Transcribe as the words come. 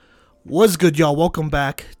What's good, y'all? Welcome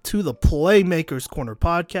back to the Playmakers Corner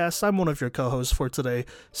podcast. I'm one of your co-hosts for today,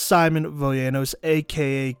 Simon Villanos,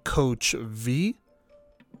 aka Coach V.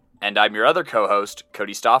 And I'm your other co-host,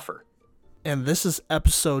 Cody Stoffer. And this is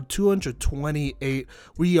episode 228.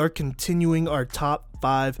 We are continuing our top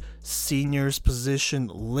 5 seniors position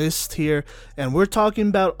list here. And we're talking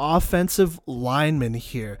about offensive linemen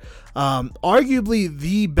here. Arguably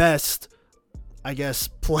the best,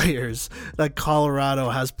 players that Colorado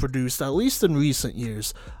has produced, at least in recent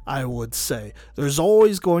years, I would say. There's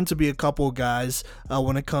always going to be a couple guys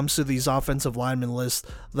when it comes to these offensive lineman lists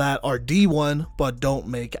that are D1 but don't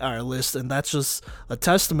make our list, and that's just a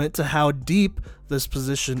testament to how deep this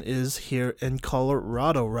position is here in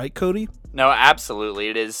Colorado, right, Cody? No, absolutely.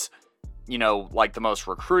 It is, like the most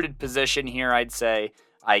recruited position here, I'd say.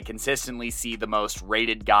 I consistently see the most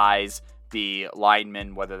rated guys be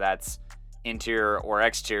linemen, whether that's interior or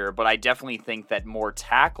exterior, but I definitely think that more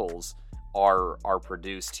tackles are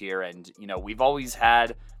produced here. And, we've always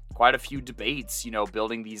had quite a few debates,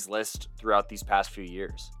 building these lists throughout these past few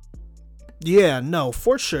years. Yeah, no,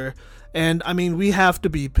 for sure. And, we have to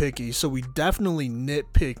be picky, so we definitely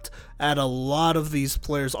nitpicked at a lot of these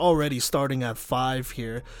players already starting at 5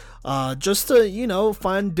 here, just to,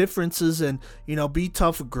 find differences and, be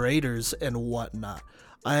tough graders and whatnot.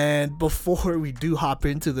 And before we do hop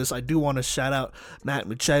into this, I do want to shout out Matt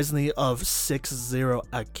McChesney of 6-0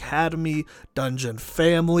 Academy, Dungeon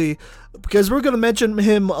Family, because we're going to mention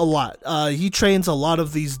him a lot. He trains a lot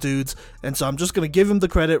of these dudes, and so I'm just going to give him the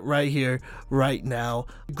credit right here, right now.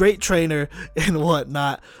 Great trainer and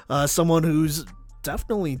whatnot. Someone who's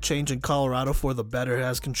definitely changing Colorado for the better,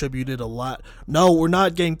 has contributed a lot. No, we're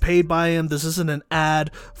not getting paid by him. This isn't an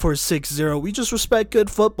ad for 6-0. We just respect good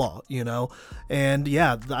football, And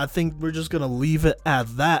yeah, I think we're just going to leave it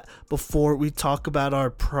at that before we talk about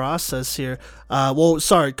our process here.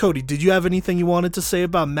 Sorry, Cody, did you have anything you wanted to say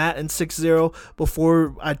about Matt and 6-0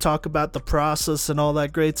 before I talk about the process and all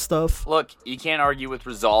that great stuff? Look, you can't argue with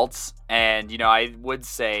results. And, I would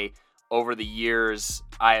say over the years,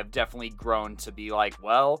 I have definitely grown to be like,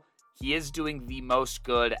 well, he is doing the most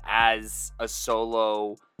good as a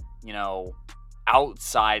solo,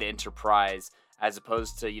 outside enterprise, as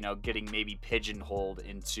opposed to, getting maybe pigeonholed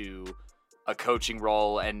into a coaching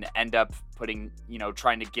role and end up putting,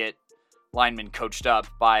 trying to get linemen coached up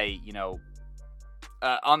by,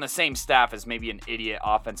 on the same staff as maybe an idiot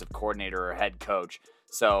offensive coordinator or head coach.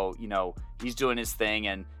 So, he's doing his thing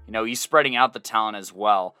and, he's spreading out the talent as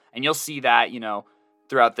well. And you'll see that,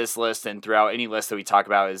 throughout this list and throughout any list that we talk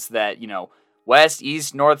about is that, west,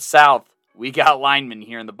 east, north, south, we got linemen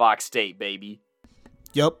here in the Box State, baby.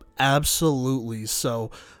 Yep, absolutely.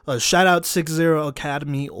 So, shout out 6-0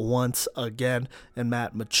 Academy once again, and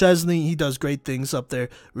Matt McChesney. He does great things up there.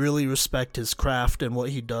 Really respect his craft and what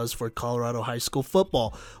he does for Colorado high school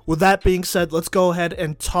football. With that being said, let's go ahead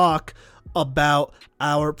and talk about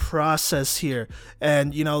our process here.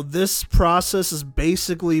 And, this process is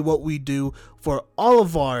basically what we do for all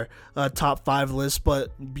of our top 5 lists,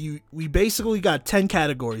 but we basically got 10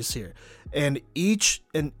 categories here. And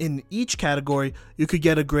in each category, you could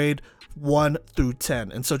get a grade 1 through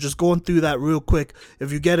 10. And so just going through that real quick,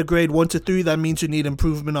 if you get a grade 1 to 3, that means you need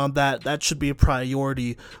improvement on that. That should be a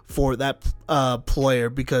priority for that player,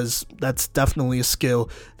 because that's definitely a skill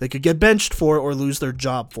they could get benched for or lose their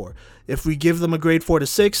job for. If we give them a grade 4 to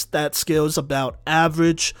 6, that skill is about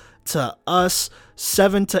average to us.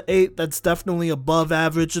 7 to 8, that's definitely above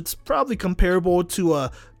average. It's probably comparable to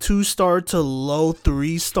a 2-star to low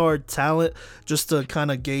 3-star talent, just to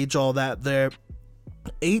kind of gauge all that there.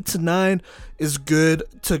 8 to 9 is good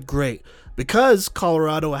to great. Because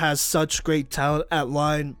Colorado has such great talent at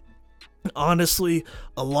line, honestly,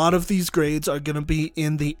 a lot of these grades are going to be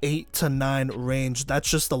in the 8 to 9 range. That's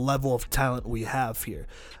just the level of talent we have here.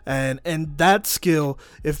 And that skill,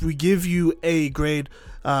 if we give you a grade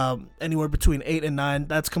anywhere between 8 and 9,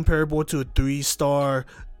 that's comparable to a 3-star,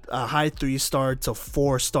 a high 3-star to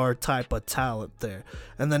 4-star type of talent there.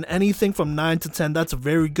 And then anything from 9 to 10, that's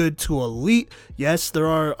very good to elite. Yes, there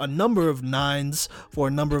are a number of 9s for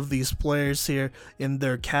a number of these players here in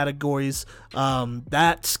their categories.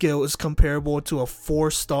 That skill is comparable to a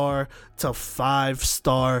 4-star to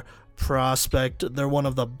 5-star prospect. They're one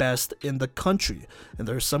of the best in the country, and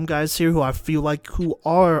there's some guys here who I feel like who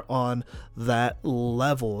are on that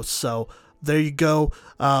level. So there you go.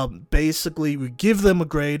 Basically, we give them a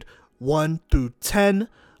grade 1 through 10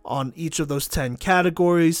 on each of those 10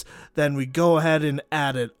 categories. Then we go ahead and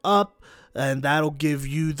add it up, and that'll give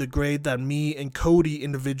you the grade that me and Cody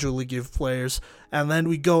individually give players and then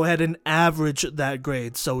we go ahead and average that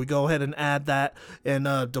grade. So we go ahead and add that and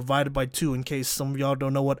divide it by 2 in case some of y'all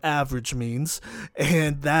don't know what average means.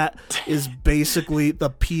 And that is basically the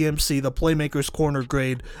PMC, the Playmaker's Corner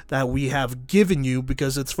grade that we have given you,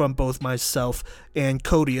 because it's from both myself and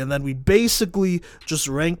Cody. And then we basically just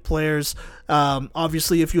rank players.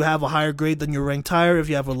 Obviously, if you have a higher grade, then you're ranked higher. If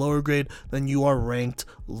you have a lower grade, then you are ranked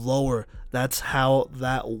lower. That's how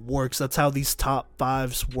that works. That's how these top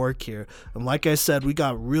 5s work here. And like I said, we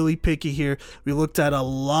got really picky here. We looked at a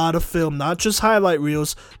lot of film, not just highlight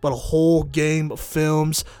reels, but whole game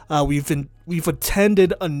films. We've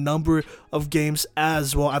attended a number of games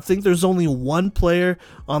as well. I think there's only one player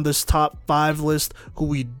on this top 5 list who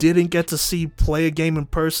we didn't get to see play a game in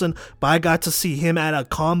person, but I got to see him at a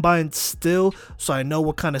combine still, so I know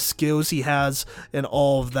what kind of skills he has and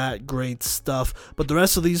all of that great stuff. But the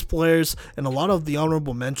rest of these players and a lot of the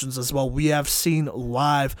honorable mentions as well, we have seen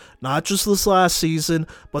live, not just this last season,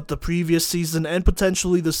 but the previous season and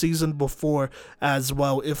potentially the season before as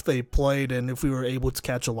well, if they played and if we were able to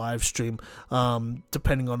catch a live stream,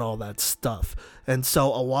 depending on all that stuff. And so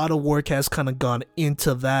a lot of work has kind of gone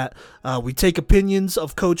into that. We take opinions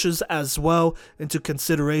of coaches as well into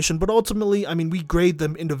consideration, but ultimately, I mean, we grade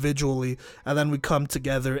them individually and then we come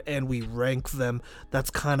together and we rank them. That's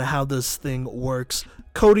kind of how this thing works.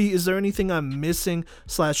 Cody, is there anything I'm missing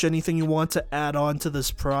 / anything you want to add on to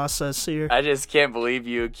this process here? I just can't believe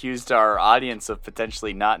you accused our audience of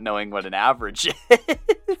potentially not knowing what an average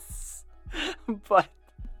is. But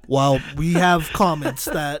well, we have comments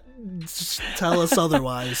that tell us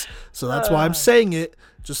otherwise, so that's why I'm saying it,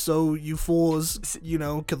 just so you fools,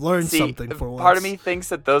 could learn something for once. Part of me thinks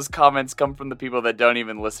that those comments come from the people that don't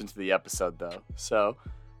even listen to the episode, though. So,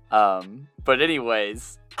 but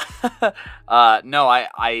anyways, no,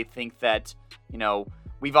 I think that,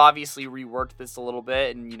 we've obviously reworked this a little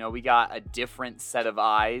bit, and, we got a different set of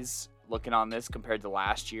eyes looking on this compared to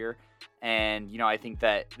last year. And, I think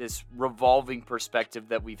that this revolving perspective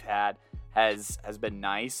that we've had has been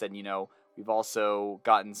nice. And, we've also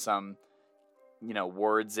gotten some,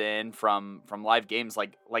 words in from live games.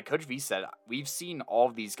 Like Coach V said, we've seen all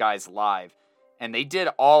of these guys live and they did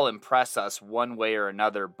all impress us one way or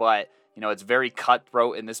another. But, it's very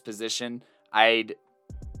cutthroat in this position. I'd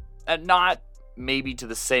not maybe to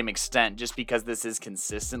the same extent just because this is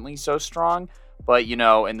consistently so strong. But,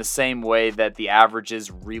 in the same way that the averages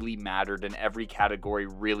really mattered and every category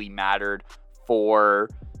really mattered for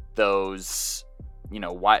those,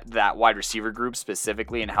 that wide receiver group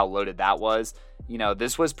specifically and how loaded that was,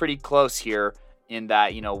 this was pretty close here in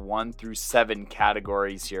that, 1 through 7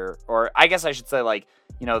 categories here. Or I guess I should say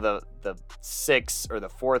the 6 or the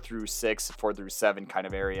 4 through 6, 4 through 7 kind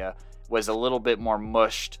of area was a little bit more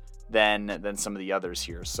mushed than some of the others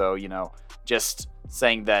here. So, just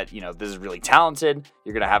saying that, this is really talented.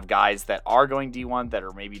 You're going to have guys that are going D1 that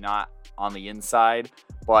are maybe not on the inside,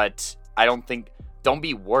 but don't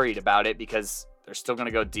be worried about it because they're still going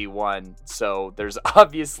to go D1. So there's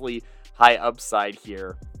obviously high upside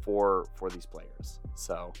here for these players.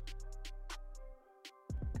 So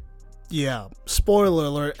yeah, spoiler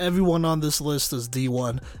alert, everyone on this list is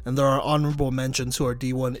D1 and there are honorable mentions who are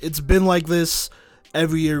D1. It's been like this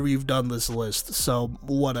every year we've done this list, so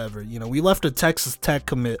whatever. We left a Texas Tech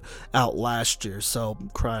commit out last year, so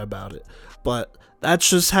cry about it. But that's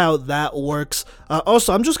just how that works.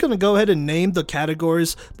 Also, I'm just going to go ahead and name the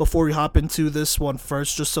categories before we hop into this one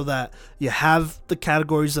first, just so that you have the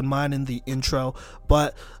categories in mind in the intro.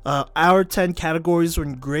 But our 10 categories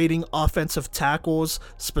when grading offensive tackles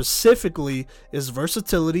specifically is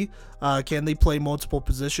versatility. Can they play multiple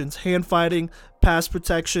positions? Hand fighting, pass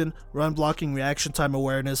protection, run blocking, reaction time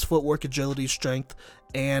awareness, footwork, agility, strength,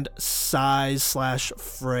 and size /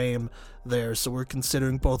 frame there. So we're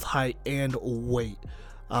considering both height and weight.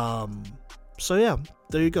 So yeah,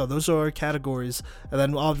 there you go. Those are our categories. And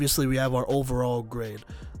then obviously we have our overall grade.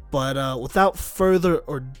 But without further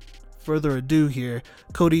ado here,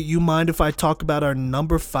 Cody, you mind if I talk about our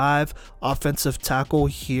number 5 offensive tackle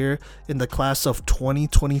here in the class of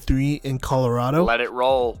 2023 in Colorado? Let it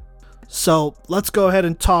roll. So let's go ahead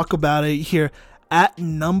and talk about it here. At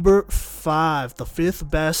number 5, the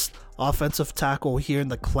 5th best offensive tackle here in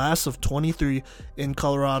the class of 23 in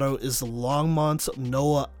Colorado is Longmont's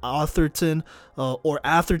Noah Atherton, or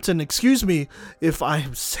Atherton, excuse me if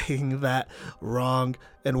I'm saying that wrong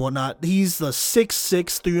and whatnot. He's the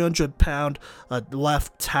 6'6", 300-pound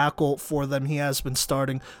left tackle for them. He has been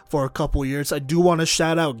starting for a couple years. I do want to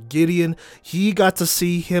shout out Gideon. He got to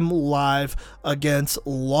see him live against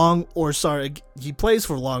he plays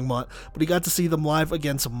for Longmont, but he got to see them live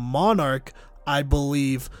against Monarch I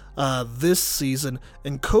believe, this season.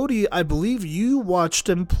 And Cody, I believe you watched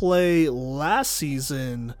him play last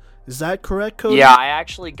season. Is that correct, Cody? Yeah, I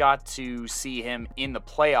actually got to see him in the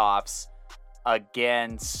playoffs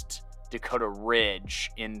against Dakota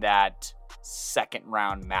Ridge in that second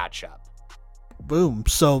round matchup. Boom.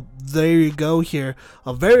 So there you go here.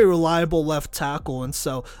 A very reliable left tackle. And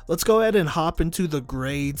so let's go ahead and hop into the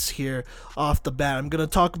grades here off the bat. I'm going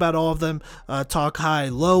to talk about all of them, talk high,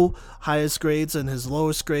 low, highest grades and his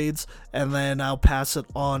lowest grades, and then I'll pass it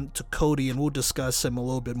on to Cody and we'll discuss him a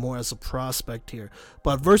little bit more as a prospect here.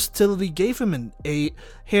 But versatility, gave him an 8,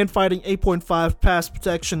 hand fighting 8.5, pass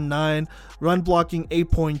protection 9, run blocking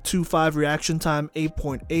 8.25, reaction time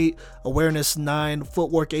 8.8, awareness 9,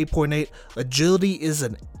 footwork 8.8, agility is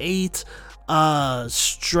an 8,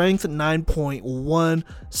 strength 9.1,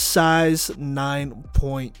 size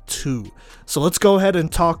 9.2. So let's go ahead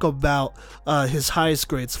and talk about his highest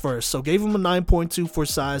grades first. So gave him a 9.2 for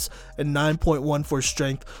size and 9.1 for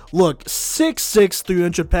strength. Look, 6'6",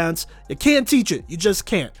 300 pounds. You can't teach it. You just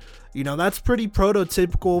can't. You know, that's pretty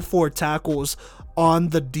prototypical for tackles on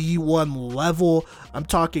the D1 level. I'm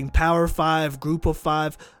talking Power 5, Group of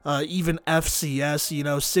 5, even FCS, you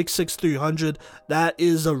know, 6'6", 300. That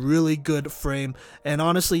is a really good frame. And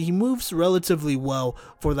honestly, he moves relatively well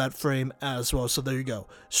for that frame as well. So there you go.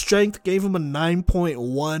 Strength, gave him a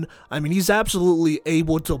 9.1. I mean, he's absolutely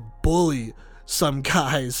able to bully some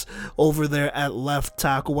guys over there at left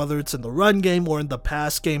tackle, whether it's in the run game or in the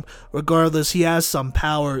pass game. Regardless, he has some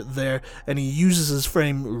power there and he uses his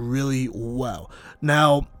frame really well.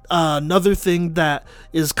 Now, another thing that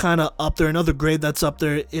is kind of up there, another grade that's up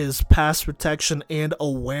there, is pass protection and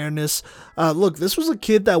awareness. Look, this was a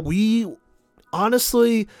kid that we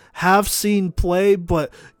honestly have seen play,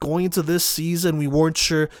 but going into this season we weren't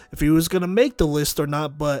sure if he was going to make the list or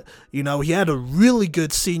not. But you know, he had a really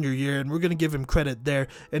good senior year and we're going to give him credit there,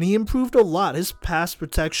 and he improved a lot. His pass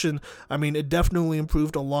protection, I mean, it definitely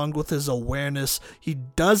improved along with his awareness. He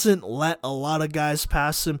doesn't let a lot of guys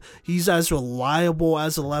pass him. He's as reliable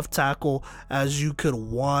as a left tackle as you could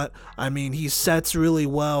want. I mean, he sets really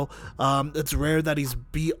well. It's rare that he's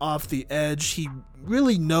beat off the edge. He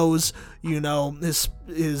really knows, you know, his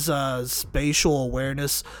spatial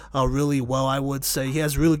awareness really well. I would say he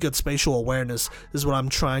has really good spatial awareness is what I'm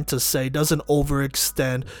trying to say. Doesn't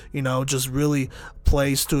overextend, you know, just really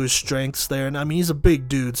plays to his strengths there. And I mean, he's a big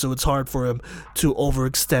dude, so it's hard for him to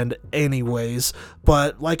overextend anyways.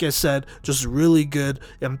 But like I said, just really good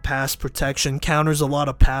in pass protection, counters a lot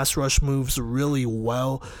of pass rush moves really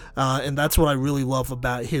well, and that's what I really love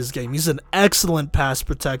about his game. He's an excellent pass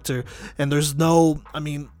protector, and there's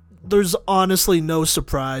honestly no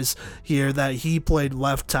surprise here that he played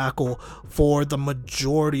left tackle for the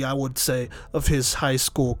majority, I would say, of his high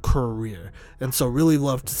school career. And so really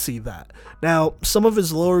love to see that. Now, some of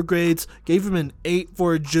his lower grades, gave him an 8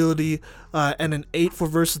 for agility and an 8 for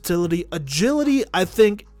versatility. Agility, I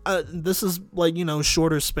think, this is like, you know,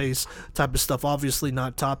 shorter space type of stuff, obviously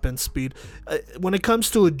not top end speed. When it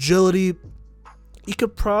comes to agility, he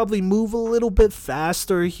could probably move a little bit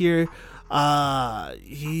faster here.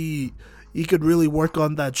 He could really work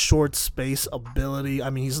on that short space ability. I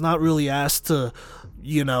mean, he's not really asked to,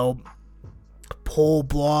 you know, pull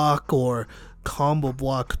block or combo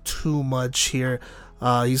block too much here.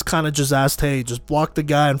 He's kind of just asked, hey, just block the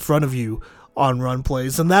guy in front of you on run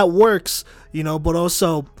plays, and that works, you know, but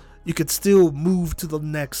also you could still move to the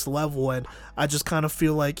next level, and I just kind of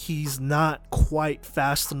feel like he's not quite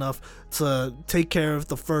fast enough to take care of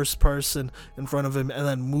the first person in front of him and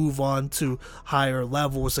then move on to higher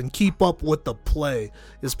levels and keep up with the play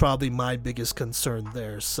is probably my biggest concern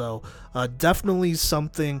there. So definitely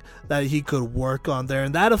something that he could work on there,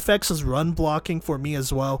 and that affects his run blocking for me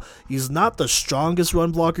as well. He's not the strongest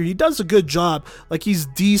run blocker. He does a good job, like he's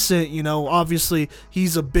decent, you know, obviously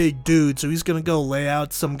he's a big dude, so he's gonna go lay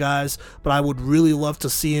out some guys, but I would really love to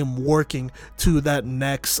see him working to that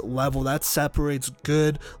next level. That separates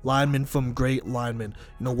good linemen from great linemen,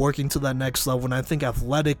 you know, working to that next level. And I think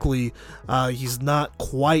athletically, he's not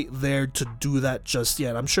quite there to do that just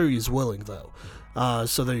yet. I'm sure he's willing though.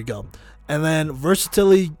 So there you go. And then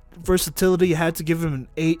versatility, had to give him an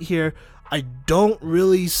 8 here. I don't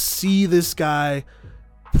really see this guy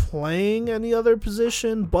playing any other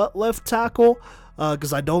position but left tackle,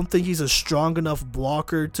 because I don't think he's a strong enough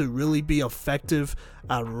blocker to really be effective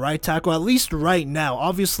at right tackle, at least right now.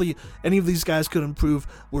 Obviously, any of these guys could improve.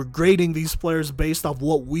 We're grading these players based off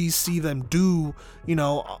what we see them do, you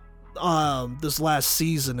know, this last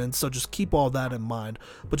season, and so just keep all that in mind.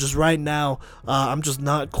 But just right now, I'm just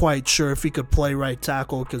not quite sure if he could play right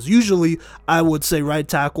tackle, because usually I would say right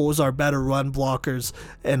tackles are better run blockers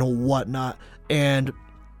and whatnot, and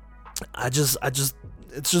it's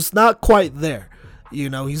just not quite there.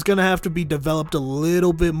 He's going to have to be developed a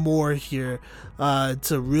little bit more here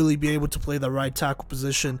to really be able to play the right tackle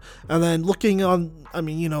position. And then looking on,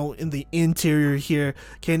 in the interior here,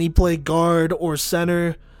 can he play guard or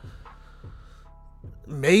center?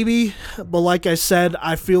 Maybe, but like I said,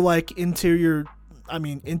 I feel like interior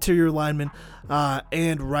linemen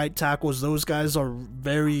and right tackles, those guys are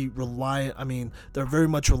very reliant. They're very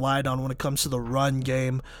much relied on when it comes to the run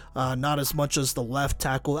game, not as much as the left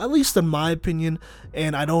tackle, at least in my opinion.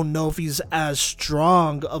 And I don't know if he's as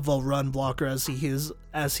strong of a run blocker as he is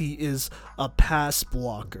a pass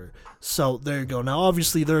blocker. So there you go. Now,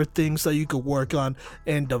 obviously, there are things that you could work on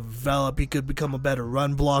and develop. He could become a better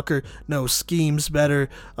run blocker, know schemes better,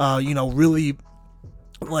 really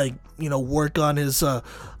work on his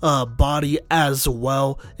body as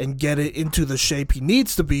well and get it into the shape he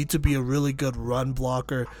needs to be a really good run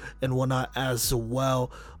blocker and whatnot as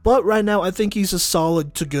well. But right now, I think he's a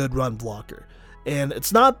solid to good run blocker. And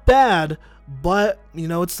it's not bad, but,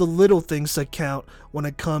 it's the little things that count when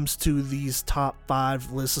it comes to these top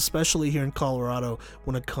 5 lists, especially here in Colorado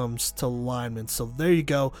when it comes to linemen. So there you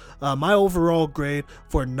go. My overall grade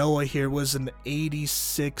for Noah here was an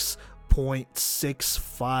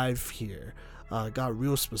 86.65 here. Got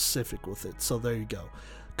real specific with it. So there you go.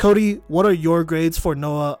 Cody, what are your grades for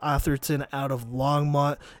Noah Atherton out of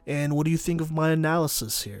Longmont, and what do you think of my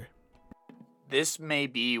analysis here? This may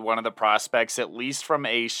be one of the prospects, at least from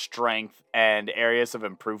a strength and areas of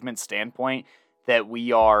improvement standpoint, that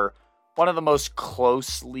we are one of the most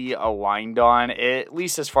closely aligned on, at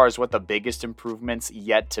least as far as what the biggest improvements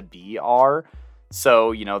yet to be are.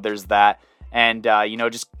 So, there's that. And,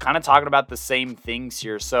 just kind of talking about the same things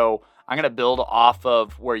here. So I'm going to build off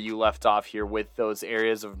of where you left off here with those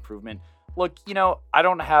areas of improvement. Look, I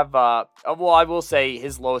don't have, I will say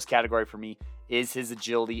his lowest category for me is his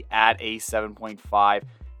agility at a 7.5.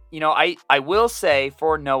 I will say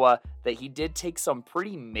for Noah that he did take some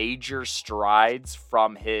pretty major strides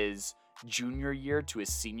from his junior year to his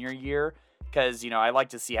senior year, because, I like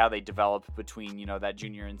to see how they develop between, that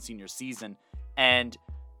junior and senior season. And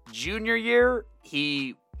junior year,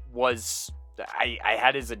 he was, I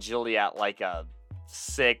had his agility at like a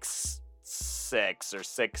 6.6 or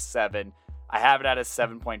 6.7. I have it at a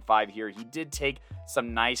 7.5 here. He did take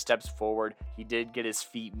some nice steps forward. He did get his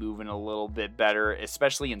feet moving a little bit better,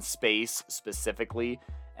 especially in space specifically.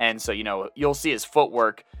 And so, you'll see his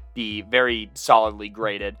footwork be very solidly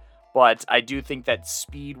graded. But I do think that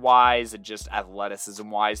speed-wise and just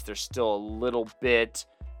athleticism-wise, there's still a little bit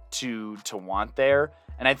to want there.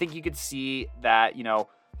 And I think you could see that, in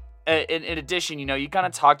addition, you kind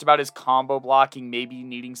of talked about his combo blocking maybe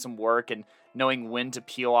needing some work and knowing when to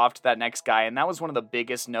peel off to that next guy. And that was one of the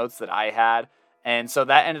biggest notes that I had. And so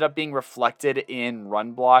that ended up being reflected in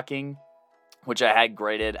run blocking, which I had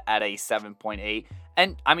graded at a 7.8.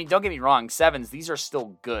 And, don't get me wrong, 7s, these are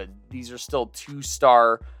still good. These are still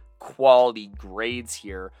 2-star quality grades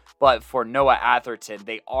here. But for Noah Atherton,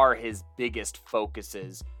 they are his biggest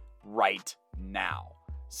focuses right now.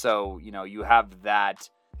 So, you have that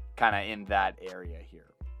kind of in that area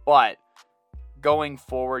here. But going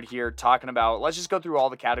forward here, talking about, let's just go through all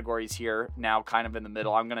the categories here now, kind of in the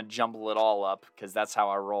middle. I'm going to jumble it all up because that's how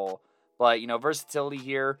I roll. But, versatility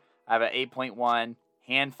here, I have an 8.1.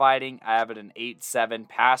 Hand fighting, I have it an 8.7.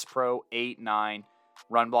 Pass pro, 8.9.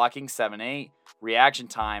 Run blocking, 7.8. Reaction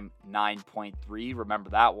time, 9.3. Remember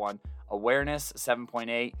that one. Awareness,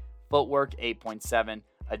 7.8. Footwork, 8.7.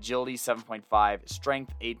 Agility, 7.5.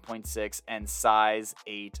 Strength, 8.6. And size,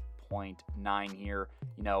 8.9 here.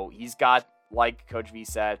 He's got, like Coach V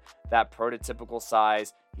said, that prototypical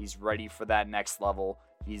size. He's ready for that next level.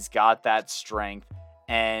 He's got that strength.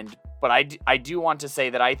 But I do want to say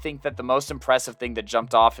that I think that the most impressive thing that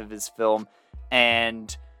jumped off of his film,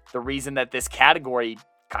 and the reason that this category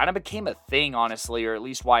kind of became a thing, honestly, or at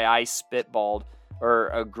least why I spitballed or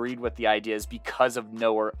agreed with the idea, is because of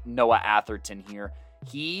Noah Atherton here.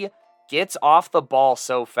 He gets off the ball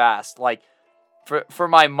so fast. Like, for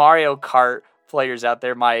my Mario Kart players out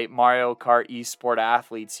there, my Mario Kart esport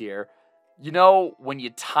athletes here, when you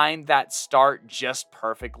time that start just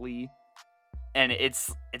perfectly, and it's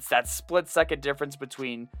that split second difference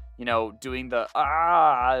between, doing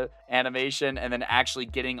the animation and then actually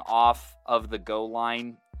getting off of the go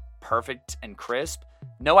line perfect and crisp.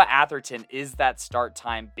 Noah Atherton is that start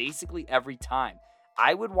time basically every time.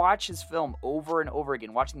 I would watch his film over and over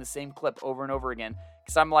again, watching the same clip over and over again,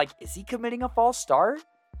 because I'm like, is he committing a false start?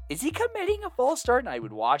 Is he committing a false start? And I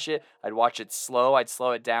would watch it. I'd watch it slow. I'd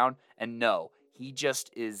slow it down. And no, he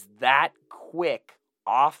just is that quick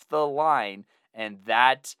off the line and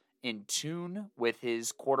that in tune with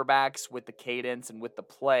his quarterbacks, with the cadence and with the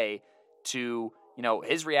play to,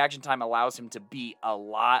 his reaction time allows him to beat a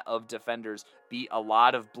lot of defenders, beat a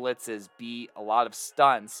lot of blitzes, beat a lot of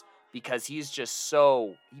stunts because he's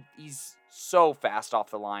so fast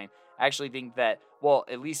off the line. I actually think that, well,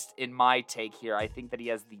 at least in my take here, I think that he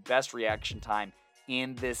has the best reaction time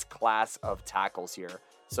in this class of tackles here.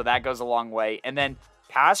 So that goes a long way. And then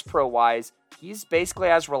pass pro wise, he's basically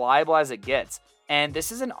as reliable as it gets. And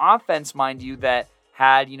this is an offense, mind you, that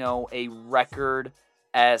had, a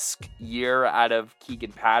record-esque year out of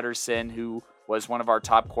Keegan Patterson, who was one of our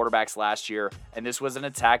top quarterbacks last year. And this was an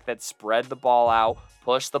attack that spread the ball out,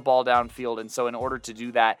 pushed the ball downfield. And so in order to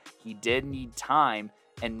do that, he did need time.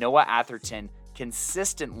 And Noah Atherton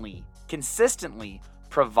consistently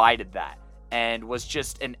provided that and was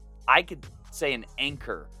just I could say an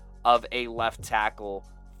anchor of a left tackle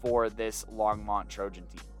for this Longmont Trojan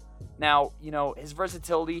team. Now, his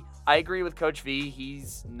versatility, I agree with Coach V.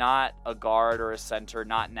 He's not a guard or a center,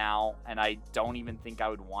 not now, and I don't even think I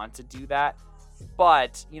would want to do that.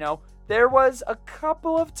 But, there was a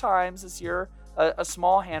couple of times this year, a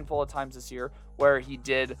small handful of times this year, where he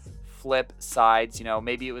did flip sides.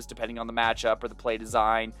 Maybe it was depending on the matchup or the play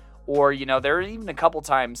design, or, there were even a couple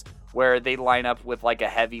times where they line up with like a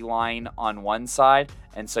heavy line on one side.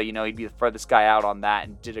 And so, he'd be the furthest guy out on that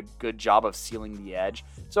and did a good job of sealing the edge.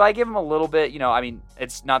 So I give him a little bit,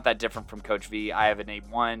 it's not that different from Coach V. I have an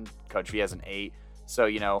 8-1, Coach V has an 8. So,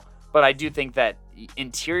 but I do think that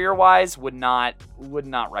interior wise would not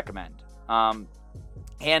recommend.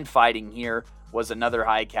 Hand fighting here was another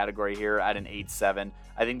high category here at an 8-7.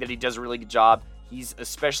 I think that he does a really good job. He's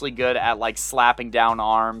especially good at like slapping down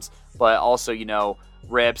arms, but also,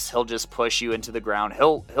 rips. He'll just push you into the ground.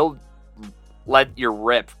 He'll let your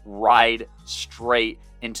rip ride straight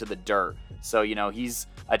into the dirt. So, he's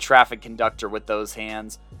a traffic conductor with those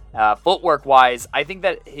hands. Footwork wise, I think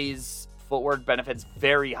that his footwork benefits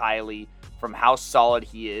very highly from how solid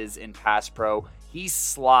he is in pass pro. He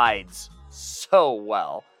slides so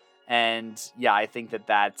well. And yeah, I think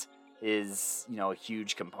that is, a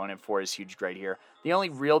huge component for his huge grade here. The only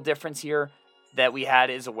real difference here that we had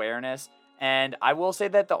is awareness. And I will say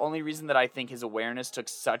that the only reason that I think his awareness took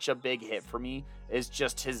such a big hit for me is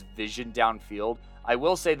just his vision downfield. I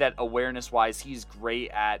will say that awareness-wise, he's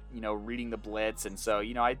great at, reading the blitz. And so,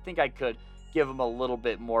 I think I could give him a little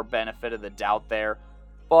bit more benefit of the doubt there.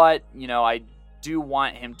 But, I do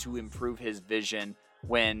want him to improve his vision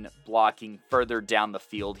when blocking further down the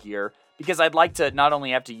field here, because I'd like to not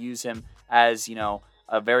only have to use him as,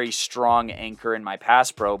 a very strong anchor in my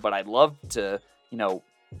pass pro, but I'd love to,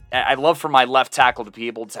 I'd love for my left tackle to be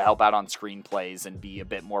able to help out on screen plays and be a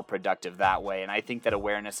bit more productive that way. And I think that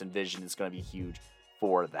awareness and vision is going to be huge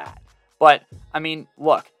for that. But,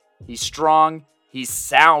 look, he's strong, he's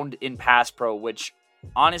sound in pass pro, which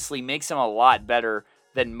honestly makes him a lot better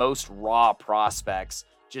than most raw prospects,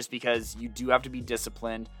 just because you do have to be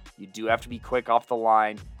disciplined, you do have to be quick off the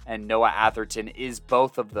line, and Noah Atherton is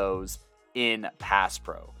both of those in pass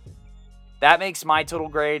pro. That makes my total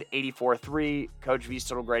grade 84.3, Coach V's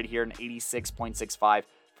total grade here an 86.65.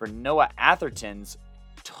 For Noah Atherton's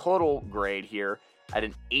total grade here at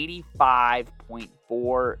an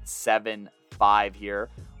 85.475 here.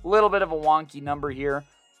 A little bit of a wonky number here,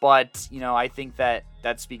 but, I think that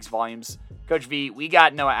speaks volumes. Coach V, we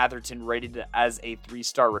got Noah Atherton rated as a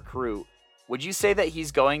 3-star recruit. Would you say that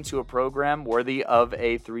he's going to a program worthy of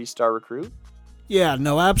a 3-star recruit? Yeah,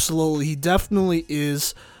 no, absolutely. He definitely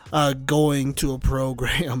is going to a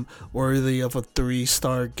program worthy of a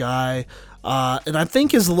 3-star guy. And I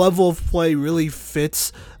think his level of play really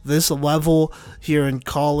fits this level here in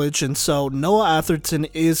college. And so Noah Atherton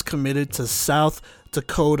is committed to South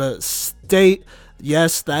Dakota State.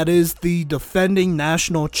 Yes, that is the defending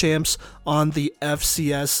national champs on the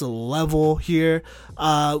FCS level here.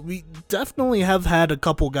 We definitely have had a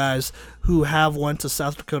couple guys who have went to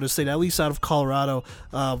South Dakota State, at least out of Colorado.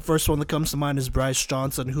 First one that comes to mind is Bryce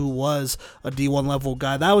Johnson, who was a D1 level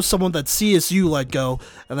guy. That was someone that CSU let go,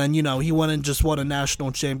 and then he went and just won a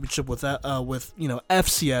national championship with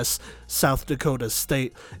FCS South Dakota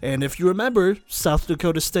State. And if you remember, South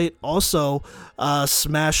Dakota State also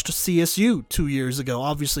smashed CSU 2 years ago.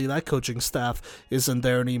 Obviously, that coaching staff isn't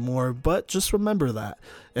there anymore, but just remember that.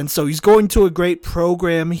 And so he's going to a great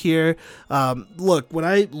program here. Look, when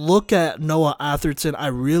I look at Noah Atherton, I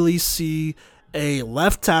really see a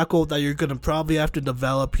left tackle that you're going to probably have to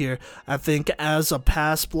develop here. I think as a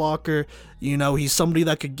pass blocker, he's somebody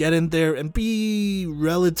that could get in there and be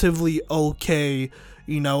relatively okay.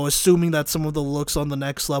 Assuming that some of the looks on the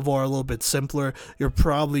next level are a little bit simpler, you're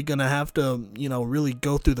probably going to have to, really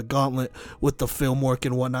go through the gauntlet with the film work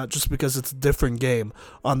and whatnot, just because it's a different game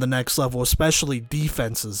on the next level, especially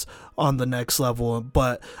defenses on the next level.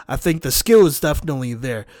 But I think the skill is definitely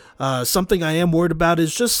there. Something I am worried about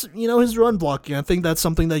is just, his run blocking. I think that's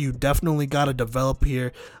something that you definitely got to develop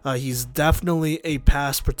here. He's definitely a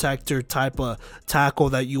pass protector type of tackle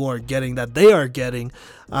that they are getting.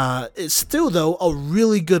 It's still, though, a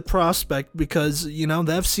really good prospect because, the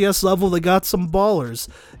FCS level, they got some ballers.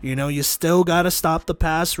 You still got to stop the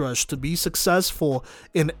pass rush. To be successful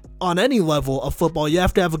on any level of football, you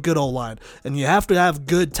have to have a good O-line, and you have to have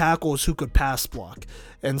good tackles who could pass block.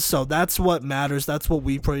 And so that's what matters. That's what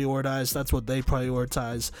we prioritize. That's what they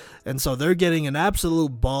prioritize. And so they're getting an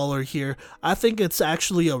absolute baller here. I think it's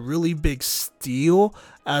actually a really big steal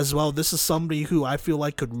as well. This is somebody who I feel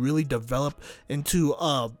like could really develop into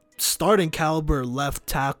a starting caliber left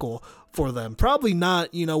tackle for them. Probably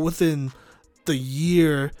not, within the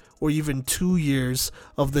year or even 2 years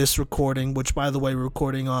of this recording, which, by the way, we're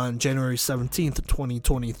recording on January 17th,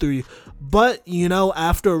 2023. But,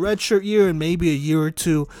 after a redshirt year and maybe a year or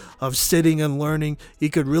two of sitting and learning, he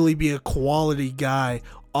could really be a quality guy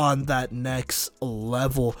on that next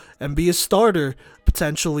level and be a starter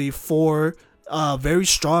potentially for a very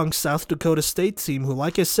strong South Dakota State team who,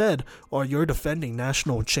 like I said, are your defending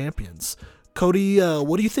national champions. Cody,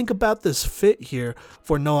 what do you think about this fit here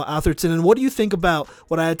for Noah Atherton, and what do you think about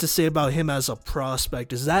what I had to say about him as a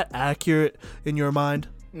prospect? Is that accurate in your mind?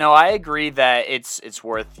 No, I agree that it's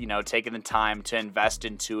worth, taking the time to invest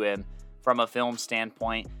into him from a film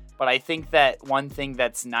standpoint. But I think that one thing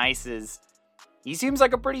that's nice is he seems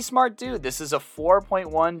like a pretty smart dude. This is a 4.1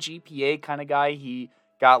 GPA kind of guy. He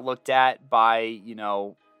got looked at by,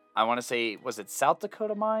 I want to say, was it South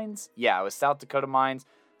Dakota Mines? Yeah, it was South Dakota Mines.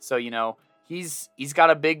 So, he's got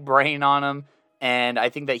a big brain on him, and I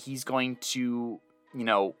think that he's going to,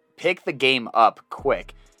 pick the game up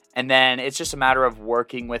quick. And then it's just a matter of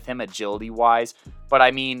working with him agility-wise. But,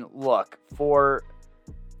 I mean, look, for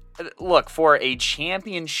a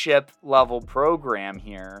championship-level program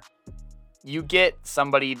here, you get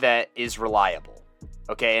somebody that is reliable,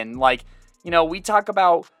 okay? And, we talk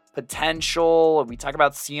about potential, we talk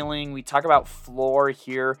about ceiling, we talk about floor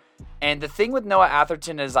here. And the thing with Noah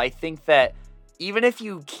Atherton is I think that even if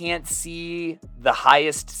you can't see the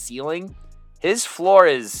highest ceiling, his floor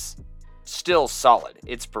is still solid.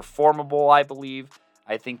 It's performable, I believe.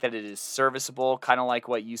 I think that it is serviceable, kind of like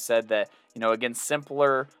what you said, that, against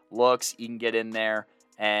simpler looks, you can get in there.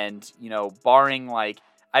 And, barring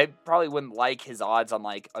I probably wouldn't like his odds on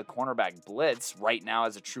a cornerback blitz right now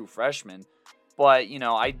as a true freshman. But,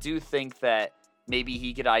 I do think that maybe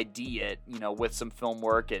he could ID it, with some film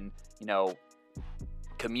work and,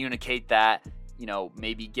 communicate that,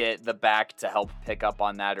 maybe get the back to help pick up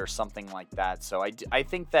on that or something like that. So I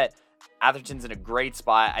think that Atherton's in a great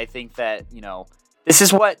spot. I think that, this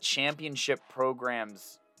is what championship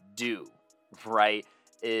programs do, right?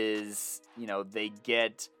 Is,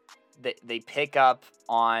 they pick up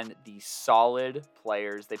on these solid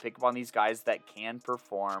players. They pick up on these guys that can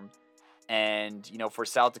perform. And, for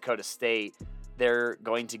South Dakota State, they're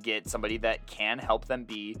going to get somebody that can help them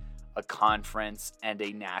be a conference and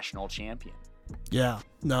a national champion. Yeah,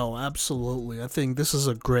 no, absolutely. I think this is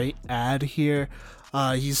a great ad here.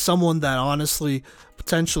 He's someone that honestly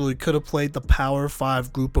potentially could have played the Power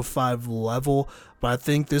 5, Group of 5 level, but I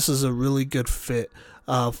think this is a really good fit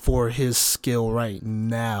for his skill right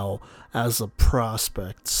now as a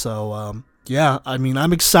prospect. So, yeah, I mean,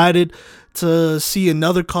 I'm excited to see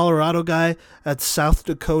another Colorado guy at South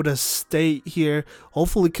Dakota State here,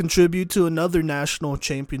 hopefully contribute to another national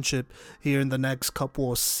championship here in the next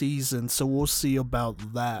couple of seasons. So we'll see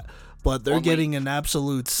about that. But they're getting an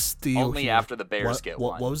absolute steal only here. After the Bears get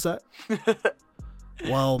one. What was that?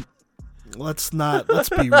 Well, let's be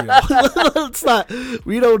real.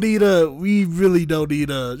 We really don't need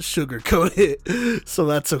a sugarcoat it. So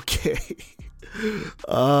that's okay.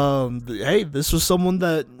 Hey, this was someone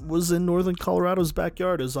that was in Northern Colorado's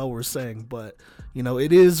backyard is all we're saying, but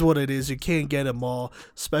it is what it is. You can't get them all,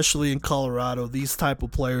 especially in Colorado. These type of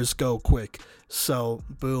players go quick. So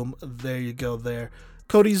boom, there you go there.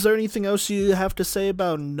 Cody, is there anything else you have to say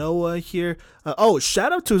about Noah here?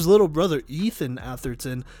 Shout out to his little brother Ethan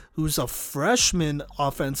Atherton, who's a freshman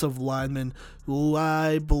offensive lineman who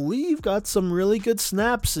I believe got some really good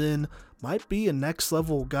snaps in. Might be a next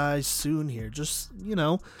level guy soon here. Just,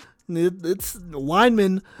 It's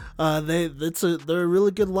linemen. They're a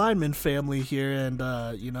really good lineman family here, and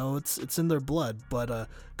it's in their blood. But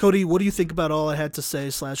Cody, what do you think about all I had to say? /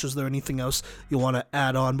 is there anything else you want to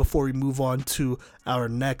add on before we move on to our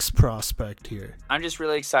next prospect here? I'm just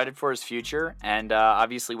really excited for his future, and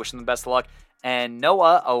obviously wishing him the best of luck. And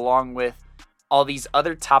Noah, along with all these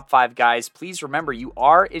other top 5 guys, please remember you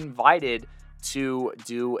are invited to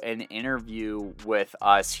do an interview with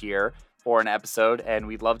us here for an episode, and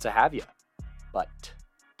we'd love to have you. But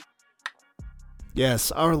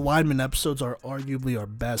yes, our lineman episodes are arguably our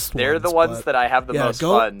best. They're the ones that I have the most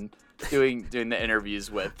fun doing the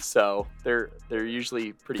interviews with. So they're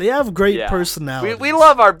usually pretty. They have great personalities. We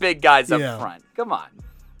love our big guys up front. Come on.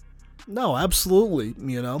 No, absolutely.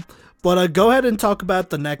 But go ahead and talk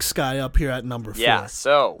about the next guy up here at number 4. Yeah.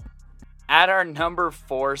 So at our number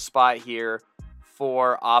 4 spot here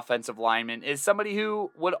for offensive lineman is somebody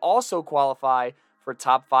who would also qualify for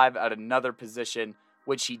top 5 at another position,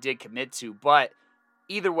 which he did commit to. But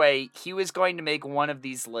either way, he was going to make one of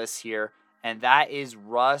these lists here, and that is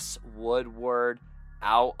Russ Woodward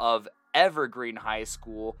out of Evergreen High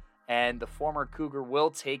School. And the former Cougar will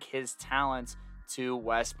take his talents to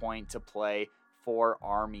West Point to play for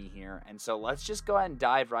Army here. And so let's just go ahead and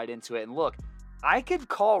dive right into it. And look, I could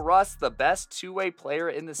call Russ the best two-way player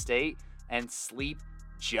in the state and sleep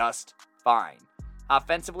just fine.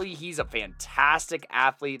 Offensively, he's a fantastic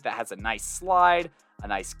athlete that has a nice slide, a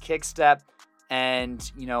nice kick step,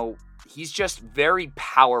 and, he's just very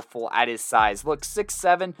powerful at his size. Look,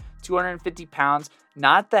 6'7", 250 pounds,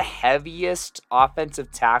 not the heaviest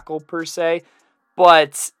offensive tackle per se,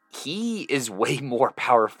 but he is way more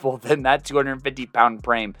powerful than that 250-pound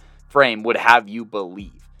frame would have you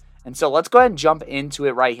believe. And so let's go ahead and jump into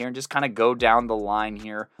it right here and just kind of go down the line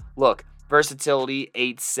here. Look, versatility,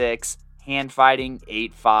 8'6", hand fighting,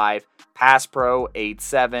 8'5", pass pro,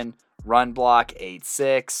 8'7", run block,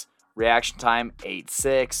 8'6", reaction time,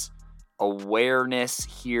 8'6", awareness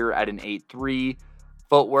here at an 8'3",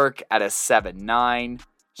 footwork at a 7'9",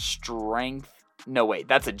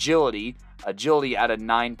 that's agility at a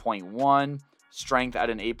 9.1, strength at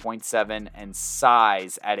an 8.7, and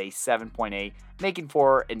size at a 7.8, making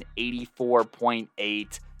for an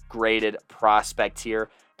 84.8 graded prospect here.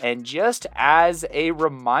 And just as a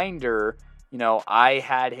reminder, I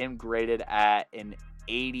had him graded at an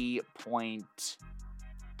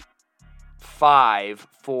 80.5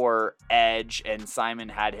 for edge, and Simon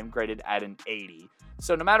had him graded at an 80.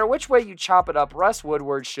 So no matter which way you chop it up, Russ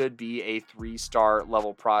Woodward should be a 3-star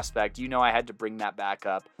level prospect. I had to bring that back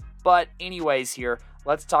up. But anyways here,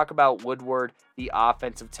 let's talk about Woodward, the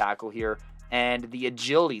offensive tackle here, and the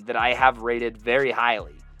agility that I have rated very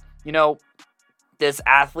highly. This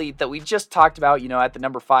athlete that we just talked about, at the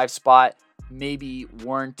number 5 spot, maybe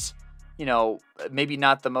weren't, maybe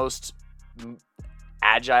not the most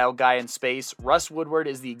agile guy in space. Russ Woodward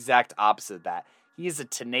is the exact opposite of that. He is a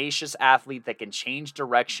tenacious athlete that can change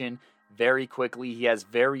direction very quickly. He has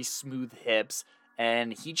very smooth hips,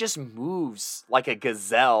 and he just moves like a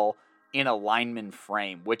gazelle in a lineman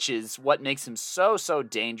frame, which is what makes him so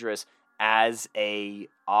dangerous as a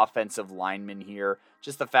offensive lineman here.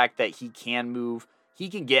 Just the fact that he can move, he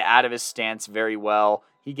can get out of his stance very well.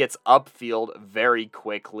 He gets upfield very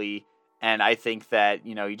quickly, and I think that,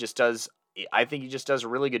 he just does a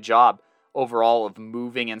really good job overall of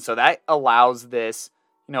moving, and so that allows this,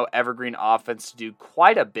 Evergreen offense to do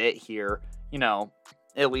quite a bit here,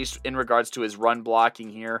 at least in regards to his run blocking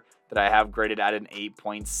here that I have graded at an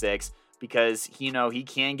 8.6, because, he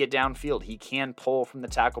can get downfield. He can pull from the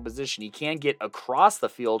tackle position. He can get across the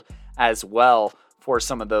field as well for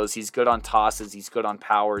some of those. He's good on tosses. He's good on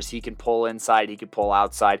powers. He can pull inside. He can pull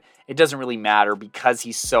outside. It doesn't really matter because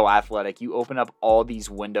he's so athletic. You open up all these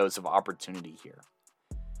windows of opportunity here.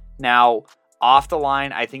 Now, off the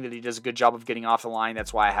line, I think that he does a good job of getting off the line.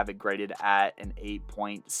 That's why I have it graded at an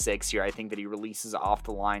 8.6 here. I think that he releases off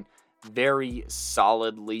the line very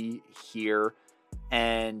solidly here.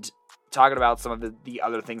 And talking about some of the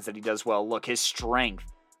other things that he does well. Look, his strength.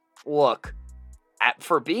 Look,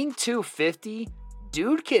 for being 250,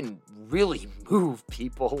 dude can really move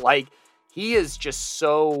people. Like, he is just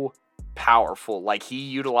so powerful. Like, he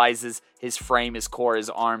utilizes his frame, his core,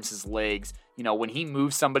 his arms, his legs. When he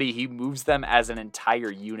moves somebody, he moves them as an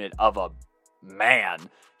entire unit of a man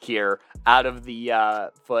here out of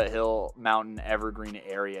the Foothill Mountain Evergreen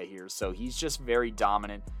area here. So he's just very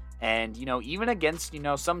dominant. And, even against,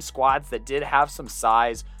 some squads that did have some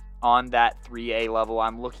size on that 3A level,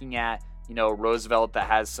 I'm looking at, Roosevelt that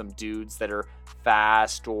has some dudes that are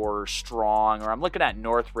fast or strong, or I'm looking at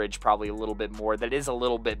Northridge probably a little bit more, that is a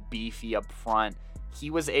little bit beefy up front. he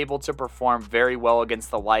was able to perform very well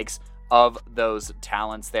against the likes of those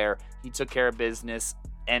talents there. He took care of business,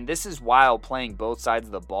 and this is while playing both sides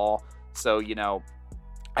of the ball. So,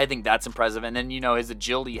 I think that's impressive. And then, his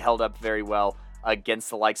agility held up very well against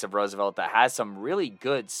the likes of Roosevelt that has some really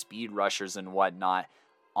good speed rushers and whatnot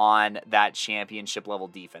on that championship level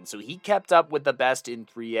defense. So he kept up with the best in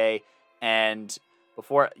 3A. And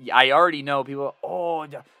before, I already know people,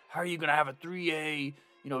 how are you going to have a 3A,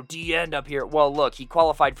 D end up here? Well, look, he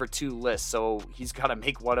qualified for 2 lists, so he's got to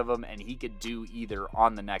make one of them, and he could do either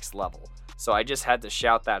on the next level. So I just had to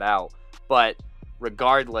shout that out. But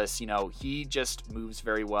regardless, he just moves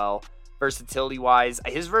very well. Versatility-wise,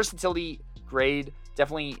 his versatility grade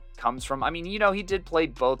definitely comes from, he did play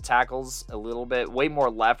both tackles a little bit, way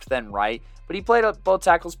more left than right, but he played both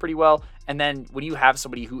tackles pretty well. And then when you have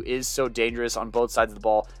somebody who is so dangerous on both sides of the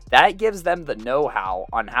ball, that gives them the know-how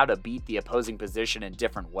on how to beat the opposing position in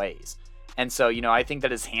different ways. And so, I think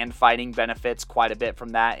that his hand fighting benefits quite a bit from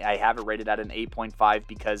that. I have it rated at an 8.5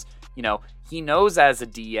 because, he knows as a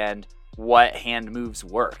D end what hand moves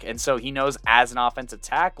work. And so he knows as an offensive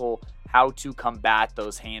tackle how to combat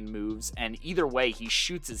those hand moves. And either way, he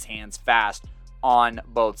shoots his hands fast on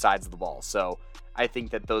both sides of the ball. So I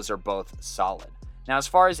think that those are both solid. Now, as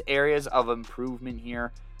far as areas of improvement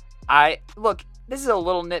here, this is a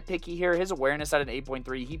little nitpicky here. His awareness at an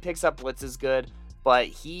 8.3, he picks up blitzes good, but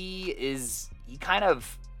he kind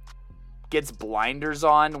of gets blinders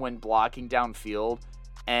on when blocking downfield.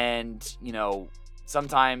 And,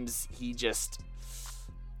 sometimes he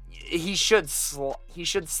should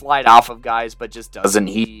slide off of guys, but just doesn't.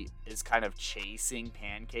 He is kind of chasing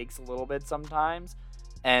pancakes a little bit sometimes.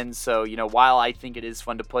 And so, while I think it is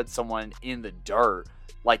fun to put someone in the dirt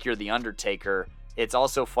like you're the Undertaker, it's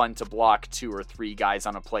also fun to block 2 or 3 guys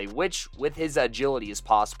on a play, which with his agility is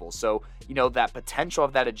possible. So, that potential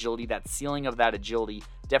of that agility, that ceiling of that agility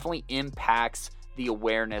definitely impacts the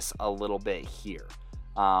awareness a little bit here.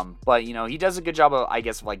 But, he does a good job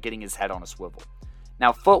of, getting his head on a swivel.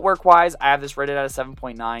 Now, footwork-wise, I have this rated at a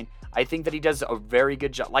 7.9. I think that he does a very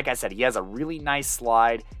good job. Like I said, he has a really nice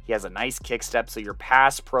slide. He has a nice kick step, so your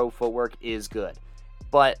pass pro footwork is good.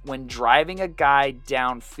 But when driving a guy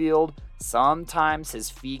downfield, sometimes his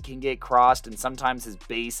feet can get crossed and sometimes his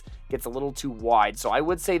base gets a little too wide. So I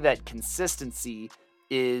would say that consistency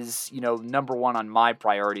is, number 1 on my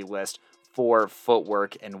priority list for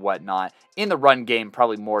footwork and whatnot. In the run game,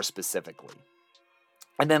 probably more specifically.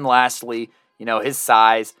 And then lastly, his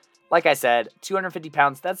size. Like I said, 250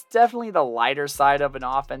 pounds, that's definitely the lighter side of an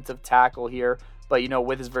offensive tackle here. But,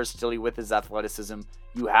 with his versatility, with his athleticism,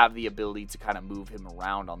 you have the ability to kind of move him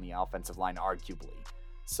around on the offensive line, arguably.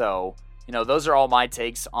 So, those are all my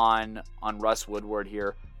takes on Russ Woodward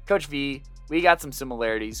here. Coach V, we got some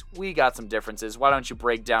similarities. We got some differences. Why don't you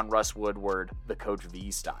break down Russ Woodward the Coach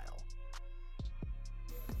V style?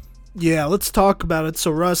 Yeah, let's talk about it.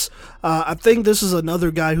 So Russ, I think this is another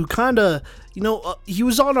guy who kind of, he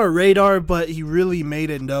was on our radar, but he really made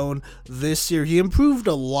it known this year. He improved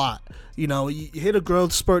a lot. He hit a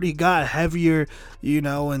growth spurt. He got heavier,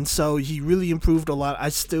 and so he really improved a lot. I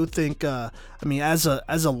still think, as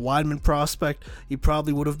a lineman prospect, he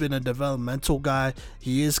probably would have been a developmental guy.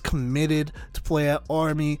 He is committed to play at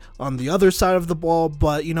Army on the other side of the ball,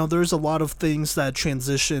 but, there's a lot of things that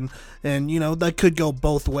transition, and, that could go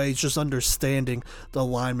both ways, just understanding the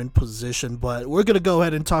lineman position. But we're going to go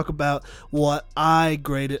ahead and talk about what I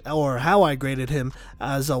graded, or how I graded him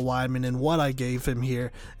as a lineman and what I gave him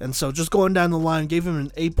here. And so just going down the line, gave him an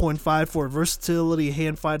 8.5 for versatility,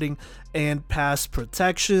 hand fighting, and pass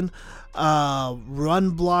protection. Run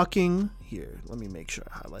blocking, here, let me make sure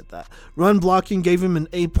I highlight that. Run blocking, gave him an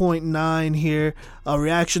 8.9 here.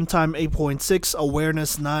 Reaction time, 8.6.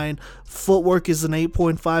 Awareness, 9. Footwork is an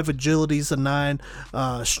 8.5. Agility is a 9.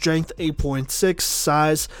 Strength, 8.6.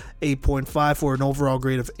 Size, 8.5 for an overall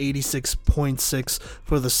grade of 86.6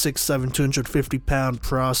 for the 6'7", 250-pound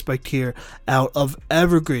prospect here out of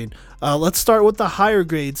Evergreen. Let's start with the higher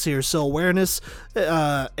grades here. So awareness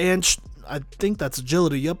and I think that's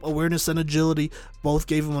agility. Yep, awareness and agility both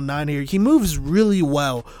gave him a 9 here. He moves really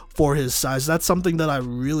well for his size. That's something that I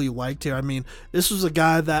really liked here. This was a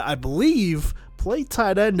guy that I believe played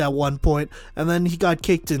tight end at one point, and then he got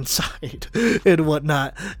kicked inside and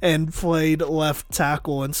whatnot and played left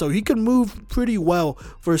tackle. And so he can move pretty well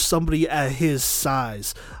for somebody at his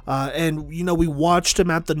size. And we watched him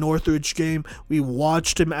at the Northridge game. We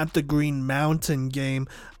watched him at the Green Mountain game.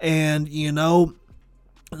 And,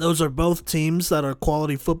 Those are both teams that are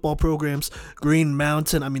quality football programs. Green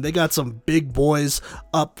Mountain, I mean, they got some big boys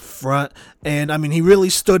up front. And, I mean, he really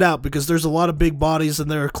stood out because there's a lot of big bodies and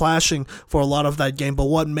they're clashing for a lot of that game. But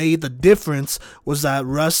what made the difference was that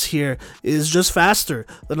Russ here is just faster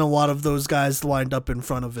than a lot of those guys lined up in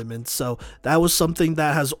front of him. And so that was something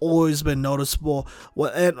that has always been noticeable.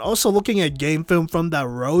 And also looking at game film from that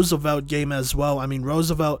Roosevelt game as well. I mean,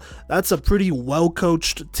 Roosevelt, that's a pretty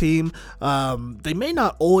well-coached team. They may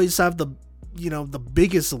not always have the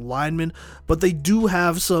biggest linemen, but they do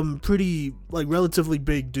have some pretty relatively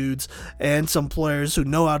big dudes and some players who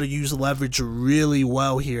know how to use leverage really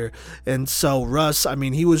well here. And so Russ, I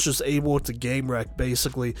mean, he was just able to game wreck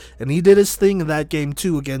basically, and he did his thing in that game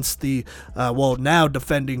too against the now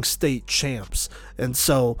defending state champs. And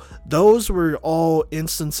so those were all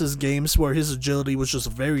instances, games where his agility was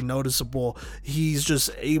just very noticeable. He's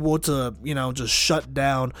just able to, just shut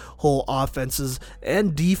down whole offenses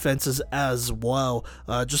and defenses as well,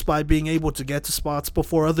 just by being able to get to spots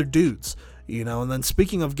before other dudes. And then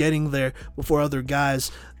speaking of getting there before other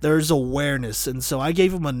guys, there's awareness. And so I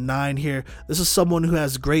gave him a 9 here. This is someone who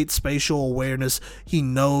has great spatial awareness. He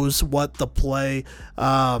knows what the play,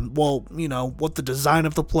 what the design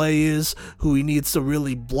of the play is, who he needs to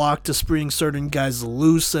really block to spring certain guys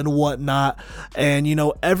loose and whatnot. And,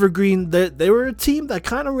 Evergreen, they were a team that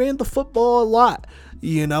kind of ran the football a lot.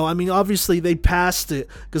 I mean, obviously they passed it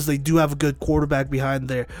because they do have a good quarterback behind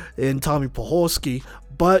there in Tommy Pahulski.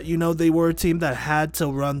 But, they were a team that had to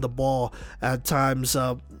run the ball at times,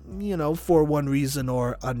 for one reason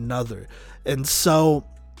or another. And so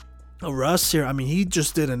Russ here, I mean, he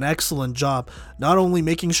just did an excellent job, not only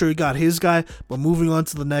making sure he got his guy, but moving on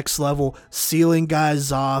to the next level, sealing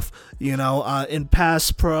guys off. In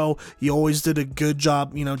pass pro, he always did a good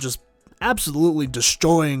job, just absolutely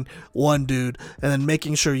destroying one dude and then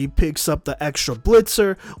making sure he picks up the extra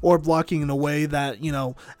blitzer or blocking in a way that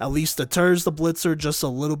at least deters the blitzer just a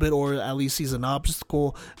little bit, or at least he's an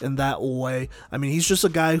obstacle in that way. I mean, he's just a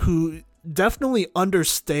guy who definitely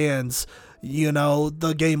understands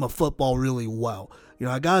the game of football really well.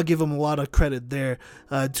 I gotta give him a lot of credit there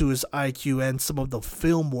to his IQ and some of the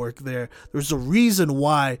film work there. There's a reason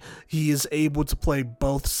why he is able to play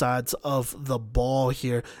both sides of the ball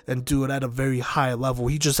here and do it at a very high level.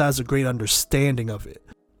 He just has a great understanding of it.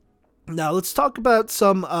 Now let's talk about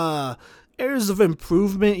some areas of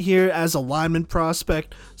improvement here as a lineman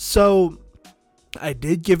prospect. So I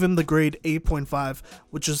did give him the grade 8.5,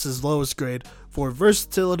 which is his lowest grade, for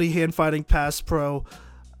versatility, hand fighting, pass pro,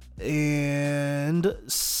 and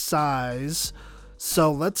size.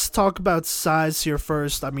 So let's talk about size here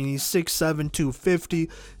first. I mean, he's 6'7",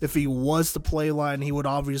 250. If he was the play line, he would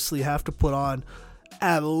obviously have to put on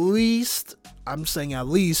at least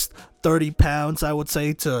 30 pounds, I would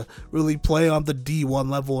say, to really play on the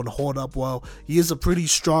D1 level and hold up well. He is a pretty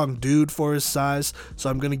strong dude for his size, so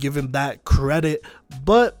I'm going to give him that credit.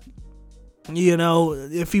 But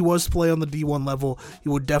if he was to play on the D1 level, he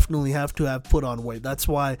would definitely have to have put on weight. That's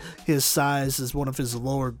why his size is one of his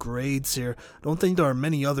lower grades here. I don't think there are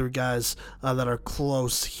many other guys that are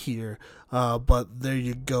close here, but there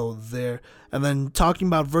you go there. And then talking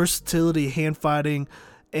about versatility, hand fighting,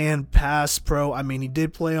 and pass pro, I mean, he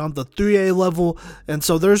did play on the 3A level, and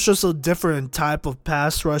so there's just a different type of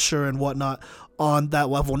pass rusher and whatnot on that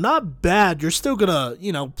level. Not bad. You're still gonna,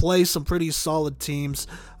 play some pretty solid teams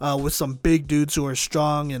with some big dudes who are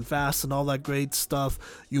strong and fast and all that great stuff.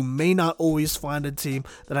 You may not always find a team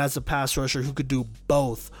that has a pass rusher who could do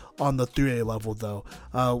both on the 3A level, though.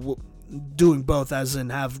 Doing both as in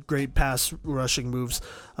have great pass rushing moves,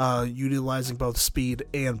 utilizing both speed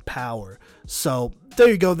and power. So there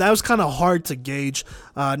you go. That was kind of hard to gauge.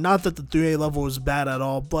 Not that the 3A level was bad at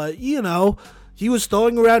all, but he was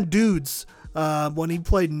throwing around dudes when he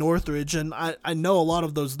played Northridge, and I know a lot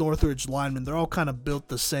of those Northridge linemen, they're all kind of built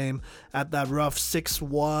the same at that rough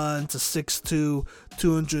 6'1" to 6'2",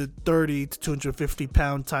 230 to 250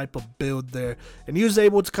 pound type of build there, and he was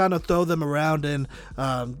able to kind of throw them around. And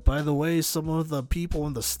by the way, some of the people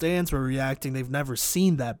in the stands were reacting, they've never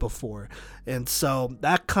seen that before, and so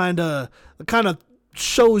that kind of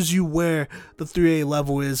shows you where the 3A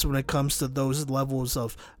level is when it comes to those levels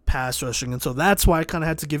of pass rushing. And so that's why I kind of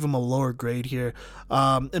had to give him a lower grade here.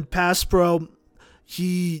 In pass pro,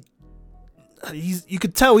 you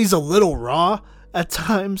could tell he's a little raw at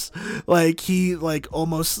times. He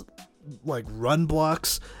almost run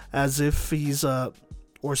blocks as if he's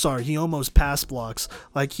he almost pass blocks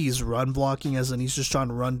like he's run blocking, as in he's just trying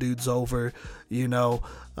to run dudes over,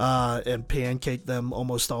 and pancake them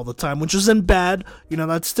almost all the time, which isn't bad.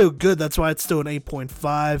 That's still good. That's why it's still an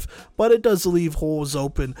 8.5, but it does leave holes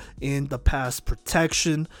open in the pass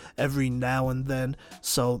protection every now and then.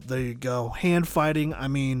 So there you go. Hand fighting, I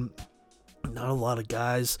mean, not a lot of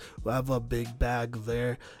guys who have a big bag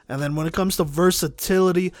there. And then when it comes to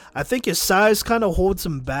versatility, I think his size kind of holds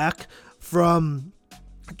him back from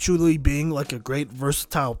truly being like a great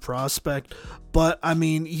versatile prospect. But I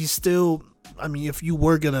mean, if you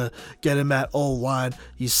were gonna get him at O-line,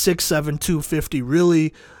 he's 6'7", 250.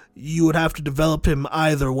 Really, you would have to develop him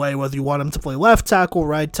either way, whether you want him to play left tackle,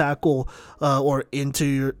 right tackle, or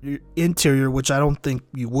interior, which I don't think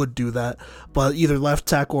you would do that. But either left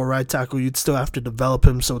tackle or right tackle, you'd still have to develop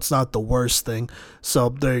him, so it's not the worst thing. So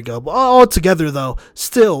there you go. But altogether, though,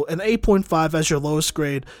 still an 8.5 as your lowest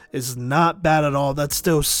grade is not bad at all. That's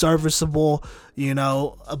still serviceable,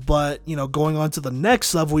 but, going on to the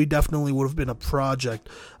next level, he definitely would have been a project.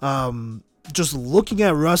 Just looking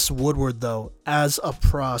at Russ Woodward, though, as a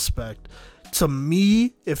prospect, to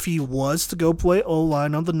me, if he was to go play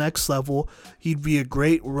O-line on the next level, he'd be a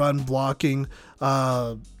great run blocking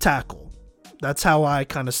tackle. That's how I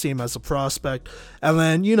kind of see him as a prospect. And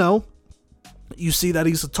then, you see that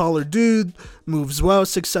he's a taller dude, moves well,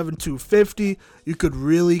 6'7", 250. You could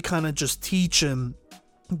really kind of just teach him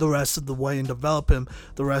the rest of the way and develop him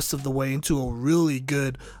the rest of the way into a really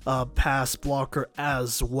good pass blocker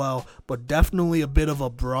as well. But definitely a bit of a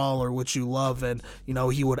brawler, which you love, and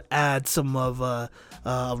he would add some of a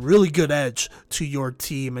really good edge to your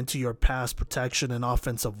team and to your pass protection and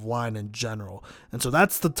offensive line in general. And so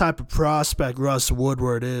that's the type of prospect Russ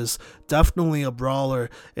Woodward is. Definitely a brawler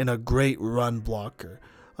and a great run blocker.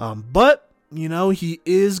 But he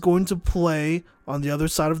is going to play on the other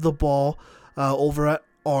side of the ball over at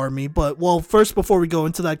Army. But first, before we go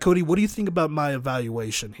into that, Cody, what do you think about my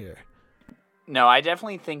evaluation here? No, I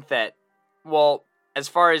definitely think that, as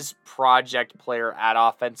far as project player at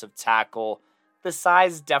offensive tackle, the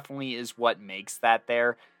size definitely is what makes that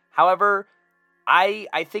there. However,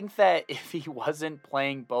 I think that if he wasn't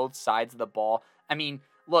playing both sides of the ball, I mean,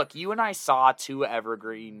 look, you and I saw 2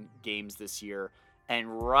 Evergreen games this year,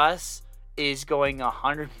 and Russ is going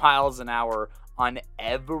 100 miles an hour on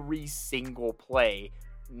every single play.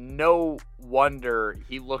 No wonder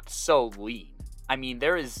he looked so lean. I mean,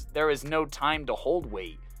 there is no time to hold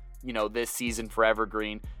weight, this season for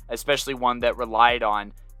Evergreen, especially one that relied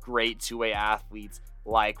on great two-way athletes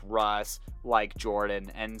like Russ, like Jordan.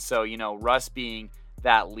 And so, Russ being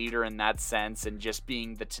that leader in that sense and just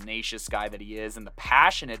being the tenacious guy that he is and the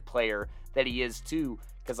passionate player that he is too.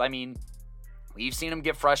 Because, I mean, we've seen him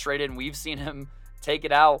get frustrated and we've seen him take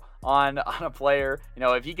it out on a player.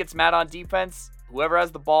 If he gets mad on defense, whoever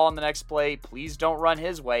has the ball on the next play, please don't run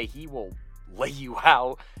his way. He will lay you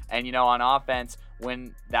out. And, on offense,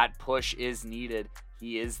 when that push is needed,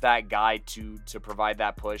 he is that guy to provide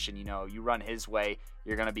that push. And, you run his way,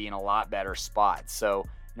 you're going to be in a lot better spot. So,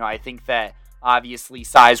 I think that obviously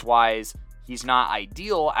size-wise, he's not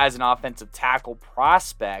ideal as an offensive tackle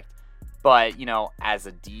prospect. But, as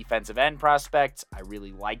a defensive end prospect, I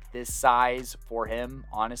really like this size for him,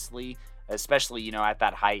 honestly, especially, at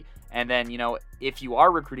that height. And then, if you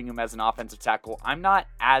are recruiting him as an offensive tackle, I'm not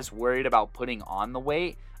as worried about putting on the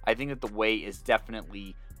weight. I think that the weight is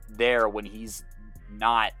definitely there when he's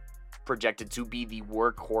not projected to be the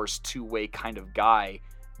workhorse two-way kind of guy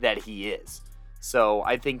that he is. So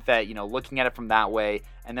I think that, looking at it from that way,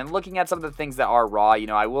 and then looking at some of the things that are raw,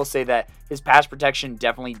 I will say that his pass protection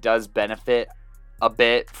definitely does benefit a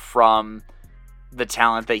bit from the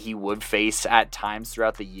talent that he would face at times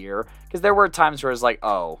throughout the year. Because there were times where it's like,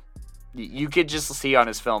 you could just see on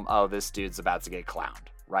his film, this dude's about to get clowned,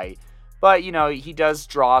 right? But, he does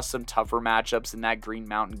draw some tougher matchups in that Green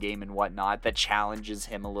Mountain game and whatnot that challenges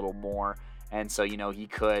him a little more. And so, he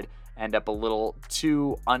could end up a little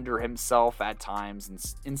too under himself at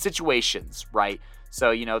times in situations, right?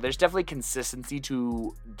 So, there's definitely consistency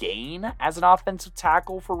to gain as an offensive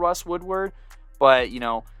tackle for Russ Woodward. But,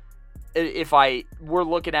 if I were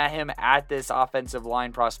looking at him at this offensive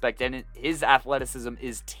line prospect, and his athleticism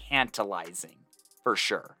is tantalizing for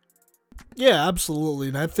sure. Yeah, absolutely.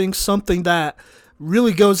 And I think something that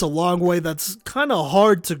really goes a long way that's kind of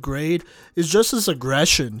hard to grade is just his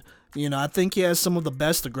aggression. I think he has some of the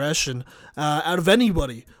best aggression out of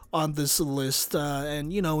anybody on this list,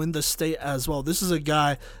 and in the state as well. This is a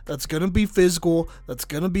guy that's gonna be physical, that's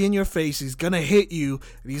gonna be in your face, he's gonna hit you,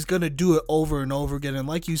 and he's gonna do it over and over again. And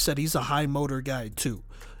like you said, he's a high motor guy too.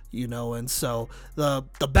 And so the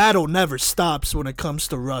battle never stops when it comes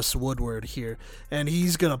to Russ Woodward here, and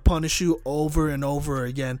he's gonna punish you over and over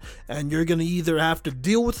again, and you're gonna either have to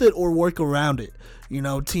deal with it or work around it.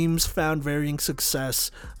 Teams found varying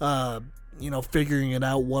success figuring it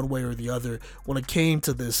out one way or the other when it came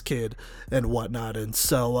to this kid and whatnot. And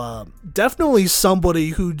so definitely somebody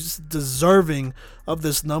who's deserving of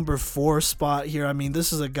this number 4 spot here. I mean,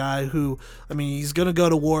 this is a guy who, he's going to go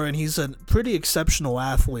to war, and he's a pretty exceptional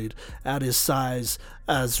athlete at his size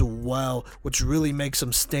as well, which really makes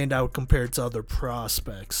him stand out compared to other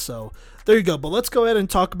prospects. So there you go. But let's go ahead and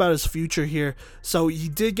talk about his future here. So he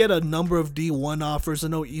did get a number of D1 offers. I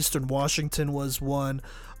know Eastern Washington was one.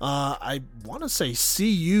 I want to say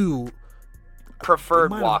CU preferred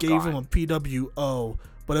might walk-on. have gave him a PWO,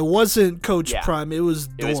 but it wasn't Coach Prime. It was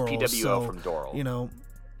Doral. It was PWO from Doral.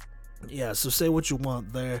 Yeah, so say what you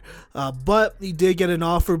want there. But he did get an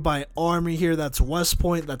offer by Army here. That's West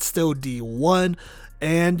Point. That's still D1.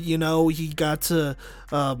 And, he got to,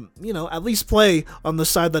 at least play on the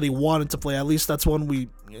side that he wanted to play. At least that's when we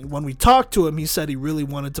talked to him, he said he really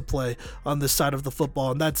wanted to play on this side of the football,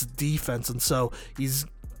 and that's defense. And so he's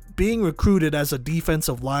being recruited as a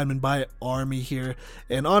defensive lineman by Army here.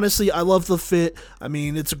 And honestly, I love the fit. I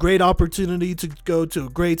mean, it's a great opportunity to go to a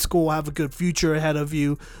great school, have a good future ahead of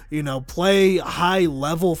you, play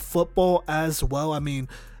high-level football as well. I mean,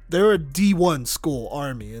 they're a D1 school,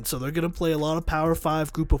 Army, and so they're going to play a lot of Power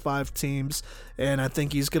 5, Group of 5 teams, and I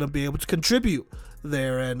think he's going to be able to contribute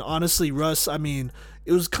there. And honestly, Russ, it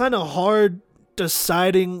was kind of hard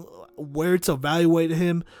deciding where to evaluate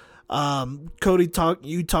him. Cody,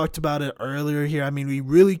 you talked about it earlier here. We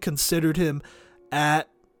really considered him at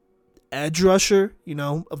edge rusher,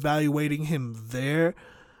 evaluating him there.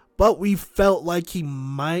 But we felt like he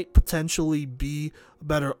might potentially be a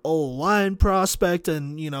better O-line prospect,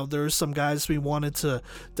 and there are some guys we wanted to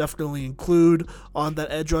definitely include on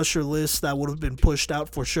that edge rusher list that would have been pushed out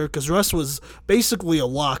for sure, because Russ was basically a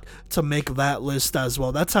lock to make that list as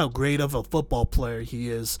well. That's how great of a football player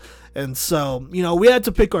he is. And so, we had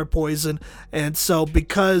to pick our poison, and so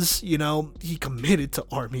because, he committed to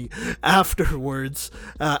Army afterwards,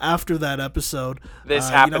 after that episode, this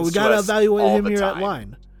happens we got to evaluate him here time. At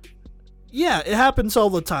line. Yeah, it happens all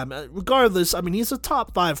the time. Regardless, he's a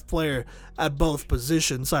top 5 player at both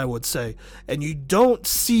positions, I would say. And you don't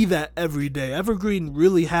see that every day. Evergreen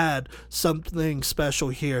really had something special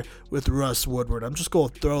here with Russ Woodward. I'm just going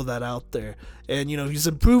to throw that out there. And, he's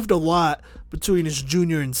improved a lot between his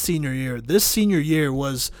junior and senior year. This senior year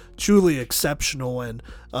was truly exceptional and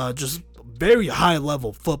just very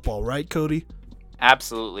high-level football, right, Cody?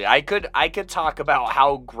 Absolutely. I could talk about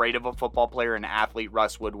how great of a football player and athlete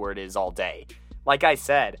Russ Woodward is all day. Like I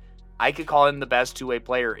said, I could call him the best two-way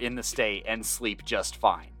player in the state and sleep just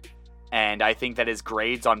fine. And I think that his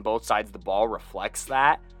grades on both sides of the ball reflects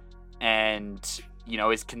that. And,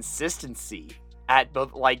 his consistency at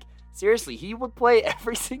both, seriously, he would play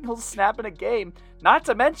every single snap in a game. Not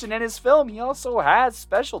to mention in his film, he also has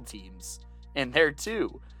special teams in there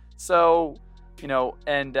too. So, he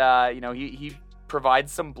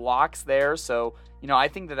provides some blocks there. So, I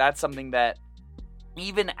think that that's something that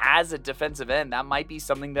even as a defensive end, that might be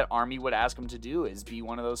something that Army would ask him to do, is be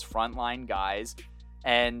one of those frontline guys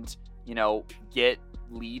and, get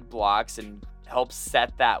lead blocks and help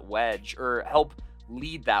set that wedge, or help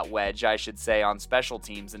lead that wedge, I should say, on special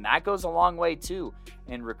teams. And that goes a long way too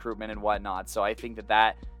in recruitment and whatnot. So I think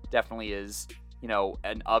that definitely is,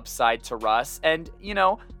 an upside to Russ. And,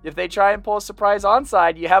 if they try and pull a surprise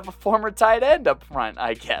onside, you have a former tight end up front,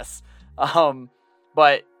 I guess.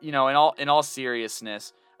 But, in all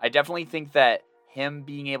seriousness, I definitely think that him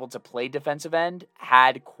being able to play defensive end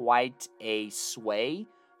had quite a sway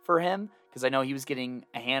for him, because I know he was getting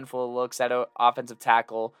a handful of looks at offensive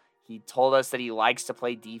tackle. He told us that he likes to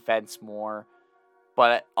play defense more.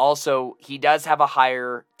 But also, he does have a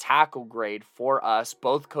higher tackle grade for us,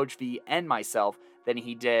 both Coach V and myself, than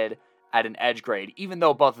he did at an edge grade, even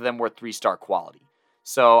though both of them were 3-star quality.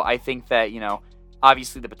 So I think that,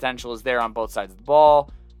 obviously the potential is there on both sides of the ball.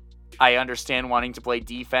 I understand wanting to play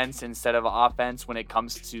defense instead of offense when it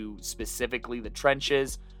comes to specifically the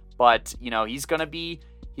trenches. But, he's going to be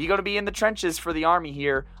in the trenches for the Army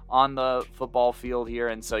here on the football field here.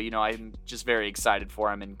 And so, I'm just very excited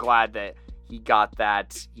for him and glad that he got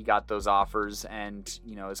those offers and,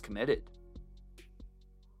 is committed.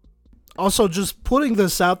 Also, just putting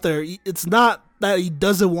this out there, it's not that he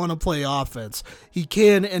doesn't want to play offense. He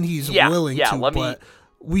can and he's willing to, but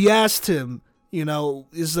we asked him,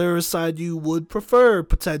 is there a side you would prefer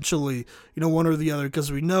potentially, one or the other,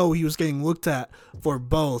 because we know he was getting looked at for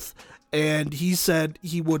both. and he said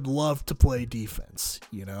he would love to play defense,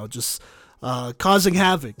 just causing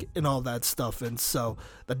havoc and all that stuff. And so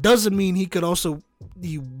that doesn't mean he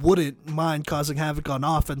wouldn't mind causing havoc on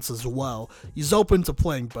offense as well. He's open to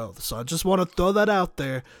playing both. So I just want to throw that out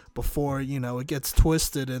there before, it gets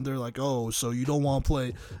twisted and they're like, oh, so you don't want to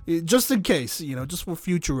play, just in case, just for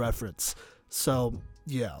future reference. So,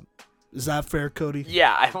 yeah. Is that fair, Cody?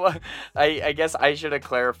 Yeah, I guess I should have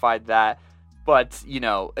clarified that. But,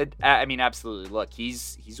 absolutely. Look,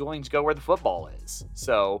 he's willing to go where the football is.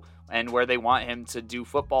 So, and where they want him to do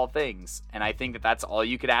football things. And I think that that's all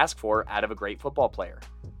you could ask for out of a great football player.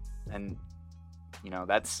 And,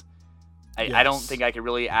 that's... Yes. I don't think I could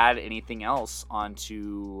really add anything else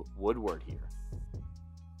onto Woodward here.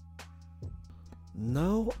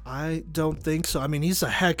 No, I don't think so. I mean, he's a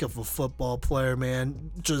heck of a football player,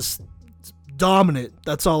 man. Just dominant.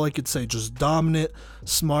 That's all I could say. Just dominant,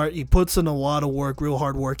 smart. He puts in a lot of work, real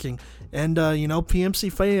hard working. And,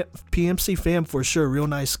 PMC fam for sure. Real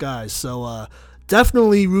nice guys. So,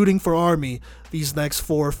 definitely rooting for Army these next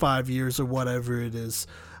 4 or 5 years or whatever it is.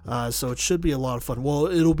 So it should be a lot of fun. Well,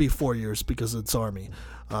 it'll be 4 years because it's Army.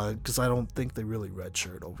 Because I don't think they really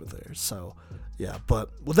redshirt over there. So, yeah. But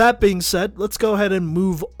with that being said, let's go ahead and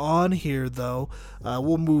move on here, though.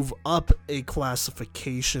 We'll move up a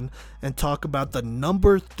classification and talk about the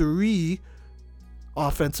number 3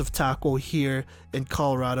 offensive tackle here in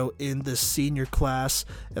Colorado in the senior class,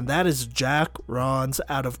 and that is Jack Ronz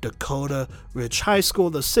out of Dakota Ridge High School,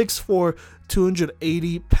 the 6'4",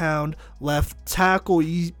 280-pound left tackle.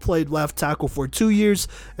 He played left tackle for 2 years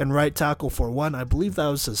and right tackle for 1. I believe that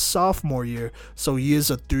was his sophomore year, so he is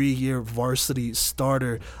a 3-year varsity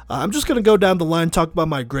starter. I'm just going to go down the line, talk about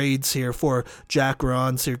my grades here for Jack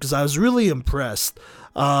Ronz here, because I was really impressed.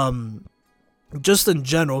 Just in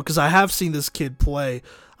general, because I have seen this kid play.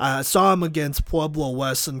 I saw him against Pueblo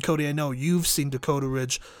West, and Cody, I know you've seen Dakota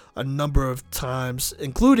Ridge a number of times,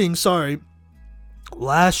 including,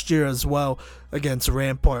 last year as well against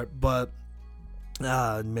Rampart, but,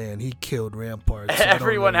 man, he killed Rampart. So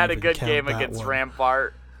everyone had a good game against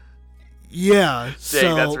Rampart. Yeah, Dang,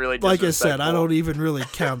 so that's really like I said, I don't even really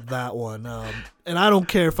count that one. And I don't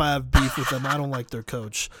care if I have beef with them. I don't like their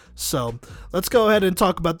coach. So let's go ahead and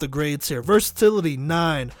talk about the grades here. Versatility,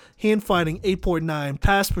 9. Hand fighting, 8.9.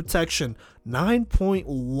 Pass protection,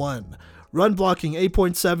 9.1. Run blocking,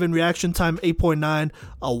 8.7. Reaction time, 8.9.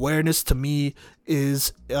 Awareness to me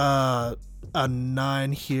is a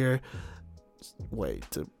 9 here.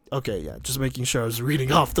 Okay, yeah, just making sure I was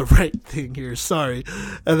reading off the right thing here. Sorry.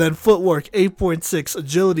 And then footwork, 8.6.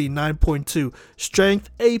 Agility, 9.2. Strength,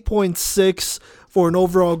 8.6 for an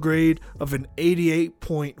overall grade of an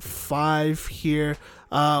 88.5 here.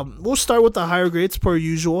 We'll start with the higher grades per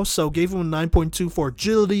usual. So gave him a 9.2 for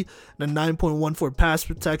agility and a 9.1 for pass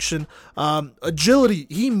protection. Agility,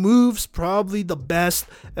 he moves probably the best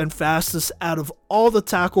and fastest out of all the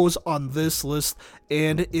tackles on this list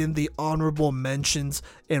and in the honorable mentions,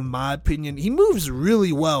 in my opinion. He moves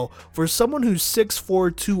really well for someone who's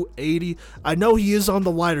 6'4", 280. I know he is on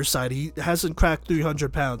the lighter side. He hasn't cracked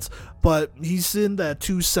 300 pounds, but he's in that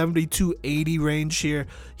 270, 280 range here.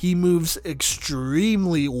 He moves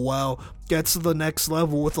extremely well, gets to the next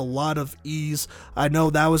level with a lot of ease. I know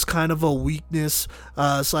that was kind of a weakness /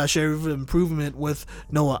 area of improvement with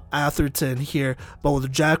Noah Atherton here, but with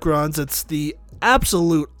Jack Ronz, it's the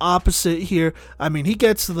absolute opposite here. I mean, he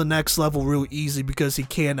gets to the next level real easy because he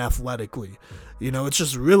can athletically. It's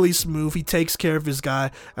just really smooth. He takes care of his guy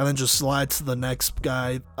and then just slides to the next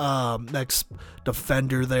guy, next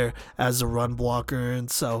defender there as a run blocker. And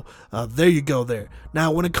so there you go there.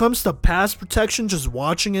 Now, when it comes to pass protection, just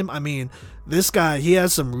watching him, I mean, this guy, he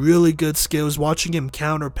has some really good skills. Watching him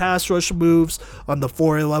counter pass rush moves on the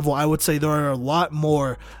 4A level, I would say there are a lot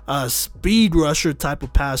more speed rusher type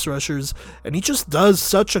of pass rushers. And he just does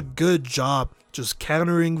such a good job just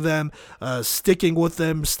countering them, sticking with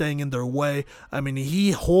them, staying in their way. I mean,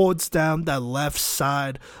 he holds down that left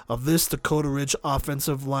side of this Dakota Ridge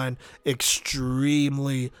offensive line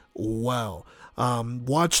extremely well.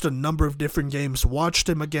 Watched a number of different games. Watched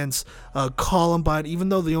him against Columbine, even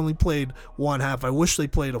though they only played one half. I wish they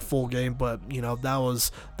played a full game, but, that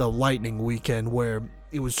was the Lightning weekend where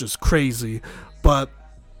it was just crazy. But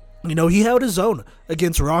he held his own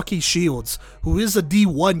against Rocky Shields, who is a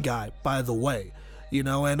D1 guy, by the way,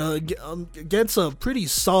 and against a pretty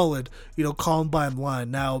solid, Columbine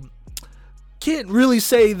line. Now, can't really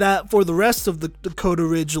say that for the rest of the Dakota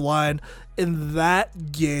Ridge line in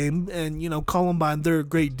that game. And, Columbine, they're a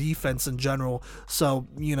great defense in general. So,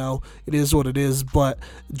 it is what it is. But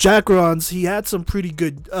Jack Ronz, he had some pretty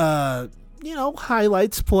good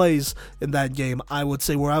highlights plays in that game, I would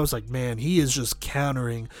say, where I was like, man, he is just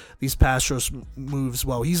countering these pass rush moves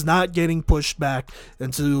well. He's not getting pushed back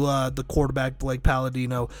into the quarterback, Blake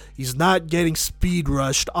Palladino. He's not getting speed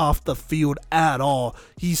rushed off the field at all.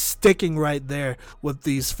 He's sticking right there with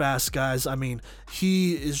these fast guys. I mean,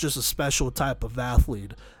 he is just a special type of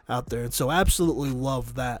athlete out there, and so absolutely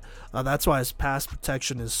love that. That's why his pass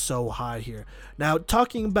protection is so high here. Now,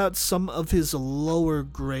 talking about some of his lower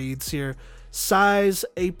grades here, size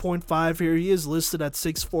 8.5 here. He is listed at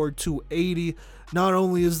 6'4", 280. Not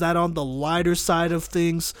only is that on the lighter side of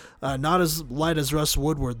things, not as light as Russ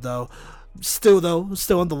Woodward though. Still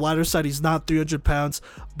on the lighter side. He's not 300 pounds,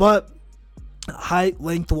 but height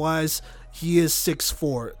lengthwise, he is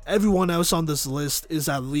 6'4". Everyone else on this list is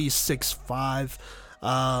at least 6'5".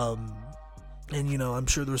 And I'm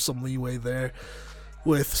sure there's some leeway there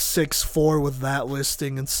with 6'4" with that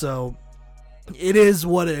listing, and so it is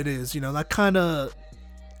what it is. That kind of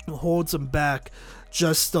holds him back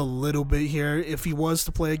just a little bit here. If he was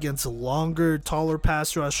to play against longer, taller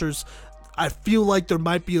pass rushers, I feel like there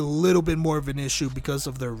might be a little bit more of an issue because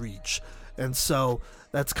of their reach, and so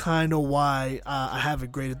that's kind of why I have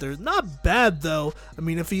it graded there. Not bad though. I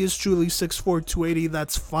mean, if he is truly 6'4", 280,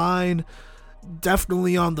 that's fine.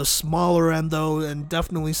 Definitely on the smaller end though, and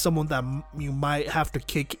definitely someone that you might have to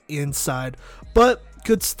kick inside, but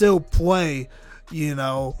could still play,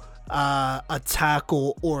 a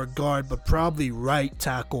tackle or a guard, but probably right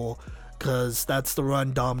tackle, because that's the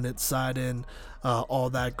run dominant side and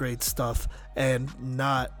all that great stuff, and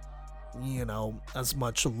not as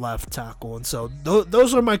much left tackle. And so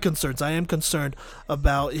those are my concerns. I am concerned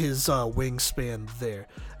about his wingspan there.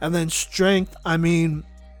 And then strength, I mean,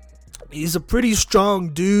 he's a pretty strong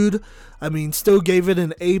dude. I mean, still gave it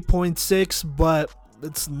an 8.6, but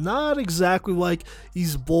it's not exactly like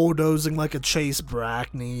he's bulldozing like a Chase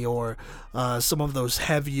Brackney or some of those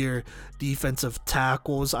heavier defensive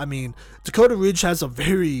tackles. I mean, Dakota Ridge has a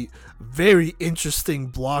very, very interesting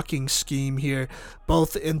blocking scheme here,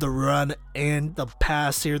 both in the run and the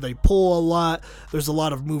pass here. They pull a lot. There's a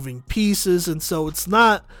lot of moving pieces, and so it's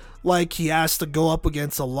not like he has to go up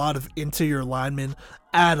against a lot of interior linemen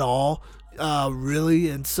at all, really.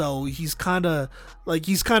 And so he's kind of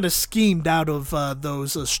schemed out of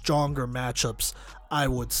those stronger matchups, I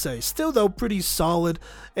would say. Still though, pretty solid.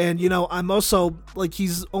 And I'm also like,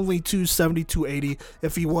 he's only 270, 280.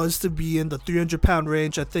 If he was to be in the 300-pound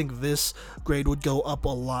range, I think this grade would go up a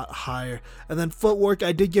lot higher. And then footwork,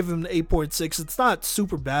 I did give him an 8.6. It's not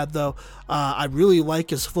super bad though. I really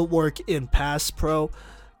like his footwork in pass pro.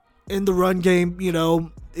 In the run game,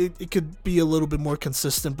 it could be a little bit more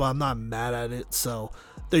consistent, but I'm not mad at it. So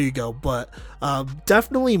there you go. But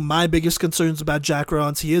definitely my biggest concerns about Jack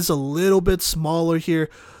Rollins, he is a little bit smaller here,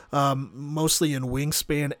 mostly in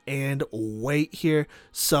wingspan and weight here.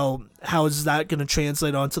 So how is that going to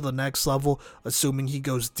translate onto the next level, assuming he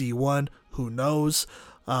goes D1? Who knows?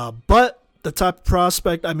 But the type of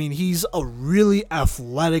prospect, I mean, he's a really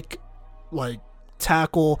athletic,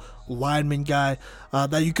 tackle lineman guy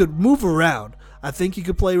that you could move around. I think he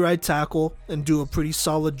could play right tackle and do a pretty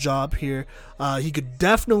solid job here. He could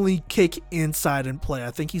definitely kick inside and play.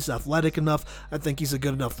 I think he's athletic enough. I think he's a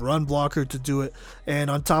good enough run blocker to do it. And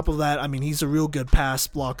on top of that, I mean, he's a real good pass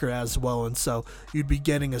blocker as well. And so you'd be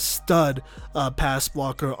getting a stud pass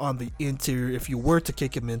blocker on the interior if you were to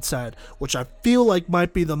kick him inside, which I feel like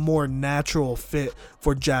might be the more natural fit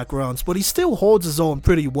for Jack Rollins. But he still holds his own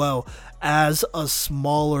pretty well as a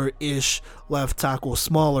smaller-ish left tackle.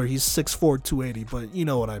 Smaller, he's 6'4", 280, but you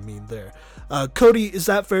know what I mean there. Cody, is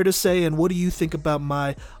that fair to say? And what do you think about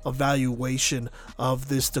my evaluation of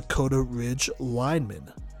this Dakota Ridge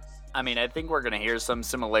lineman? I mean, I think we're going to hear some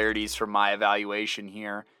similarities from my evaluation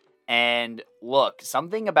here. And look,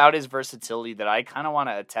 something about his versatility that I kind of want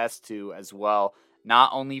to attest to as well,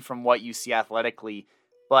 not only from what you see athletically,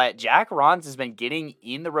 but Jack Rollins has been getting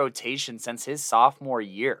in the rotation since his sophomore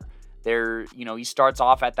year. He starts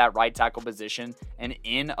off at that right tackle position, and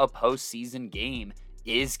in a postseason game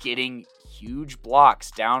is getting huge blocks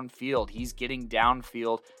downfield. He's getting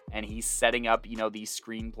downfield and he's setting up, these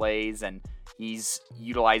screen plays, and he's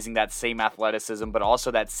utilizing that same athleticism, but also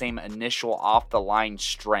that same initial off the line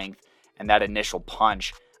strength and that initial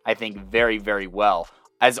punch, I think, very, very well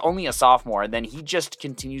as only a sophomore. And then he just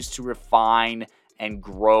continues to refine and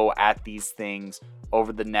grow at these things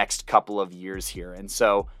over the next couple of years here. And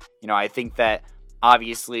so, I think that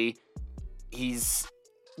obviously he's,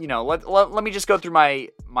 let me just go through my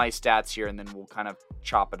stats here and then we'll kind of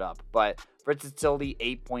chop it up. But versatility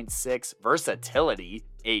 8.6, versatility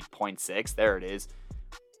 8.6, there it is.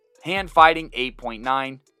 Hand fighting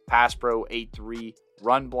 8.9, pass pro 8.3,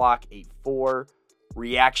 Run block, 8.4.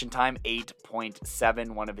 Reaction time,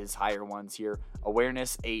 8.7, one of his higher ones here.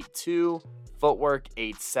 Awareness, 8.2. Footwork,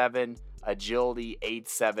 8.7. Agility,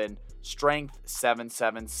 8.7. Strength,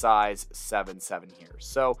 7.7. Size, 7.7 here.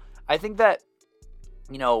 So I think that,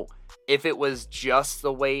 if it was just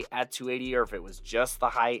the weight at 280 or if it was just the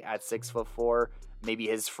height at 6'4", maybe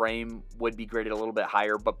his frame would be graded a little bit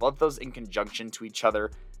higher. But both those in conjunction to each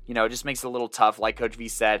other, just makes it a little tough. Like Coach V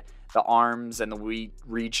said, the arms and the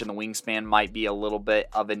reach and the wingspan might be a little bit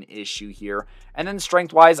of an issue here. And then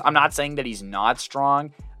strength-wise, I'm not saying that he's not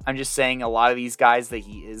strong. I'm just saying a lot of these guys that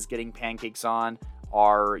he is getting pancakes on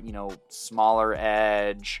are, smaller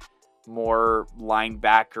edge, more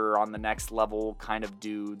linebacker on the next level kind of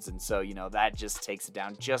dudes. And so, that just takes it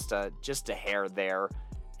down just a hair there.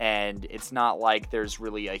 And it's not like there's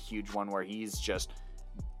really a huge one where he's just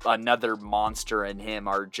another monster and him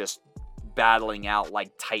are just battling out like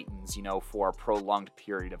titans, for a prolonged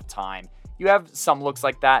period of time. You have some looks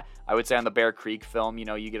like that. I would say on the Bear Creek film,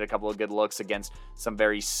 you get a couple of good looks against some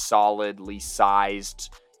very solidly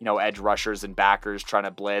sized, edge rushers and backers trying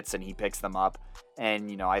to blitz, and he picks them up.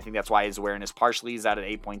 And, I think that's why his awareness partially is at an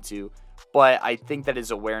 8.2. But I think that his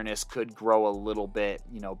awareness could grow a little bit,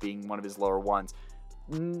 being one of his lower ones.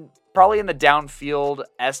 Probably in the downfield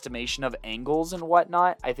estimation of angles and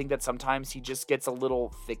whatnot. I think that sometimes he just gets a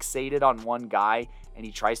little fixated on one guy and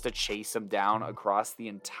he tries to chase him down across the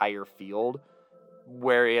entire field.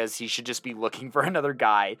 Whereas he should just be looking for another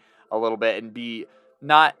guy a little bit and be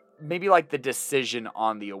not, maybe like the decision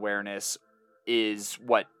on the awareness is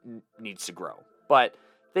what needs to grow. But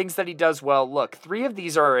things that he does well, look, 3 of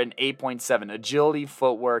these are an 8.7, agility,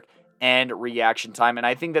 footwork, and reaction time. And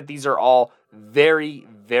I think that these are all very,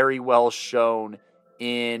 very well shown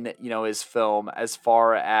in, his film as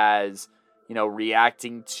far as,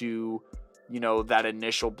 reacting to, that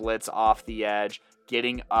initial blitz off the edge,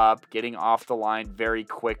 getting up, getting off the line very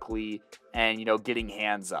quickly, and, getting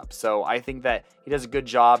hands up. So I think that he does a good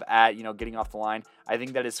job at, getting off the line. I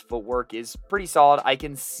think that his footwork is pretty solid. I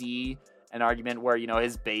can see an argument where,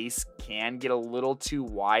 his base can get a little too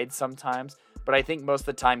wide sometimes. But I think most of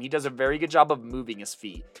the time he does a very good job of moving his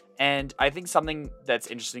feet. And I think something that's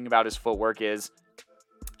interesting about his footwork is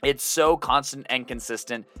it's so constant and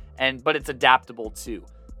consistent, but it's adaptable too,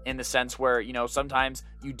 in the sense where, sometimes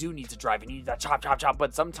you do need to drive and you need that chop, chop, chop.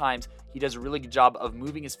 But sometimes he does a really good job of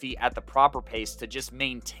moving his feet at the proper pace to just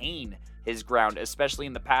maintain his ground, especially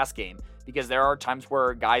in the pass game, because there are times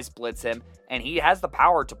where guys blitz him and he has the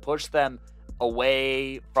power to push them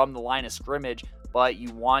away from the line of scrimmage. But you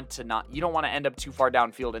don't want to end up too far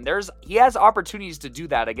downfield. And he has opportunities to do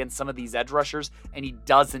that against some of these edge rushers, and he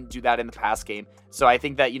doesn't do that in the pass game. So I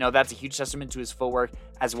think that, that's a huge testament to his footwork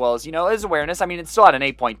as well as, his awareness. I mean, it's still at an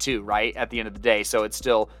 8.2, right, at the end of the day. So it's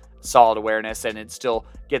still solid awareness, and it still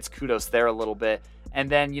gets kudos there a little bit. And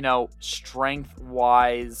then,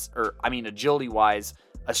 strength-wise, agility-wise,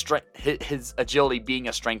 his agility being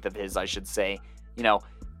a strength of his, I should say,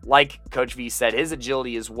 like Coach V said, his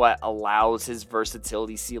agility is what allows his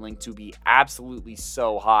versatility ceiling to be absolutely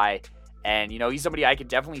so high. And, he's somebody I could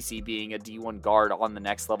definitely see being a D1 guard on the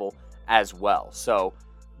next level as well. So,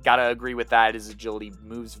 gotta agree with that. His agility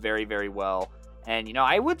moves very, very well. And,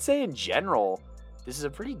 I would say in general, this is a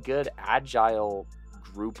pretty good agile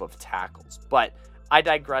group of tackles. But I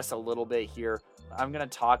digress a little bit here. I'm going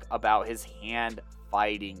to talk about his hand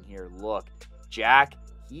fighting here. Look, Jack,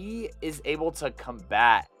 he is able to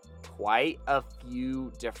combat quite a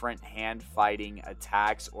few different hand fighting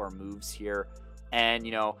attacks or moves here. And,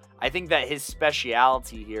 I think that his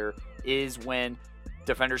speciality here is when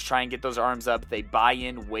defenders try and get those arms up, they buy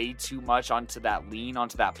in way too much onto that lean,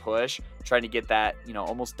 onto that push, trying to get that,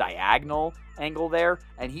 almost diagonal angle there.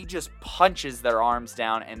 And he just punches their arms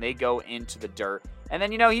down and they go into the dirt. And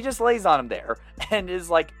then, he just lays on them there and is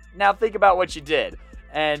like, now think about what you did.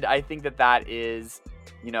 And I think that is,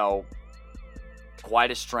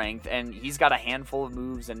 quite a strength, and he's got a handful of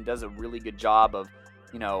moves and does a really good job of,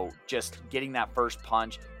 just getting that first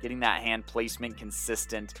punch, getting that hand placement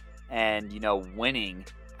consistent, and, winning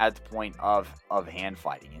at the point of hand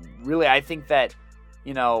fighting. And really, I think that,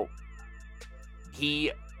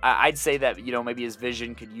 I'd say that, maybe his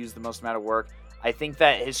vision could use the most amount of work. I think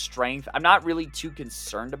that his strength, I'm not really too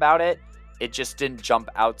concerned about it. It just didn't jump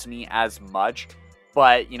out to me as much.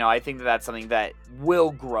 But, I think that that's something that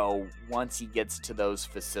will grow once he gets to those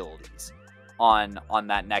facilities on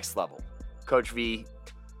that next level. Coach V,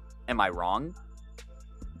 am I wrong?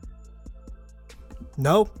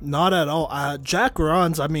 No, not at all. Jack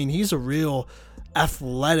Ron's, he's a real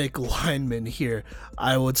athletic lineman here.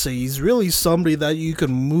 I would say he's really somebody that you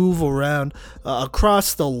can move around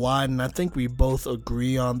across the line, and I think we both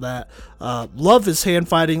agree on that. Love his hand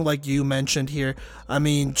fighting, like you mentioned here. I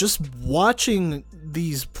mean, just watching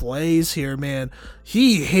these plays here, man,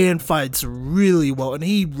 he hand fights really well, and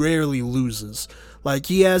he rarely loses. Like,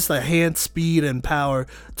 he has the hand speed and power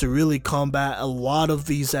to really combat a lot of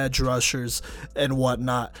these edge rushers and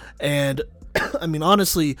whatnot. And I mean,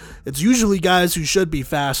 honestly, it's usually guys who should be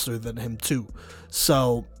faster than him too.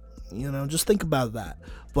 So, just think about that.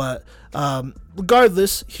 But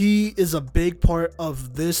regardless, he is a big part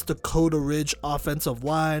of this Dakota Ridge offensive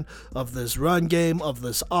line, of this run game, of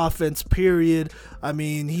this offense, period. I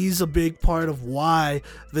mean, he's a big part of why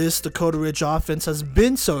this Dakota Ridge offense has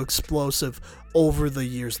been so explosive over the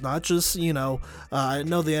years. Not just, I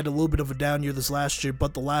know they had a little bit of a down year this last year,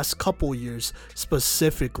 but the last couple years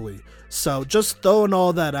specifically. So just throwing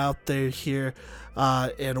all that out there here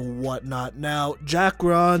and whatnot. Now, Jack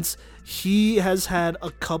Ronz, he has had a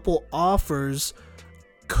couple offers.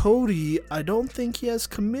 Cody, I don't think he has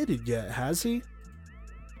committed yet, has he?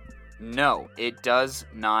 No, it does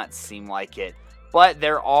not seem like it. But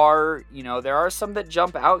there are some that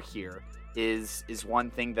jump out here is one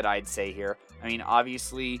thing that I'd say here. I mean,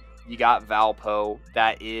 obviously, you got Valpo.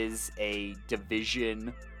 That is a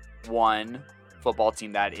Division I football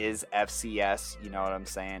team. That is FCS, you know what I'm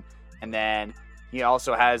saying? And then he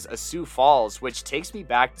also has a Sioux Falls, which takes me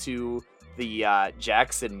back to the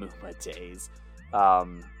Jackson Muma days.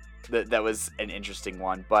 That was an interesting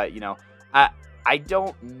one. But, I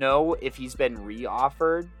don't know if he's been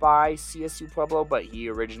re-offered by CSU Pueblo, but he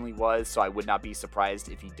originally was, so I would not be surprised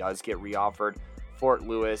if he does get re-offered. Fort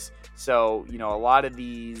Lewis. So, a lot of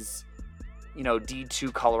these,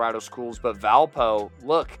 D2 Colorado schools, but Valpo,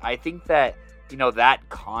 look, I think that, that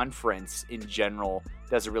conference in general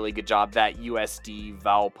does a really good job. That USD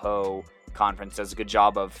Valpo conference does a good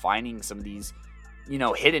job of finding some of these,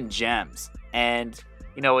 hidden gems. And,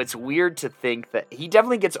 it's weird to think that he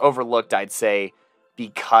definitely gets overlooked, I'd say,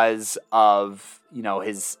 because of,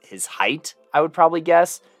 his height, I would probably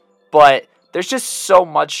guess. But there's just so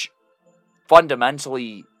much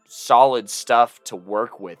fundamentally solid stuff to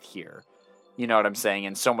work with here. You know what I'm saying?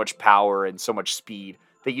 And so much power and so much speed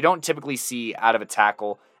that you don't typically see out of a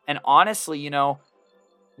tackle. And honestly,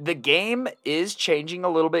 the game is changing a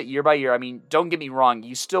little bit year by year. I mean, don't get me wrong.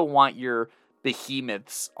 You still want your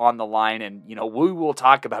behemoths on the line. And, we will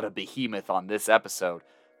talk about a behemoth on this episode.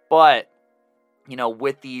 But,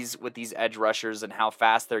 with these edge rushers and how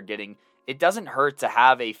fast they're getting, it doesn't hurt to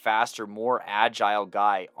have a faster, more agile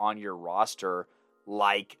guy on your roster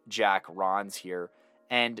like Jack Ronz here.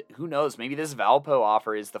 And who knows, maybe this Valpo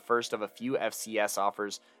offer is the first of a few FCS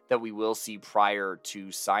offers that we will see prior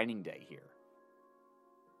to signing day here.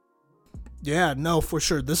 Yeah, no, for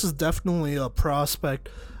sure. This is definitely a prospect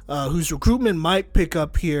whose recruitment might pick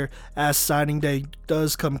up here as signing day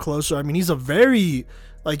does come closer. I mean, he's a very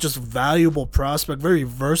just valuable prospect, very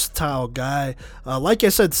versatile guy. Like I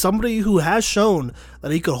said, somebody who has shown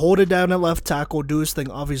that he could hold it down at left tackle, do his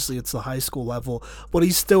thing. Obviously, it's the high school level, but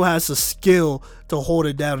he still has the skill to hold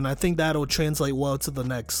it down, and I think that'll translate well to the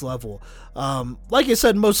next level. Like I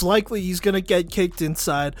said, most likely he's going to get kicked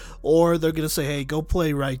inside, or they're going to say, hey, go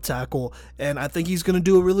play right tackle, and I think he's going to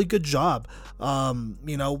do a really good job.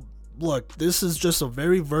 Look, this is just a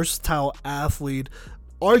very versatile athlete,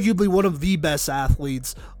 arguably one of the best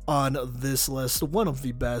athletes on this list, one of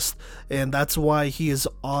the best, and that's why he is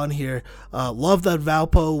on here. Love that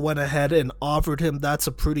Valpo went ahead and offered him. That's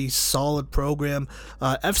a pretty solid program,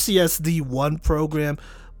 FCS D1 program,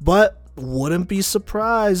 but wouldn't be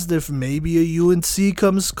surprised if maybe a UNC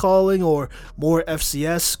comes calling or more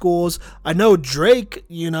FCS schools. I know Drake,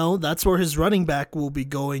 that's where his running back will be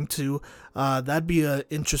going to. That'd be an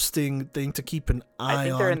interesting thing to keep an eye on. I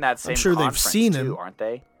think they're in that same I'm sure they've seen him, aren't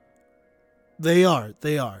they? They are.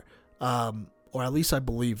 Or at least I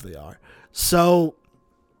believe they are. So,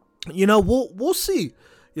 we'll see.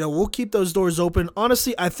 We'll keep those doors open.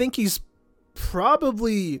 Honestly, I think he's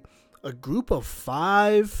probably a group of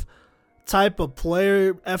 5 type of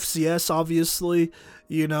player, FCS obviously,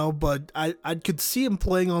 but I could see him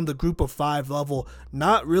playing on the group of 5 level,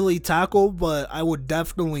 not really tackle, but I would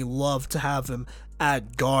definitely love to have him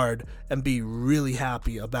at guard and be really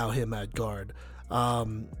happy about him at guard.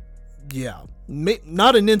 Yeah,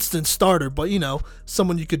 not an instant starter, but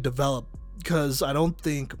someone you could develop, because I don't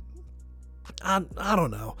think, I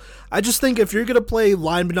don't know. I just think if you're going to play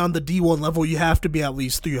lineman on the D1 level, you have to be at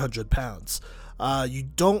least 300 pounds. You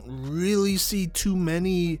don't really see too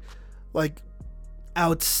many,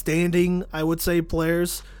 outstanding, I would say,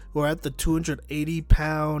 players who are at the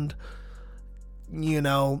 280-pound,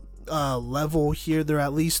 level here. They're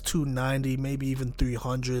at least 290, maybe even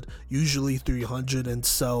 300, usually 300. And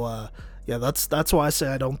so, yeah, that's why I say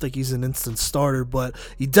I don't think he's an instant starter, but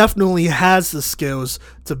he definitely has the skills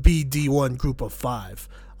to be D1 group of 5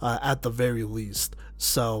 at the very least.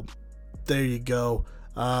 So there you go.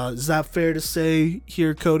 Is that fair to say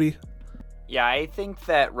here, Cody? Yeah, I think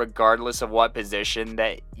that regardless of what position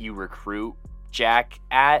that you recruit Jack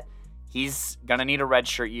at, he's going to need a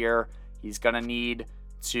redshirt year. He's going to need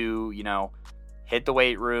to, hit the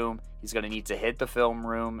weight room. He's going to need to hit the film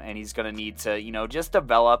room, and he's going to need to, just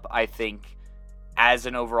develop, I think, as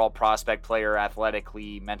an overall prospect player,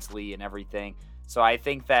 athletically, mentally, and everything. So I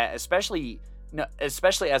think that especially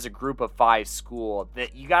as a group of 5 school,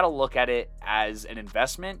 that you got to look at it as an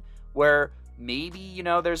investment where maybe,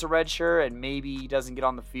 there's a red shirt and maybe he doesn't get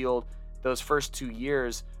on the field those first 2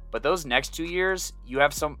 years, but those next 2 years, you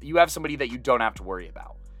have somebody that you don't have to worry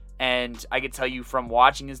about. And I can tell you from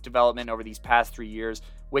watching his development over these past 3 years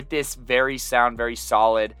with this very sound, very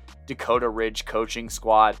solid Dakota Ridge coaching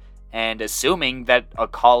squad, and assuming that a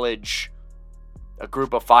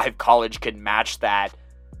group of 5 college can match that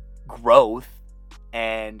growth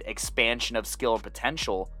and expansion of skill and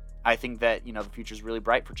potential, I think that, the future's really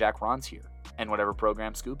bright for Jack Ronz here and whatever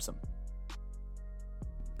program scoops him.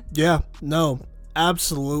 Yeah, no,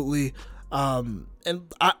 absolutely.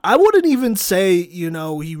 And I wouldn't even say,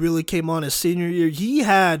 he really came on his senior year. He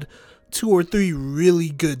had 2 or 3 really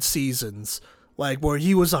good seasons, like where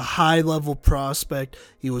he was a high level prospect.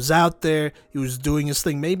 He was out there, he was doing his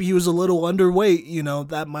thing. Maybe he was a little underweight,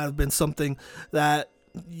 that might have been something that,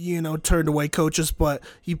 turned away coaches, but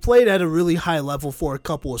he played at a really high level for a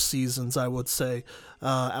couple of seasons, I would say.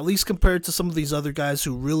 At least compared to some of these other guys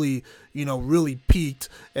who really, really peaked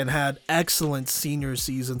and had excellent senior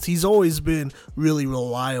seasons. He's always been really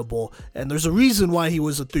reliable, and there's a reason why he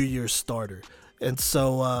was a 3-year starter. And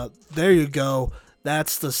so there you go.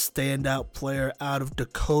 That's the standout player out of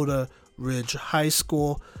Dakota Ridge High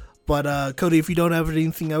School. But Cody, if you don't have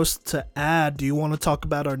anything else to add, do you want to talk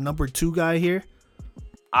about our number 2 guy here?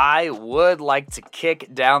 I would like to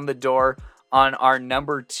kick down the door on our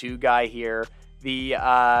number 2 guy here, the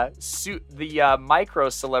micro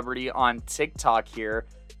celebrity on TikTok here,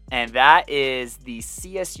 and that is the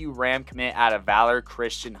CSU Ram commit out of Valor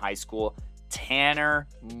Christian High School, Tanner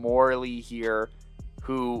Morley here,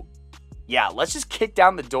 who, yeah, let's just kick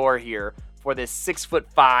down the door here for this 6'5",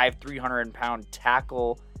 300-pound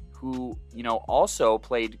tackle who, also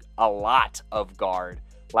played a lot of guard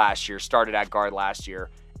last year, started at guard last year.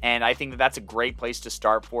 And I think that that's a great place to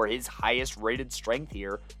start for his highest rated strength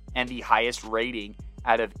here and the highest rating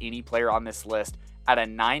out of any player on this list at a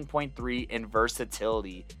 9.3 in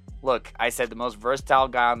versatility. Look, I said the most versatile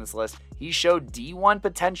guy on this list. He showed D1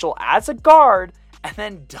 potential as a guard and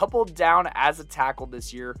then doubled down as a tackle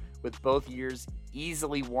this year, with both years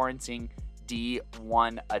easily warranting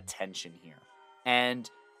D1 attention here. And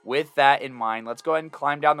with that in mind, let's go ahead and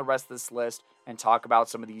climb down the rest of this list and talk about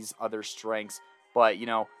some of these other strengths. But,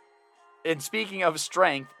 and speaking of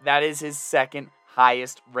strength, that is his second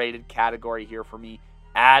highest rated category here for me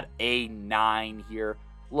at a 9 here.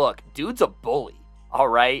 Look, dude's a bully, all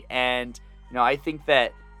right? And, I think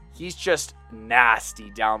that he's just nasty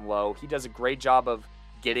down low. He does a great job of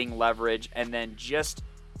getting leverage and then just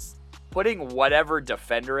putting whatever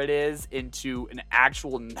defender it is into an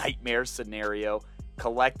actual nightmare scenario,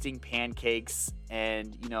 collecting pancakes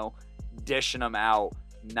and, dishing them out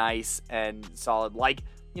nice and solid. Like,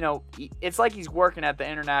 it's like he's working at the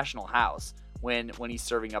International House when he's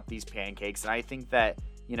serving up these pancakes. And I think that,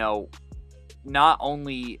 not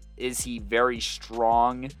only is he very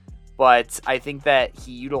strong, but I think that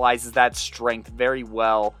he utilizes that strength very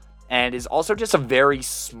well and is also just a very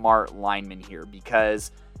smart lineman here,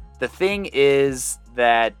 because the thing is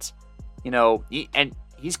that,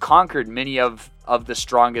 he's conquered many of the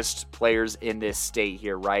strongest players in this state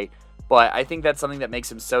here, right? But I think that's something that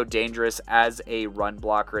makes him so dangerous as a run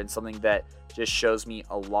blocker, and something that just shows me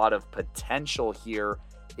a lot of potential here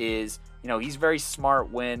is, he's very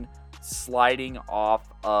smart when sliding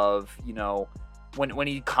off of, when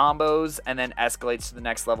he combos and then escalates to the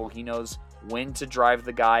next level. He knows when to drive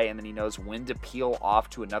the guy, and then he knows when to peel off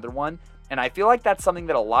to another one. And I feel like that's something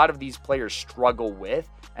that a lot of these players struggle with.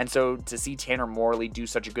 And so to see Tanner Morley do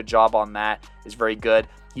such a good job on that is very good.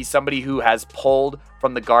 He's somebody who has pulled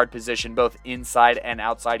from the guard position, both inside and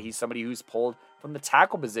outside. He's somebody who's pulled from the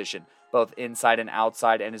tackle position, both inside and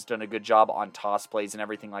outside, and has done a good job on toss plays and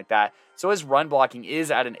everything like that. So his run blocking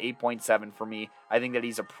is at an 8.7 for me. I think that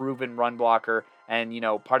he's a proven run blocker, and,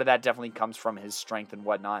 part of that definitely comes from his strength and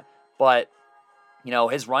whatnot. But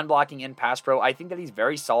His run blocking and pass pro, I think that he's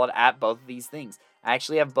very solid at both of these things. I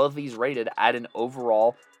actually have both of these rated at an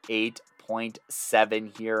overall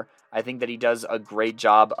 8.7 here. I think that he does a great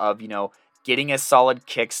job of, getting a solid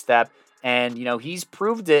kick step. And, he's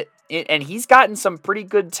proved it. And he's gotten some pretty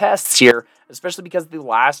good tests here, especially because the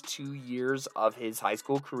last 2 years of his high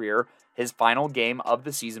school career, his final game of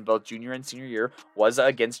the season, both junior and senior year, was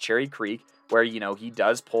against Cherry Creek, where, he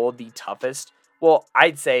does pull the toughest. Well,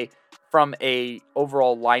 I'd say from a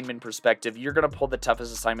overall lineman perspective, you're going to pull the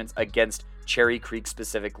toughest assignments against Cherry Creek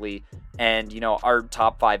specifically. And, our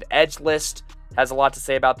top 5 edge list has a lot to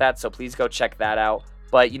say about that, so please go check that out.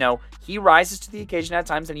 But, he rises to the occasion at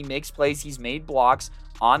times and he makes plays. He's made blocks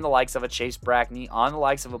on the likes of a Chase Brackney, on the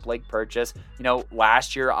likes of a Blake Purchase.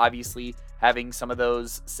 Last year, obviously, having some of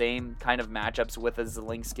those same kind of matchups with a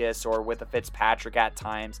Zelinskis or with a Fitzpatrick at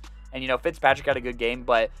times. And, Fitzpatrick had a good game,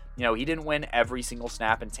 but, he didn't win every single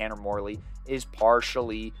snap, and Tanner Morley is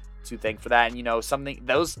partially to thank for that. And,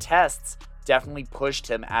 those tests definitely pushed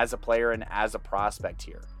him as a player and as a prospect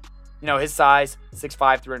here. His size,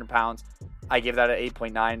 6'5", 300 pounds. I give that an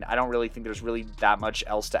 8.9. I don't really think there's really that much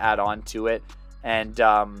else to add on to it. And,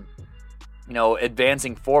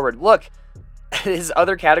 advancing forward, look, his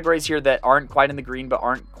other categories here that aren't quite in the green but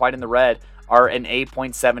aren't quite in the red are an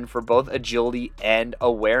 8.7 for both agility and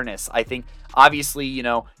awareness. I think, obviously,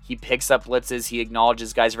 he picks up blitzes. He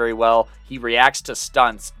acknowledges guys very well. He reacts to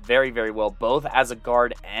stunts very, very well, both as a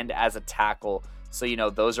guard and as a tackle. So,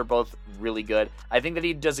 those are both really good. I think that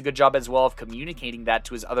he does a good job as well of communicating that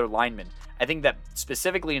to his other linemen. I think that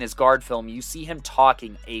specifically in his guard film, you see him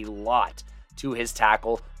talking a lot to his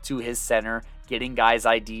tackle, to his center, getting guys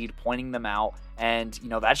ID'd, pointing them out. And,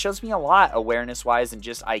 that shows me a lot awareness-wise and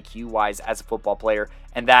just IQ-wise as a football player.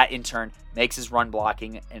 And that, in turn, makes his run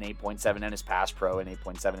blocking an 8.7 and his pass pro an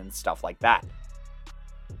 8.7 and stuff like that.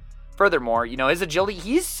 Furthermore, his agility,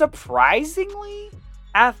 he's surprisingly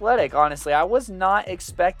athletic, honestly. I was not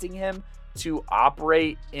expecting him to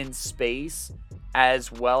operate in space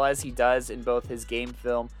as well as he does in both his game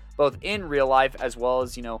film, both in real life as well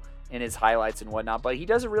as, in his highlights and whatnot. But he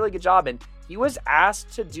does a really good job, and he was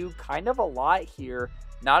asked to do kind of a lot here,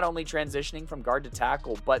 not only transitioning from guard to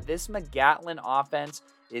tackle, but this McGatlin offense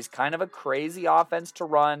is kind of a crazy offense to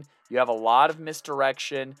run. You have a lot of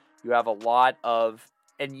misdirection. You have a lot of,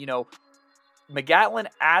 and McGatlin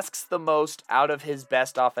asks the most out of his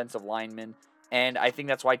best offensive linemen. And I think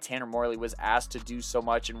that's why Tanner Morley was asked to do so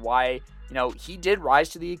much and why, he did rise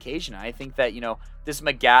to the occasion. I think that, this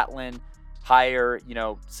McGatlin hire,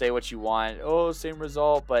 say what you want. Oh, same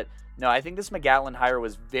result. But no, I think this McGatlin hire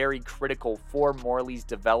was very critical for Morley's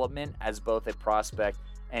development as both a prospect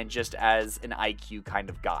and just as an IQ kind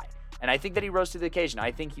of guy. And I think that he rose to the occasion.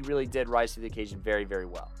 I think he really did rise to the occasion very, very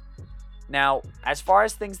well. Now, as far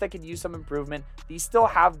as things that could use some improvement, these still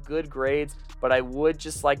have good grades, but I would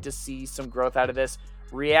just like to see some growth out of this.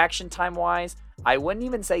 Reaction time wise, I wouldn't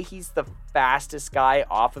even say he's the fastest guy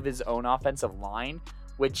off of his own offensive line,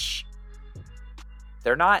 which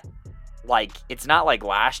they're not like, it's not like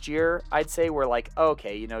last year, I'd say, where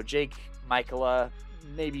okay, Jake Michaela,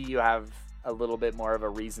 maybe you have a little bit more of a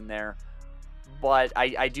reason there. But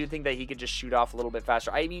I do think that he could just shoot off a little bit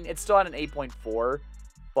faster. I mean, it's still at an 8.4,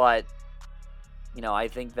 but I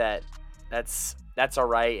think that that's all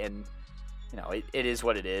right, and it is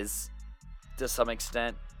what it is to some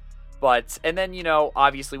extent. But and then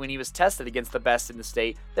obviously when he was tested against the best in the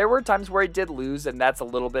state, there were times where he did lose, and that's a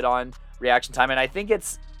little bit on reaction time. And I think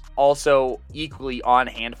it's also equally on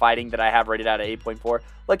hand fighting that I have rated out at 8.4.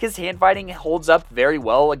 Like, his hand fighting holds up very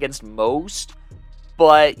well against most,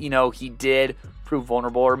 but he did prove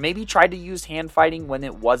vulnerable, or maybe tried to use hand fighting when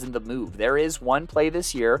it wasn't the move. There is one play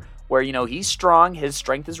this year where, he's strong. His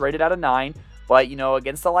strength is rated out of 9. But,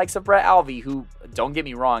 against the likes of Brett Alvey, who, don't get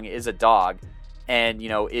me wrong, is a dog and,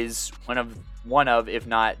 is one of, if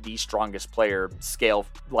not the strongest player scale,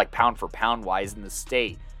 like pound for pound wise in the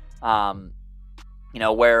state,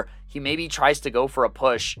 where he maybe tries to go for a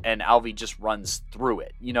push and Alvey just runs through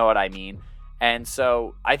it. You know what I mean? And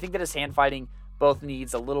so I think that his hand fighting both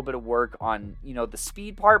needs a little bit of work on, the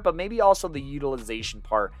speed part, but maybe also the utilization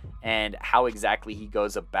part and how exactly he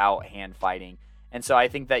goes about hand fighting. And so I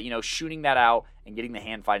think that, shooting that out and getting the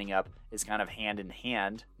hand fighting up is kind of hand in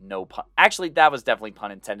hand. No pun. Actually, that was definitely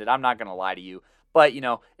pun intended. I'm not going to lie to you. But,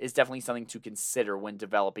 it's definitely something to consider when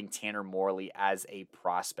developing Tanner Morley as a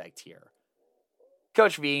prospect here.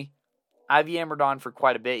 Coach V, I've yammered on for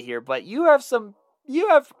quite a bit here, but you have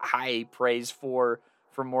high praise for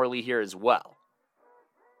Morley here as well.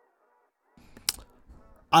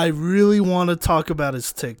 I really want to talk about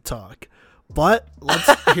his TikTok, But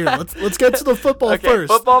let's get to the football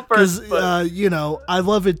first. Football first, because I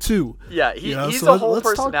love it too. Yeah, he's a whole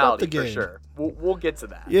personality for sure. We'll get to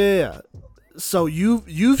that. Yeah. So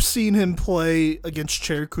you've seen him play against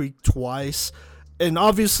Cherry Creek twice, and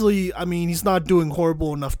obviously, I mean, he's not doing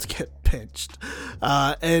horrible enough to get pinched.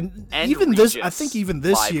 And even Regis, I think even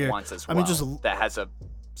this year, I mean, just that has a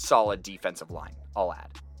solid defensive line. I'll add.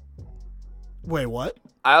 Wait, what?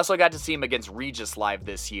 I also got to see him against Regis live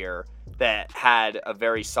this year. That had a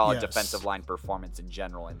very solid defensive line performance in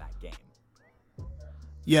general in that game.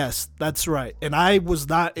 Yes, that's right. And I was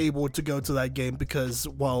not able to go to that game because,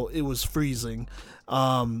 well, it was freezing.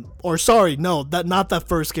 Not that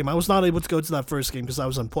first game. I was not able to go to that first game because I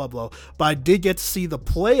was in Pueblo. But I did get to see the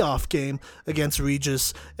playoff game against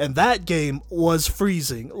Regis, and that game was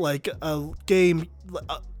freezing. Like a game.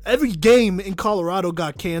 Every game in Colorado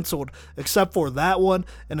got canceled except for that one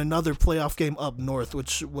and another playoff game up north,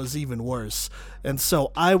 which was even worse. And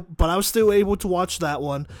so I was still able to watch that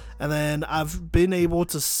one. And then I've been able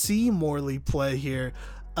to see Morley play here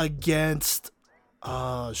against,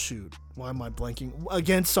 why am I blanking?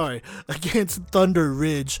 Against Thunder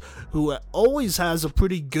Ridge, who always has a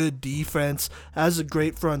pretty good defense, has a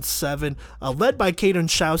great front seven, led by Caden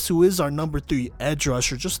Schaus, who is our number 3 edge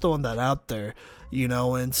rusher, just throwing that out there.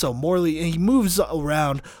 And so Morley, he moves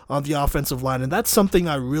around on the offensive line, and that's something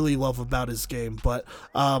I really love about his game. But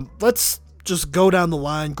let's just go down the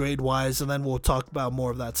line grade-wise, and then we'll talk about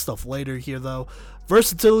more of that stuff later here, though.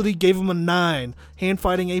 Versatility gave him a 9. Hand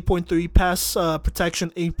fighting 8.3. Pass protection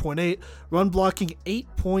 8.8. Run blocking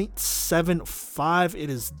 8.75. It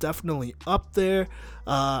is definitely up there.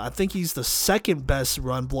 I think he's the second best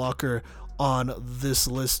run blocker on this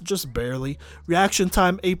list, just barely. Reaction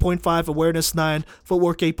time 8.5, awareness 9,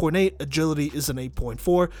 footwork 8.8, agility is an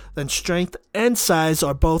 8.4, then strength and size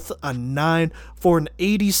are both a 9 for an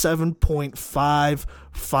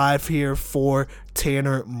 87.55 here for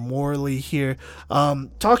Tanner Morley here.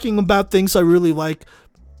 Talking about things I really like,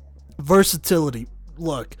 versatility.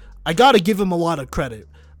 Look, I gotta give him a lot of credit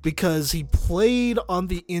because he played on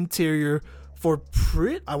the interior for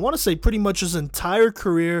pretty much his entire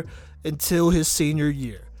career until his senior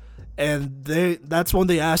year, and that's when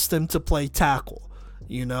they asked him to play tackle,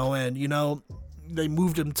 and they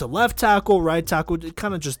moved him to left tackle, right tackle. It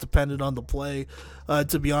kind of just depended on the play,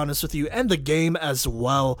 to be honest with you, and the game as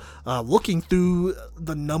well. Looking through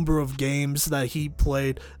the number of games that he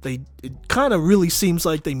played, it kind of really seems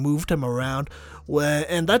like they moved him around,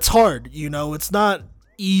 and that's hard. It's not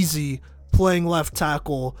easy playing left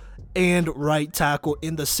tackle and right tackle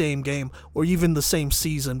in the same game or even the same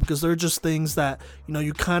season, because they're just things that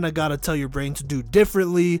you kind of got to tell your brain to do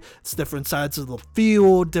differently. It's different sides of the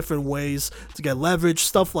field, different ways to get leverage,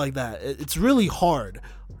 stuff like that. It's really hard,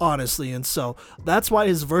 honestly, and so that's why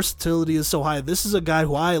his versatility is so high. This is a guy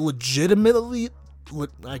who I legitimately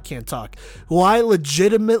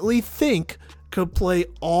think could play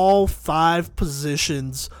all 5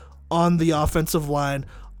 positions on the offensive line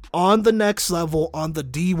on the next level, on the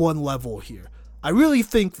D1 level here. I really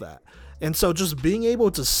think that. And so just being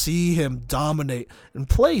able to see him dominate and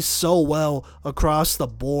play so well across the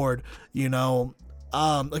board,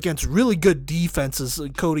 against really good defenses.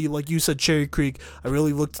 Cody, like you said, Cherry Creek, I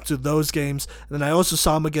really looked into those games. And then I also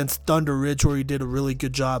saw him against Thunder Ridge, where he did a really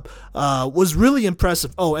good job. Was really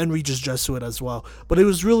impressive. Oh, and Regis Jesuit as well. But it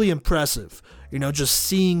was really impressive, just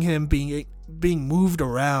seeing him being moved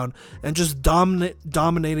around and just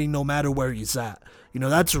dominating no matter where he's at.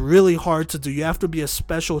 That's really hard to do. You have to be a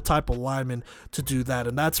special type of lineman to do that,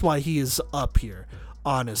 and that's why he is up here,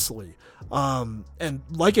 honestly. And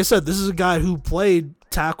like I said, this is a guy who played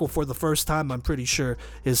tackle for the first time, I'm pretty sure,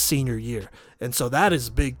 his senior year, and so that is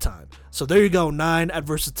big time. So there you go, 9 at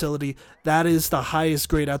versatility. That is the highest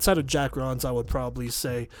grade outside of Jack Rons, I would probably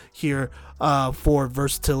say, here for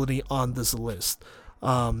versatility on this list.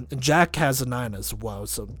 And Jack has a 9 as well,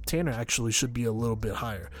 so Tanner actually should be a little bit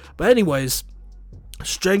higher. But anyways,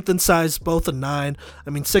 strength and size, both a 9. I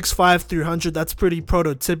mean, 6'5", 300, that's pretty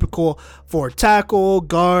prototypical for tackle,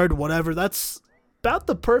 guard, whatever. That's about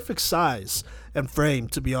the perfect size and frame,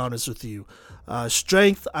 to be honest with you.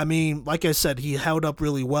 Strength, I mean, like I said, he held up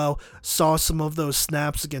really well. Saw some of those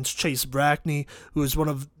snaps against Chase Brackney, who is one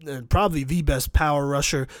of probably the best power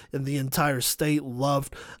rusher in the entire state.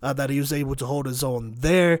 Loved that he was able to hold his own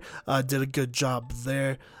there. Did a good job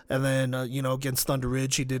there. And then, against Thunder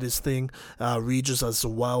Ridge, he did his thing. Regis as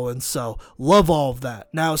well. And so, love all of that.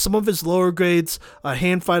 Now, some of his lower grades,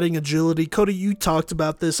 hand fighting, agility. Cody, you talked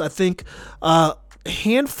about this. I think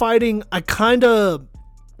hand fighting, I kind of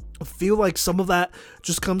feel like some of that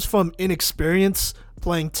just comes from inexperience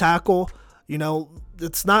playing tackle.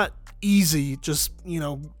 It's not easy just,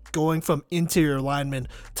 going from interior lineman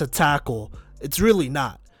to tackle. It's really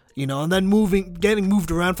not. And then getting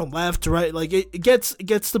moved around from left to right, like it gets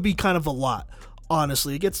to be kind of a lot.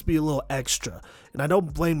 Honestly, it gets to be a little extra, and I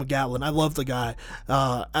don't blame McGowan. I love the guy,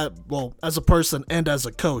 as a person and as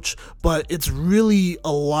a coach, but it's really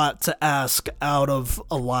a lot to ask out of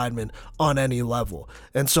a lineman on any level,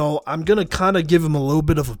 and so I'm gonna kind of give him a little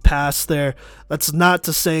bit of a pass there. That's not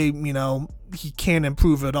to say, he can't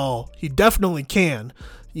improve at all. He definitely can,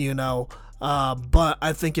 but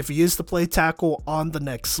I think if he is to play tackle on the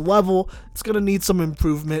next level, it's going to need some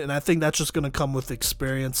improvement, and I think that's just going to come with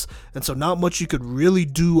experience, and so not much you could really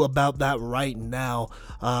do about that right now,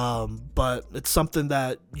 but it's something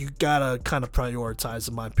that you got to kind of prioritize,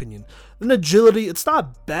 in my opinion. And agility, it's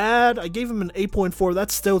not bad. I gave him an 8.4.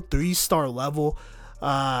 That's still 3-star level.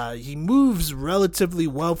 He moves relatively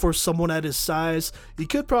well for someone at his size. He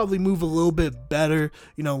could probably move a little bit better,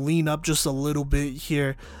 lean up just a little bit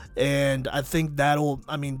here. And I think that'll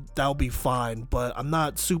be fine, but I'm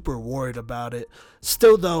not super worried about it.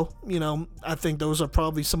 Still, though, I think those are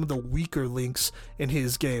probably some of the weaker links in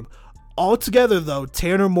his game. Altogether, though,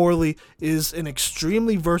 Tanner Morley is an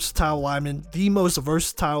extremely versatile lineman, the most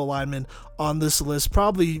versatile lineman on this list,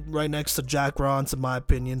 probably right next to Jack Ronce, in my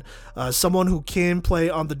opinion. Someone who can play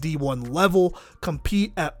on the D1 level,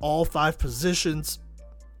 compete at all 5 positions,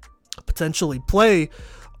 potentially play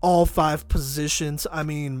all 5 positions. I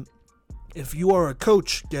mean, if you are a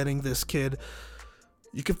coach getting this kid,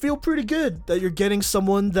 you can feel pretty good that you're getting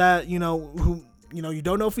someone that, who, you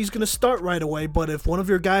don't know if he's going to start right away, but if one of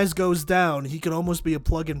your guys goes down, he can almost be a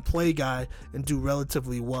plug-and-play guy and do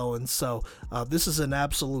relatively well. And so this is an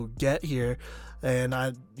absolute get here.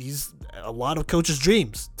 And he's a lot of coaches'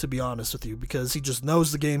 dreams, to be honest with you, because he just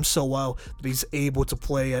knows the game so well that he's able to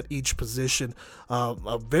play at each position.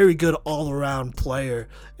 A very good all-around player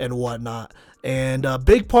and whatnot. And a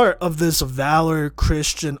big part of this Valor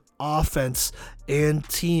Christian offense and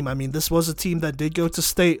team. I mean, this was a team that did go to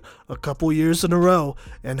state a couple years in a row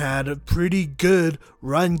and had pretty good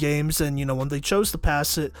run games. And, when they chose to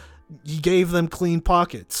pass it, he gave them clean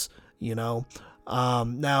pockets, Now,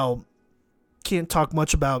 can't talk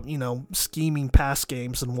much about, scheming pass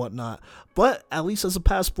games and whatnot, but at least as a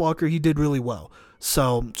pass blocker, he did really well.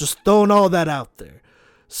 So just throwing all that out there.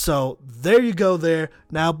 So there you go there.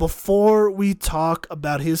 Now, before we talk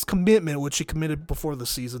about his commitment, which he committed before the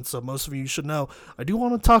season, so most of you should know, I do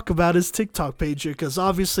want to talk about his TikTok page here, because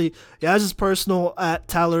obviously he has his personal at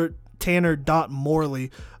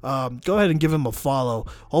Tanner.Morley. Go ahead and give him a follow.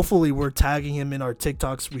 Hopefully we're tagging him in our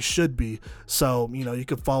TikToks. We should be. So, you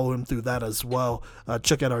can follow him through that as well.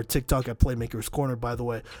 Check out our TikTok at Playmakers Corner, by the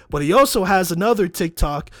way. But he also has another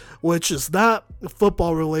TikTok, which is not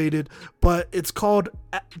football related, but it's called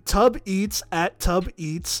Tub Eats, at Tub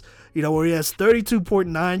Eats. Where he has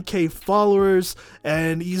 32.9K followers,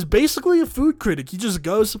 and he's basically a food critic. He just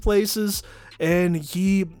goes to places, and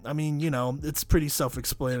it's pretty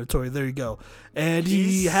self-explanatory. There you go. And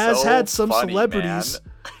he has had some funny, celebrities.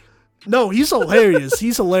 Man. No, he's hilarious.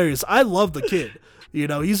 He's hilarious. I love the kid.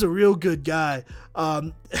 He's a real good guy.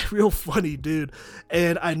 Real funny dude.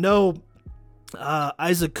 And I know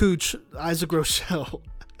Isaac Rochelle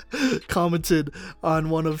commented on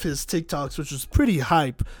one of his TikToks, which was pretty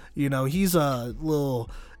hype. He's a little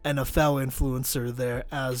NFL influencer there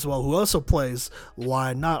as well, who also plays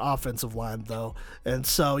line, not offensive line though. And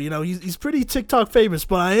so, he's pretty TikTok famous,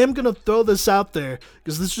 but I am going to throw this out there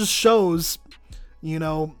because this just shows,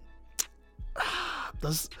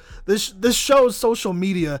 this shows social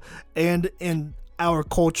media and in our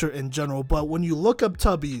culture in general. But when you look up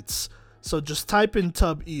Tub Eats, so just type in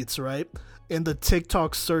Tub Eats, right, in the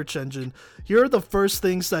TikTok search engine, here are the first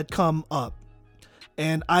things that come up.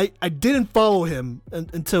 And I didn't follow him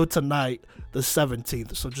until tonight, the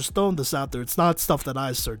 17th. So just throwing this out there. It's not stuff that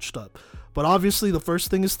I searched up. But obviously the first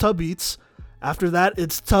thing is Tub Eats. After that,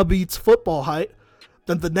 it's Tub Eats football height.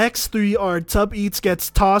 Then the next 3 are Tub Eats gets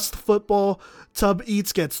tossed football, Tub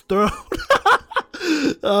Eats gets thrown,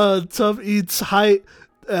 Tub Eats height,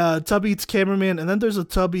 Tub Eats cameraman, and then there's a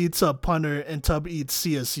Tub Eats punter and Tub Eats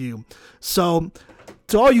CSU. So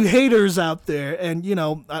to all you haters out there, and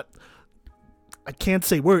I can't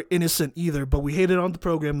say we're innocent either, but we hated on the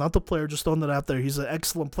program, not the player, just throwing that out there. He's an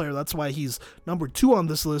excellent player. That's why he's number 2 on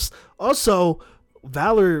this list. Also,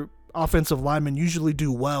 Valor offensive linemen usually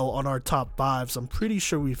do well on our top 5s. I'm pretty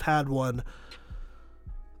sure we've had one,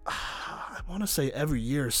 I want to say every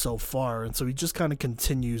year so far, and so he just kind of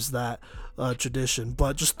continues that tradition.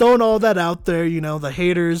 But just throwing all that out there, the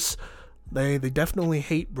haters, they definitely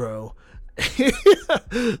hate, bro.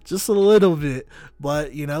 Just a little bit,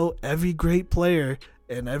 but every great player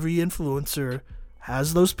and every influencer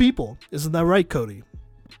has those people. Isn't that right, Cody?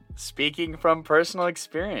 Speaking from personal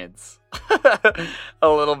experience. A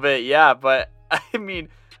little bit, yeah, but I mean,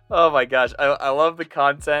 oh my gosh, I love the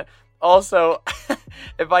content. Also,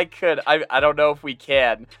 if I could, I don't know if we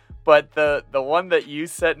can, but the one that you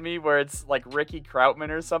sent me where it's like Ricky Krautman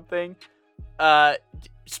or something,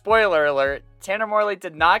 spoiler alert, Tanner Morley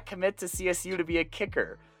did not commit to CSU to be a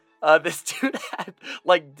kicker. This dude had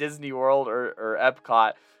like Disney World or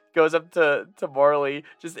Epcot, goes up to Morley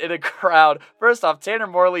just in a crowd. First off, Tanner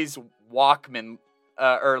Morley's lineman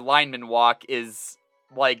walk is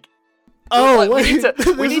like, oh,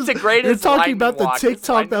 we need to grade his. You're talking about the walk.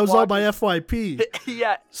 TikTok that was on my FYP.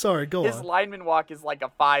 Yeah. Sorry, go on. His lineman walk is like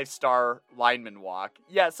a 5-star lineman walk.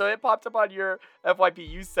 Yeah, so it popped up on your FYP.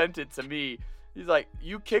 You sent it to me. He's like,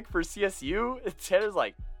 "You kick for CSU?" And Tanner's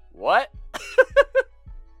like, "What?"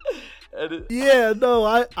 Yeah, no,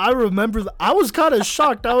 I remember. I was kind of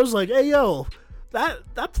shocked. I was like, "Hey, yo,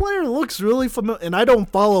 that player looks really familiar." And I don't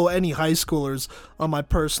follow any high schoolers on my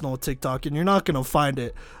personal TikTok, and you're not gonna find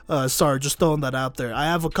it. Sorry, just throwing that out there. I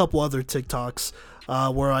have a couple other TikToks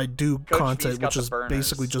where I do Coach content, which is burners.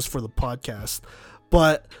 basically just for the podcast.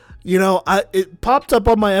 But you know, it popped up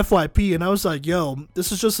on my FYP, and I was like, "Yo,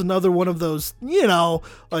 this is just another one of those, you know,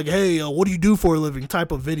 like, hey, what do you do for a living?"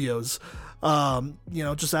 type of videos. You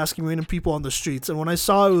know, just asking random people on the streets. And when I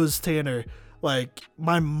saw it was Tanner, like,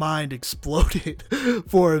 my mind exploded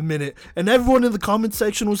for a minute. And everyone in the comment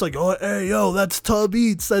section was like, "Oh, hey, yo, that's Tub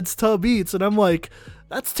Eats. That's Tub Eats." And I'm like,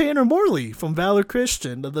 that's Tanner Morley from Valor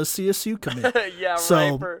Christian, the CSU commit. Yeah,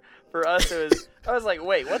 so, right. For us, it was. I was like,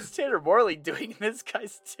 wait, what's Tanner Morley doing in this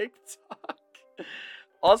guy's TikTok?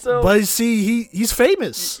 Also, but see, he's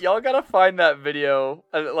famous. Y'all gotta find that video,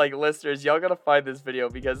 like listeners. Y'all gotta find this video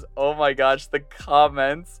because oh my gosh, the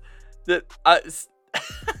comments, the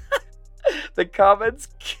comments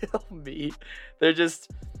kill me. They're just,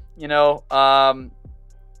 you know,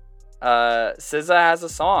 SZA has a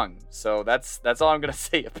song, so that's all I'm gonna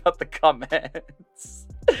say about the comments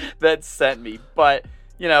that sent me. But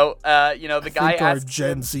you know, the guy. I think our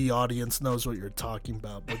Gen Z audience knows what you're talking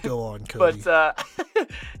about, but go on, Cody. But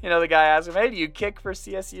you know, the guy asked him, "Hey, do you kick for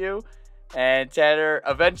CSU?" And Tanner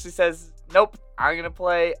eventually says, "Nope, I'm gonna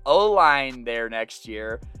play O-line there next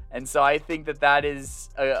year." And so I think that is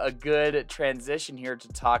a good transition here to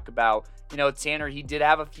talk about. You know, Tanner, he did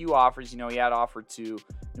have a few offers. You know, he had offered to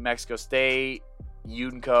New Mexico State,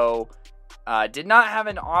 UNCO. Did not have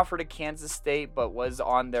an offer to Kansas State, but was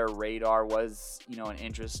on their radar, was, you know, an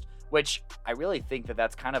interest, which I really think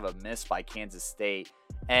that's kind of a miss by Kansas State.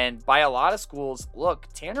 And by a lot of schools, look,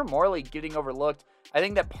 Tanner Morley getting overlooked. I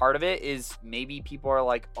think that part of it is maybe people are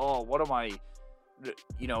like, oh, what am I,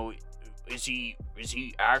 you know, is he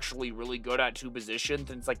actually really good at two positions?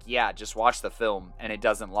 And it's like, yeah, just watch the film and it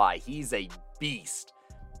doesn't lie. He's a beast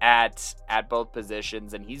at both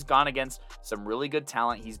positions, and he's gone against some really good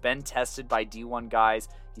talent. He's been tested by D1 guys.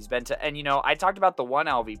 And you know, I talked about the one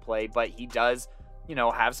Alvey play, but he does, you know,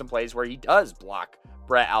 have some plays where he does block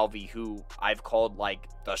Brett Alvey, who I've called like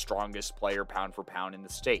the strongest player pound for pound in the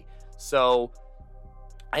state. So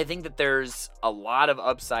I think that there's a lot of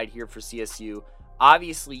upside here for CSU.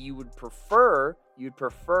 Obviously, you'd prefer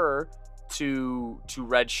to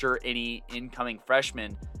redshirt any incoming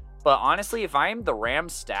freshmen. But honestly, if I'm the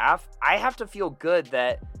Rams staff, I have to feel good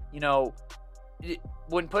that, you know,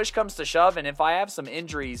 when push comes to shove, and if I have some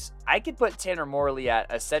injuries, I could put Tanner Morley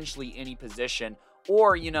at essentially any position.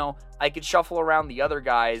 Or, you know, I could shuffle around the other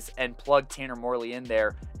guys and plug Tanner Morley in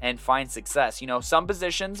there and find success. You know, some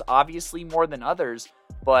positions, obviously more than others,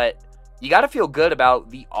 but you got to feel good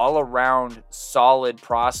about the all-around solid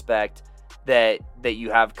prospect that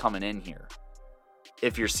you have coming in here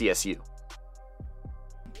if you're CSU.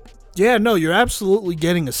 Yeah, no, you're absolutely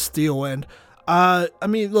getting a steal. And, I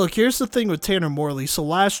mean, look, here's the thing with Tanner Morley. So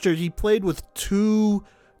last year he played with 2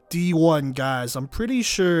 D1 guys. I'm pretty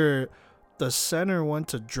sure the center went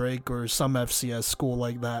to Drake or some FCS school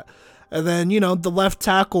like that. And then, you know, the left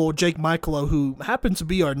tackle, Jake Michaelo, who happened to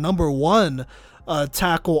be our number 1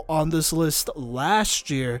 tackle on this list last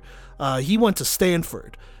year, he went to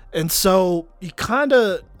Stanford. And so he kind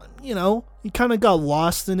of got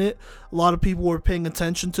lost in it. A lot of people were paying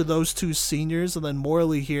attention to those 2 seniors, and then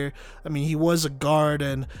Morley here, I mean, he was a guard,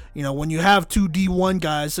 and, you know, when you have 2 D1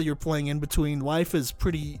 guys that you're playing in between, life is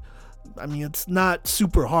pretty, I mean, it's not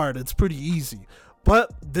super hard. It's pretty easy.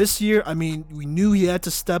 But this year, I mean, we knew he had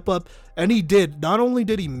to step up, and he did. Not only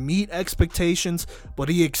did he meet expectations, but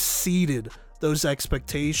he exceeded those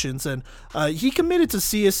expectations, and he committed to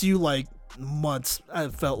CSU like months, I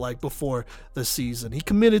felt like, before the season. He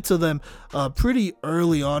committed to them pretty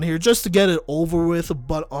early on here just to get it over with.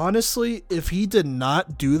 But honestly, if he did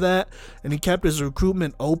not do that and he kept his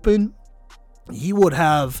recruitment open, he would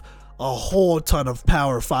have a whole ton of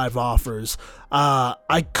Power 5 offers.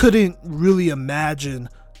 I couldn't really imagine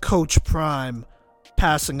Coach Prime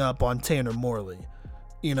passing up on Tanner Morley,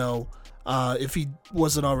 if he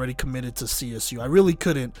wasn't already committed to CSU. I really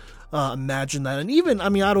couldn't imagine that. And even,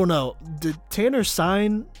 I don't know, did Tanner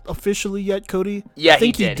sign officially yet, Cody? Yeah, I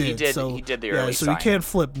think he did. So, he did the early so sign. he can't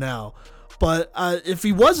flip now. But if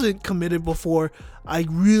he wasn't committed before, I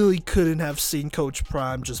really couldn't have seen Coach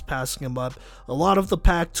Prime just passing him up. A lot of the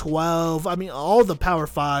Pac-12, all the Power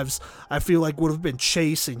 5s, I feel like would have been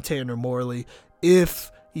chasing Tanner Morley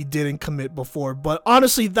if he didn't commit before. But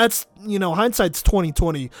honestly, that's, hindsight's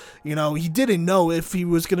 2020. He didn't know if he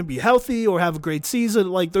was going to be healthy or have a great season.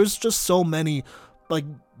 Like, there's just so many,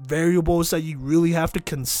 variables that you really have to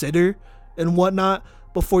consider and whatnot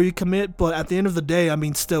before you commit. But at the end of the day,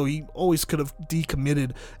 still, he always could have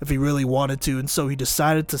decommitted if he really wanted to. And so he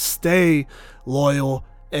decided to stay loyal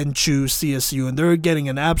and choose CSU, and they're getting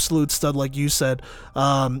an absolute stud, like you said.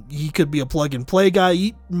 He could be a plug-and-play guy.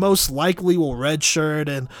 He most likely will redshirt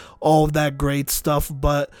and all of that great stuff,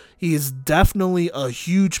 but he is definitely a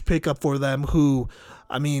huge pickup for them who,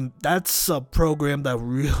 that's a program that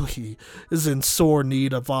really is in sore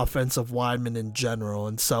need of offensive linemen in general.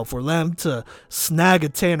 And so for them to snag a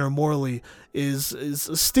Tanner Morley is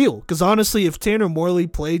a steal. Because honestly, if Tanner Morley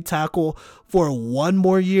played tackle for one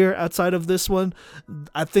more year outside of this one,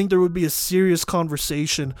 I think there would be a serious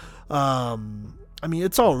conversation.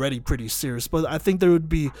 It's already pretty serious, but I think there would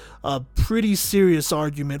be a pretty serious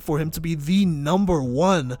argument for him to be the number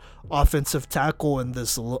one offensive tackle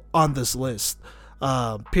on this list.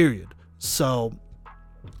 Period. So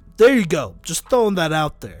there you go. Just throwing that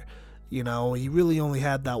out there. He really only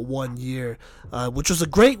had that 1 year, which was a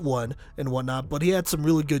great one and whatnot, but he had some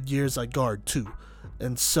really good years at guard too.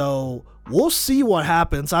 And so we'll see what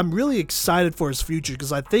happens. I'm really excited for his future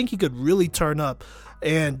because I think he could really turn up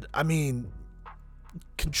and,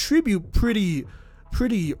 contribute pretty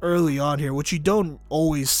early on here, which you don't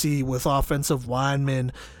always see with offensive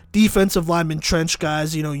linemen. Defensive linemen, trench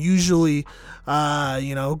guys, usually,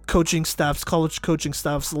 coaching staffs, college coaching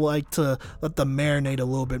staffs like to let them marinate a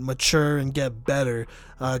little bit, mature and get better,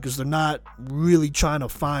 because they're not really trying to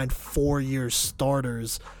find 4-year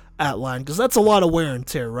starters at line, because that's a lot of wear and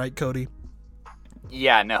tear, right, Cody?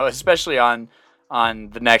 Yeah, no, especially on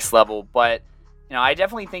the next level. But, I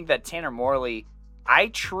definitely think that Tanner Morley, I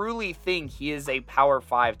truly think he is a Power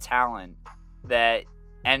 5 talent that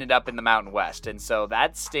ended up in the Mountain West. And so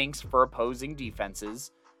that stinks for opposing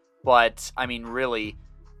defenses. But, really,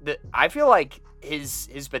 I feel like his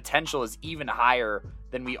potential is even higher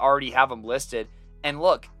than we already have him listed. And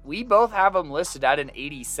look, we both have him listed at an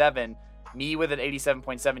 87, me with an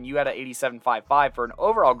 87.7, you had an 87.55 for an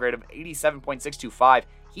overall grade of 87.625.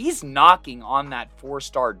 He's knocking on that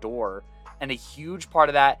 4-star door. And a huge part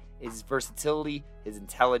of that is his versatility, his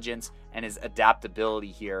intelligence, and his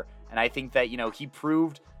adaptability here. And I think that, he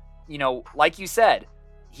proved, like you said,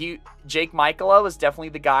 Jake Michaela was definitely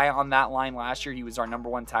the guy on that line last year. He was our number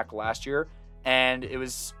one tackle last year. And it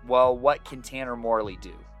was, well, what can Tanner Morley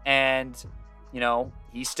do? And,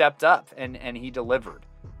 he stepped up and he delivered.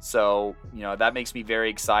 So, that makes me very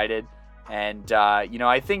excited. And,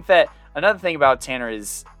 I think that another thing about Tanner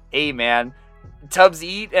is, hey, man, Tubbs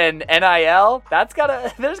Eat and NIL,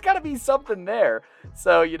 there's gotta be something there.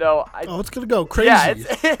 So, it's gonna go crazy.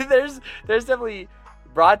 Yeah, there's definitely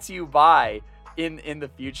brought to you by in the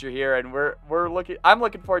future here, and I'm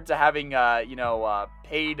looking forward to having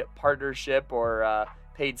paid partnership or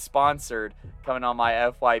paid sponsored coming on my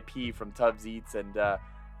FYP from Tubbs Eats and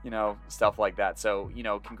stuff like that. So,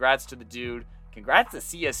 congrats to the dude. Congrats to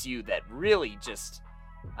CSU that really just,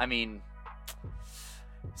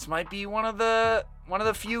 this might be one of the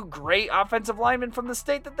few great offensive linemen from the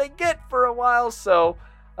state that they get for a while. So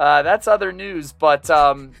that's other news. But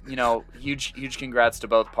huge congrats to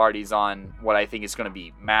both parties on what I think is going to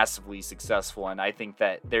be massively successful. And I think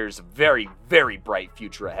that there's a very, very bright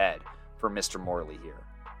future ahead for Mr. Morley here.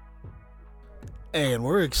 And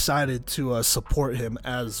we're excited to support him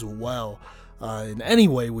as well. In any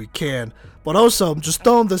way we can. But also, I'm just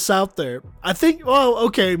throwing this out there. I think,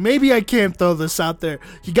 maybe I can't throw this out there.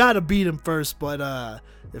 You got to beat him first. But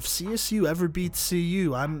if CSU ever beats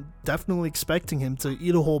CU, I'm definitely expecting him to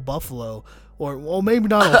eat a whole buffalo. Or, well, maybe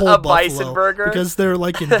not a whole a buffalo. Bison burger? Because they're,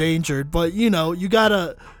 endangered. But, you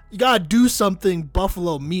gotta do something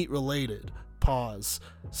buffalo meat related. Pause.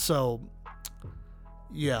 So,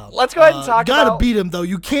 Yeah. Let's go ahead and talk you gotta about... beat him, though.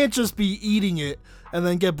 You can't just be eating it and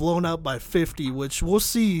then get blown out by 50, which we'll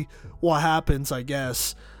see what happens, I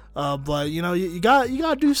guess. But, you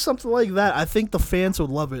gotta do something like that. I think the fans would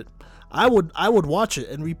love it. I would watch it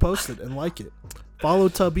and repost it and like it. Follow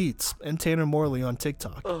Tub Eats and Tanner Morley on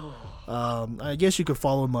TikTok. I guess you could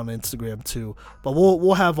follow him on Instagram, too. But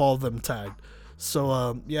we'll have all of them tagged.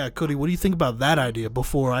 So, Cody, what do you think about that idea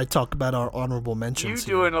before I talk about our honorable mentions?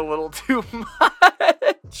 You doing a little too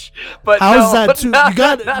much. But how's no, that too? No, you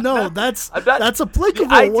got no. That's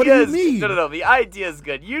applicable. What do you mean? No. The idea is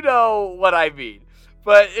good. You know what I mean.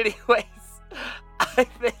 But anyways, I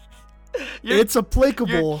think it's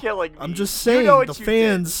applicable. You're killing me. I'm just saying the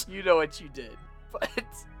fans. You know what you did, but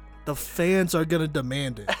the fans are gonna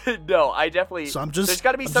demand it. No, I definitely. So there's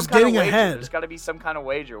got to be some kind of wager. There's got to be some kind of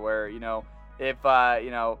wager where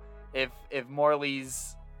if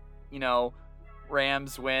Morley's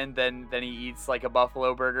Rams win, then he eats like a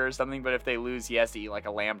buffalo burger or something. But if they lose, he has to eat like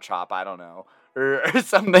a lamb chop. I don't know, or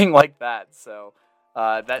something like that. So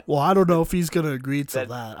that. Well, I don't know if he's gonna agree to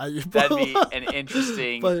that. That'd be an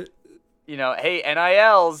interesting. But hey,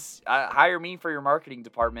 NILs, hire me for your marketing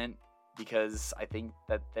department because I think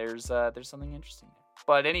that there's something interesting there.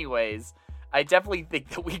 But anyways, I definitely think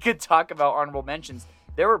that we could talk about honorable mentions.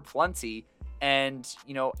 There were plenty. And,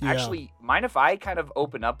 actually, mind if I kind of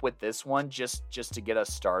open up with this one just to get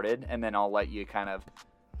us started, and then I'll let you kind of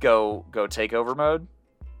go takeover mode?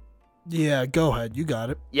 Yeah, go ahead. You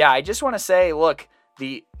got it. Yeah, I just want to say, look,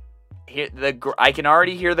 I can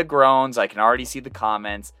already hear the groans. I can already see the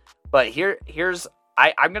comments. But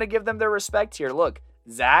I'm going to give them their respect here. Look,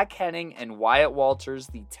 Zach Henning and Wyatt Walters,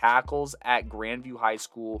 the tackles at Grandview High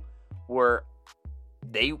School, were...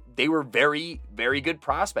 They were very, very good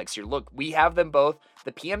prospects here. Look, we have them both.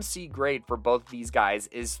 The PMC grade for both of these guys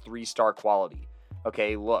is 3-star quality.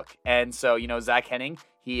 Okay, look. And so, Zach Henning,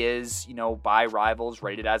 he is, by Rivals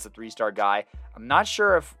rated as a 3-star guy. I'm not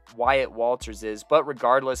sure if Wyatt Walters is, but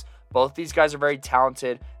regardless, both these guys are very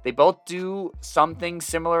talented. They both do some things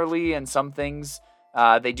similarly and some things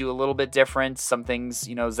they do a little bit different. Some things,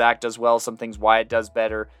 Zach does well. Some things Wyatt does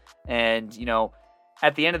better. And,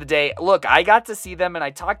 at the end of the day, look, I got to see them, and I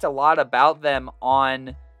talked a lot about them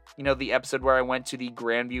on, the episode where I went to the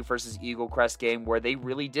Grandview versus Eagle Crest game where they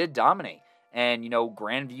really did dominate. And,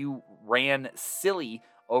 Grandview ran silly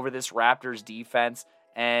over this Raptors defense,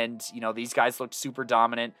 and, these guys looked super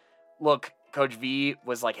dominant. Look, Coach V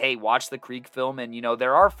was like, hey, watch the Creek film, and,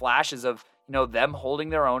 there are flashes of, them holding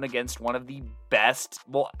their own against one of the best,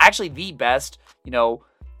 well, actually the best,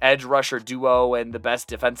 edge rusher duo and the best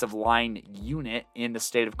defensive line unit in the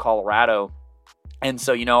state of Colorado. And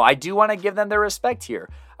so, I do want to give them their respect here.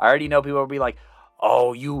 I already know people will be like,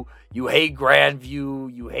 oh, you hate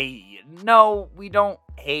Grandview, you hate... No, we don't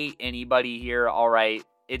hate anybody here, all right?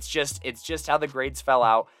 It's just how the grades fell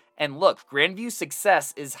out. And look, Grandview's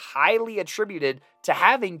success is highly attributed to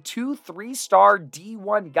having 2 3-star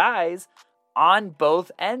D1 guys on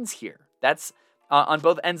both ends here. That's... on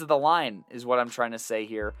both ends of the line is what I'm trying to say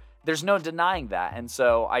here. There's no denying that. And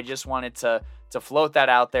so I just wanted to float that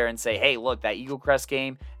out there and say, hey, look, that Eagle Crest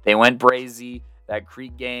game, they went brazy. That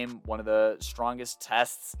Creek game, one of the strongest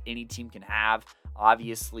tests any team can have.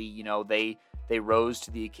 Obviously, they rose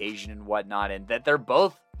to the occasion and whatnot. And that they're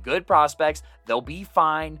both good prospects. They'll be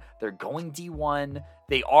fine. They're going D1.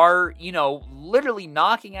 They are, literally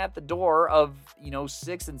knocking at the door of,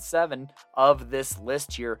 6 and 7 of this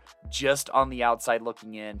list here, just on the outside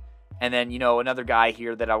looking in. And then, another guy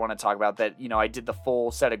here that I want to talk about that, I did the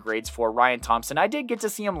full set of grades for, Ryan Thompson. I did get to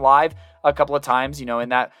see him live a couple of times, in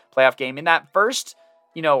that playoff game. In that first,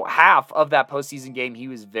 half of that postseason game, he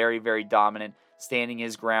was very, very dominant, standing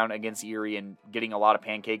his ground against Erie and getting a lot of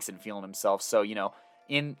pancakes and feeling himself. So,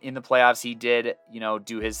 in the playoffs, he did,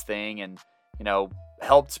 do his thing and,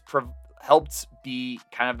 helped be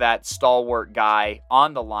kind of that stalwart guy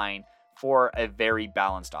on the line for a very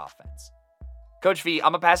balanced offense. Coach V,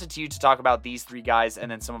 I'm going to pass it to you to talk about these 3 guys and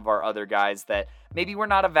then some of our other guys that maybe we're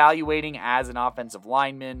not evaluating as an offensive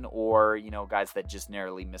lineman or, guys that just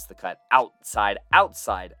narrowly missed the cut outside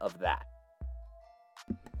of that.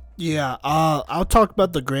 Yeah, I'll talk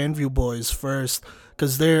about the Grandview boys first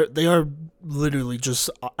because they are literally just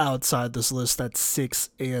outside this list at 6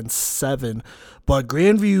 and 7. But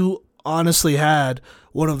Grandview honestly had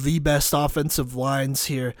one of the best offensive lines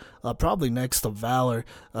here, probably next to Valor,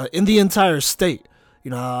 in the entire state.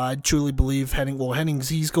 I truly believe Hennings,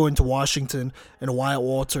 he's going to Washington, and Wyatt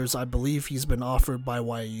Walters, I believe he's been offered by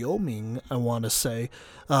Wyoming, I want to say.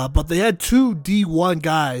 But they had 2 D1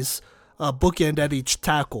 guys bookend at each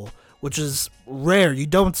tackle, which is rare. You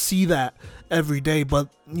don't see that every day, but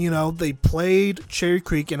they played Cherry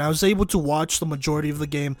Creek, and I was able to watch the majority of the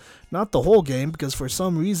game, not the whole game, because for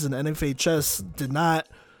some reason NFHS did not.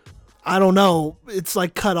 I don't know. It's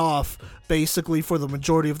like cut off basically for the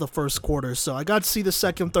majority of the first quarter. So I got to see the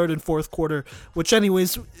second, third, and fourth quarter, which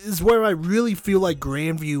anyways is where I really feel like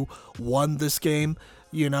Grandview won this game,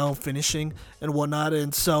 finishing and whatnot.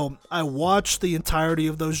 And so I watched the entirety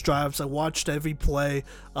of those drives. I watched every play,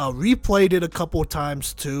 replayed it a couple of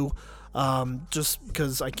times too. Just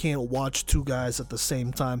because I can't watch two guys at the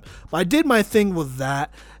same time. But I did my thing with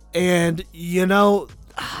that. And,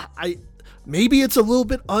 maybe it's a little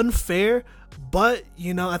bit unfair, but,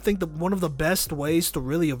 I think that one of the best ways to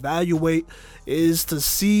really evaluate is to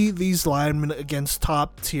see these linemen against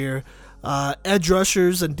top tier edge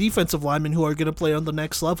rushers and defensive linemen who are going to play on the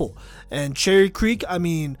next level. And Cherry Creek,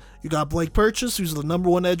 you got Blake Purchase, who's the number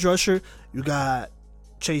 1 edge rusher. You got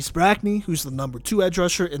Chase Brackney, who's the number 2 edge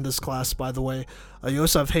rusher in this class, by the way. You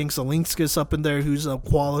also have Hank Zelinskas up in there, who's a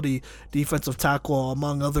quality defensive tackle,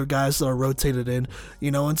 among other guys that are rotated in,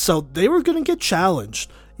 and so they were going to get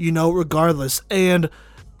challenged, regardless. And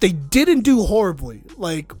they didn't do horribly.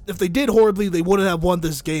 Like, if they did horribly, they wouldn't have won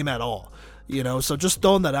this game at all, so just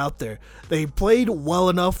throwing that out there. They played well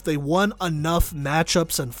enough. They won enough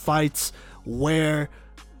matchups and fights where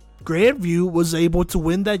Grandview was able to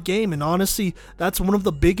win that game, and honestly, that's one of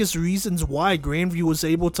the biggest reasons why Grandview was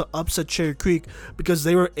able to upset Cherry Creek, because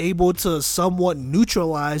they were able to somewhat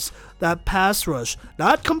neutralize that pass rush.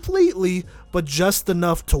 Not completely, but just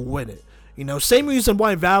enough to win it. Same reason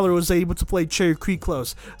why Valor was able to play Cherry Creek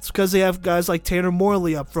close. It's because they have guys like Tanner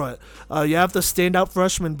Morley up front. You have the standout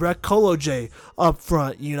freshman Brett Koloj up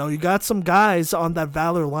front. You got some guys on that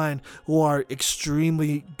Valor line who are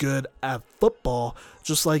extremely good at football,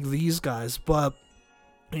 just like these guys. But,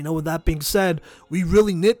 with that being said, we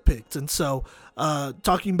really nitpicked. And so,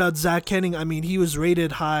 talking about Zach Henning, he was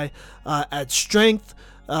rated high at strength.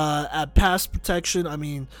 At pass protection,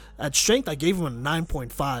 at strength, I gave him a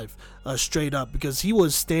 9.5 straight up, because he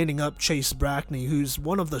was standing up Chase Brackney, who's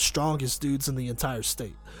one of the strongest dudes in the entire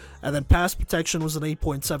state. And then pass protection was an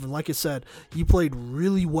 8.7. Like I said, he played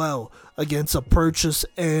really well against a Purchase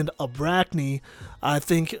and a Brackney. I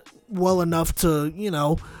think well enough to,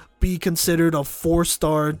 be considered a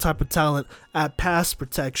 4-star type of talent at pass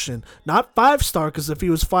protection. Not 5-star, because if he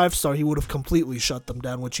was 5-star, he would have completely shut them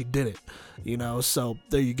down, which he didn't. So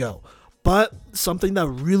there you go. But something that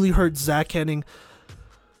really hurt Zach Henning,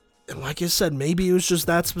 and like I said, maybe it was just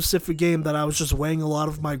that specific game that I was just weighing a lot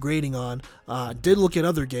of my grading on. I did look at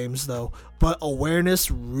other games, though, but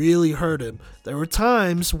awareness really hurt him. There were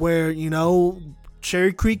times where,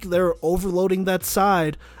 Cherry Creek, they were overloading that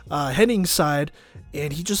side, Henning's side,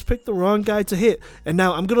 and he just picked the wrong guy to hit. And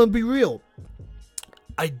now, I'm going to be real.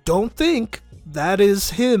 I don't think that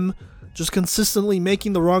is him just consistently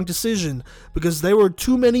making the wrong decision, because there were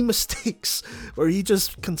too many mistakes where he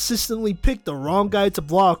just consistently picked the wrong guy to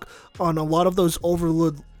block on a lot of those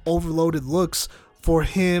overloaded looks for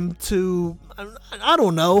him to, I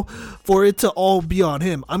don't know, for it to all be on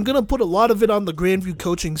him. I'm going to put a lot of it on the Grandview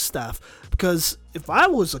coaching staff, because if I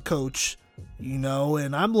was a coach,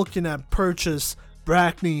 and I'm looking at Purchase,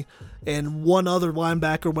 Brackney, and one other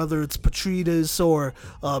linebacker, whether it's Petrides or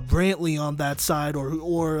Brantley on that side,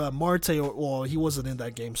 or Marte, well, he wasn't in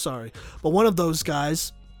that game, sorry. But one of those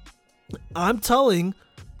guys, I'm telling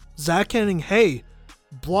Zach Henning, hey,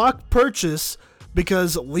 block Purchase,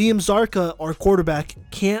 because Liam Zarka, our quarterback,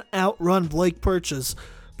 can't outrun Blake Purchase,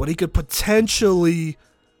 but he could potentially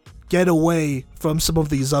get away from some of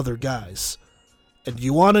these other guys. And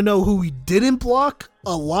you want to know who he didn't block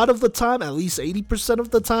a lot of the time, at least 80%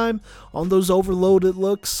 of the time, on those overloaded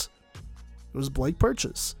looks? It was Blake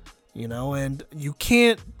Purchase, and you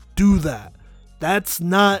can't do that. That's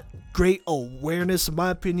not great awareness, in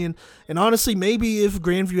my opinion. And honestly, maybe if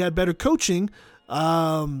Grandview had better coaching,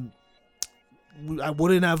 I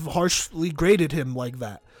wouldn't have harshly graded him like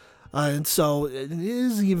that. And so it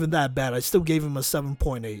isn't even that bad. I still gave him a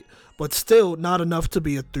 7.8, but still not enough to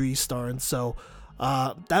be a 3-star. And so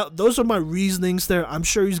those are my reasonings there. I'm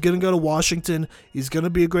sure he's going to go to Washington. He's going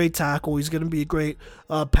to be a great tackle. He's going to be a great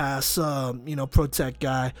pass, protect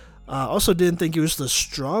guy. Also didn't think he was the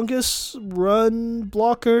strongest run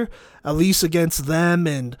blocker, at least against them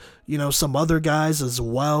and, some other guys as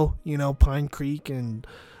well, Pine Creek and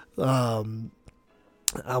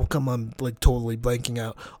How come I'm like totally blanking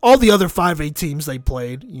out? All the other 5A teams they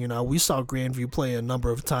played, we saw Grandview play a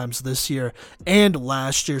number of times this year and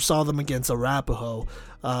last year. Saw them against Arapahoe,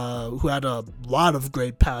 who had a lot of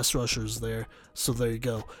great pass rushers there. So there you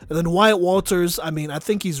go. And then Wyatt Walters, I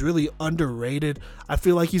think he's really underrated. I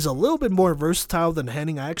feel like he's a little bit more versatile than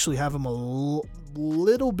Henning. I actually have him a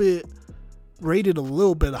little bit rated a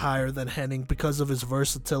little bit higher than Henning because of his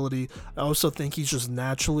versatility. I also think he's just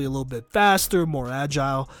naturally a little bit faster, more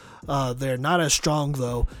agile. They're not as strong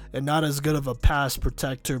though, and not as good of a pass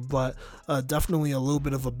protector, but definitely a little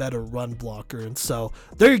bit of a better run blocker. And so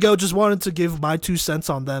there you go. Just wanted to give my 2 cents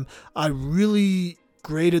on them. I really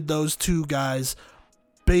graded those 2 guys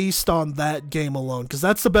based on that game alone, because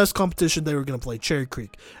that's the best competition they were going to play, Cherry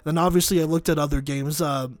Creek. And then obviously I looked at other games,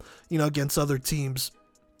 against other teams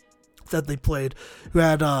that they played who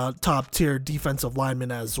had top tier defensive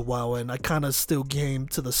linemen as well, and I kind of still came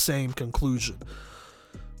to the same conclusion.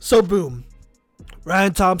 So boom,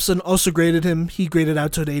 Ryan Thompson also graded him. He graded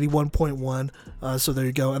out to an 81.1. So there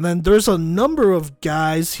you go. And then there's a number of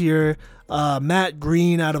guys here. Matt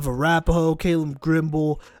Green out of Arapahoe, Caleb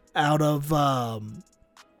Grimble out of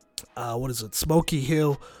Smoky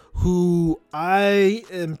Hill, who I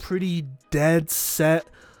am pretty dead set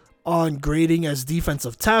on grading as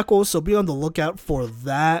defensive tackle, so be on the lookout for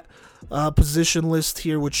that position list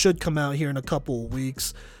here, which should come out here in a couple of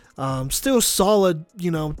weeks. Still solid,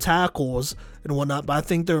 tackles and whatnot, but I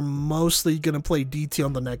think they're mostly going to play DT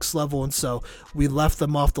on the next level, and so we left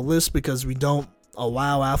them off the list because we don't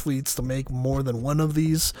allow athletes to make more than one of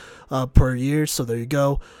these per year, so there you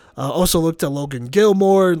go. Also looked at Logan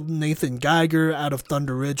Gilmore, Nathan Geiger out of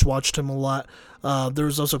Thunder Ridge, watched him a lot. There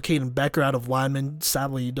was also Caden Becker out of lineman.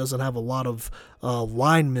 Sadly, he doesn't have a lot of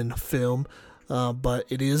lineman film, but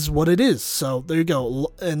it is what it is. So there you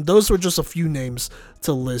go. And those were just a few names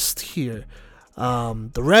to list here.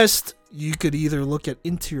 The rest, you could either look at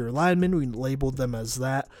interior linemen, we labeled them as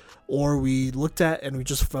that, or we looked at and we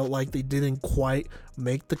just felt like they didn't quite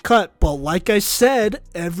make the cut. But like I said,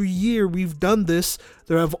 every year we've done this,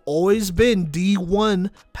 there have always been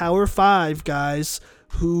D1 Power 5 guys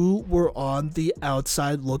who were on the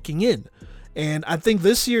outside looking in. And I think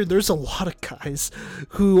this year there's a lot of guys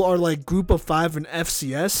who are like group of 5 and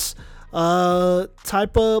FCS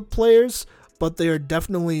type of players, but they are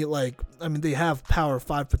definitely they have Power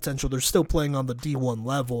 5 potential. They're still playing on the D1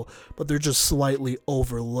 level, but they're just slightly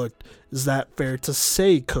overlooked. Is that fair to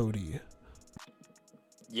say, Cody?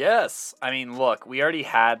 Yes. Look, we already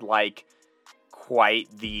had quite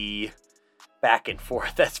the back and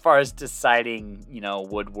forth as far as deciding,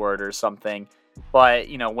 Woodward or something. But,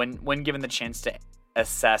 when given the chance to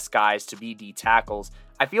assess guys to be D tackles,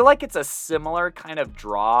 I feel like it's a similar kind of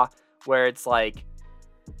draw where it's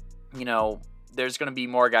there's going to be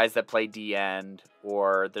more guys that play D end,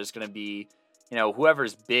 or there's going to be,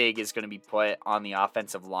 whoever's big is going to be put on the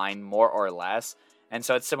offensive line more or less. And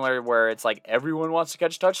so it's similar where it's everyone wants to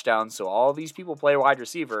catch touchdowns, so all these people play wide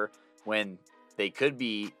receiver when they could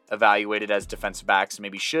be evaluated as defensive backs,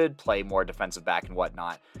 maybe should play more defensive back and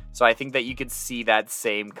whatnot. So I think that you could see that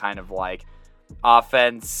same kind of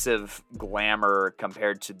offensive glamour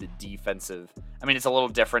compared to the defensive. It's a little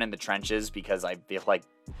different in the trenches because I feel like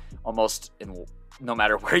almost no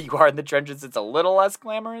matter where you are in the trenches, it's a little less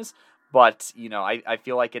glamorous. But, I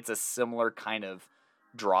feel like it's a similar kind of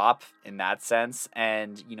drop in that sense.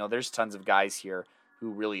 And, there's tons of guys here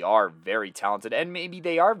who really are very talented, and maybe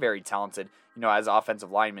they are very talented, as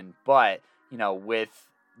offensive linemen, but, with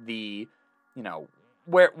the,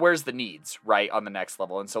 where's the needs, right, on the next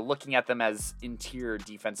level. And so looking at them as interior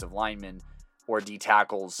defensive linemen or D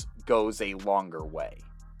tackles goes a longer way.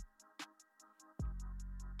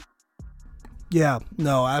 Yeah,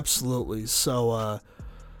 no, absolutely. So,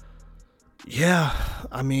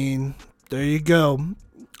 there you go.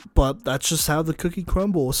 But that's just how the cookie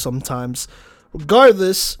crumbles sometimes.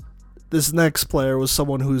 Regardless, this next player was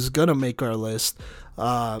someone who's going to make our list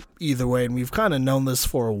either way, and we've kind of known this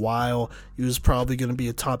for a while. He was probably going to be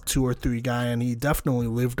a top 2 or 3 guy, and he definitely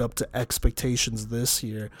lived up to expectations this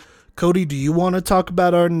year. Cody, do you want to talk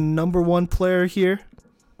about our number 1 player here?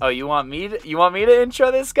 Oh, you want me to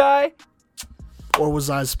intro this guy? Or was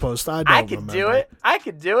I supposed to? I could do it.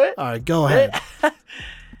 All right, go ahead.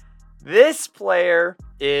 This player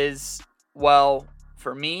is, well,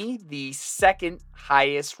 for me, the second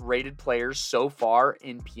highest rated player so far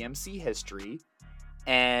in PMC history.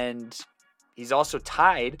 And he's also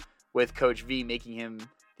tied with Coach V, making him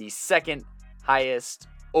the second highest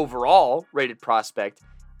overall rated prospect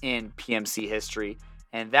in PMC history.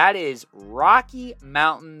 And that is Rocky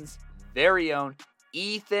Mountain's very own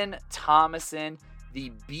Ethan Thomason,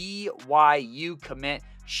 the BYU commit.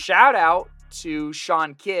 Shout out to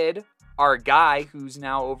Sean Kidd, our guy who's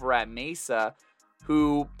now over at Mesa,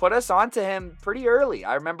 who put us onto him pretty early.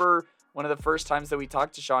 I remember one of the first times that we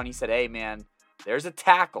talked to Sean, he said, hey man, there's a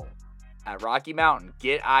tackle at Rocky Mountain.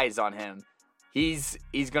 Get eyes on him. He's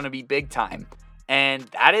going to be big time. And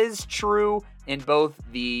that is true in both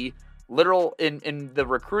the literal, in the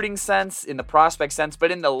recruiting sense, in the prospect sense,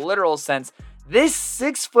 but in the literal sense, this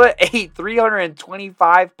 6'8",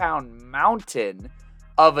 325-pound mountain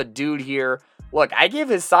of a dude here. Look, I give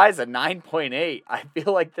his size a 9.8. I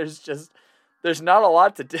feel like there's not a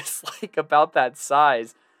lot to dislike about that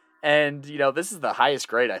size. And, this is the highest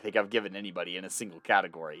grade I think I've given anybody in a single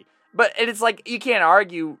category. But it's like, you can't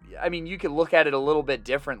argue. I mean, you can look at it a little bit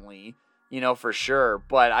differently, for sure.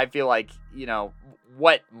 But I feel like,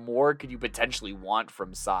 what more could you potentially want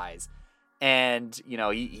from size? And,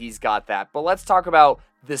 he's got that. But let's talk about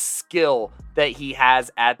the skill that he has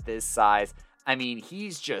at this size. I mean,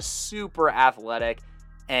 he's just super athletic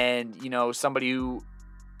and, somebody who,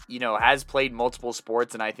 has played multiple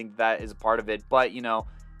sports. And I think that is a part of it. But,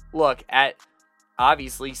 look, at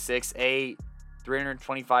obviously 6'8",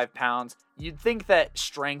 325 pounds, you'd think that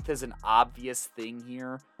strength is an obvious thing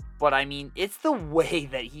here. But, I mean, it's the way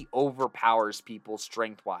that he overpowers people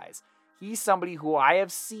strength-wise. He's somebody who I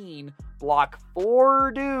have seen block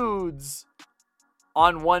 4 dudes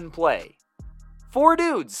on one play. 4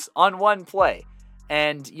 dudes on one play.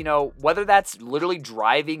 And, whether that's literally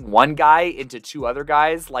driving one guy into 2 other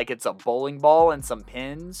guys like it's a bowling ball and some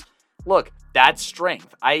pins, look, that's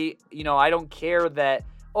strength. I don't care that,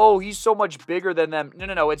 oh, he's so much bigger than them.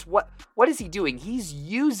 No. It's what is he doing? He's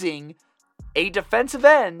using a defensive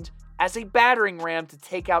end as a battering ram to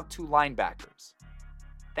take out 2 linebackers.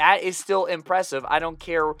 That is still impressive. I don't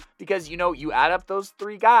care because, you add up those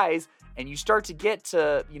 3 guys and you start to get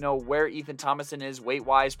to, where Ethan Thomason is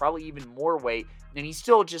weight-wise, probably even more weight, and he's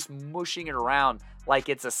still just mushing it around like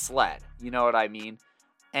it's a sled. You know what I mean?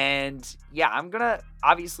 And, yeah, I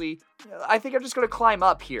think I'm just going to climb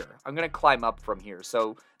up here. I'm going to climb up from here.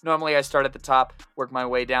 So, normally I start at the top, work my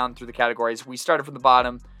way down through the categories. We started from the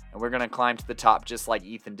bottom, and we're going to climb to the top just like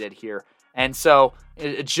Ethan did here. And so,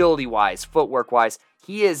 agility-wise, footwork-wise,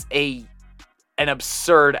 he is an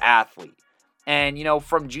absurd athlete. And,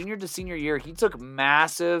 from junior to senior year, he took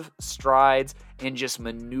massive strides in just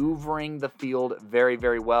maneuvering the field very,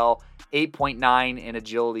 very well. 8.9 in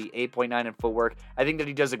agility, 8.9 in footwork. I think that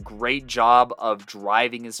he does a great job of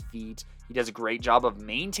driving his feet. He does a great job of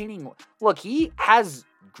maintaining. Look, he has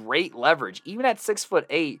great leverage, even at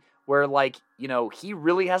 6'8", where, he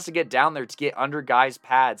really has to get down there to get under guys'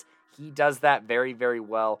 pads. He does that very, very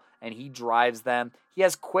well, and he drives them. He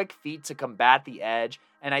has quick feet to combat the edge,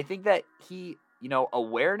 and I think that he,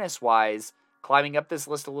 awareness-wise, climbing up this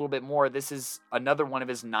list a little bit more, this is another one of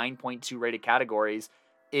his 9.2 rated categories,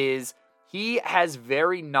 is he has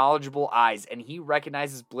very knowledgeable eyes, and he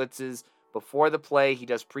recognizes blitzes before the play. He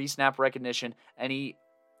does pre-snap recognition, and he,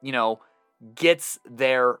 gets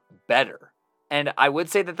there better. And I would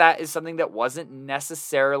say that that is something that wasn't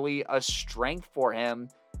necessarily a strength for him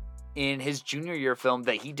in his junior year film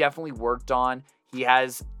that he definitely worked on. He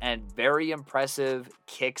has a very impressive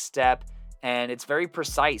kick step, and it's very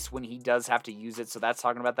precise when he does have to use it. So that's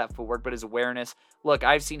talking about that footwork, but his awareness. Look,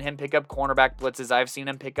 I've seen him pick up cornerback blitzes. I've seen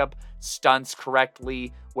him pick up stunts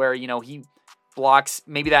correctly where, he blocks.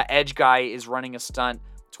 Maybe that edge guy is running a stunt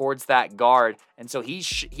towards that guard. And so he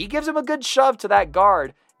gives him a good shove to that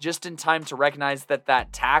guard just in time to recognize that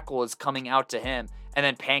that tackle is coming out to him and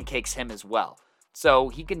then pancakes him as well. So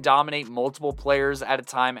he can dominate multiple players at a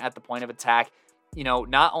time at the point of attack.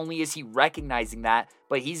 Not only is he recognizing that,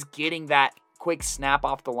 but he's getting that quick snap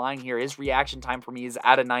off the line here. His reaction time for me is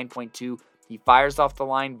at a 9.2. He fires off the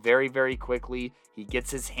line very, very quickly. He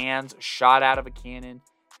gets his hands shot out of a cannon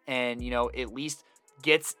and, at least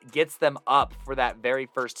gets them up for that very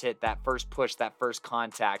first hit, that first push, that first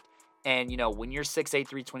contact. And, when you're 6'8",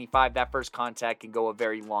 325, that first contact can go a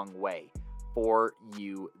very long way for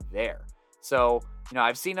you there. So,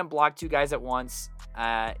 I've seen him block 2 guys at once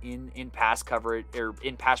in pass coverage, or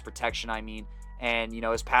in pass protection, I mean. And,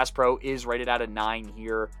 his pass pro is rated at a 9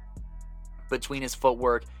 here between his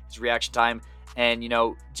footwork, his reaction time, and,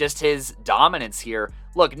 just his dominance here.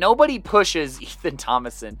 Look, nobody pushes Ethan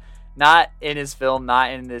Thomason, not in his film,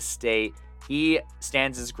 not in this state. He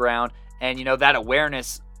stands his ground, and, that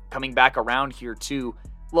awareness coming back around here too.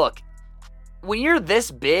 Look, when you're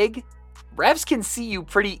this big, refs can see you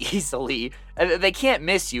pretty easily. They can't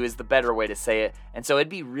miss you is the better way to say it. And so it'd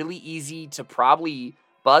be really easy to probably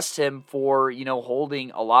bust him for,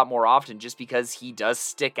 holding a lot more often just because he does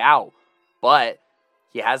stick out. But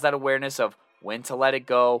he has that awareness of when to let it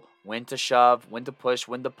go, when to shove, when to push,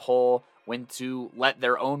 when to pull, when to let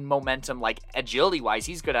their own momentum, like agility-wise,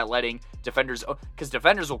 he's good at letting defenders, because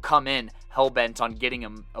defenders will come in hell-bent on getting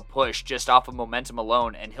him a push just off of momentum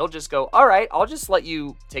alone, and he'll just go, all right, I'll just let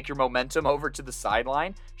you take your momentum over to the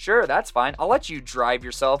sideline. Sure, that's fine. I'll let you drive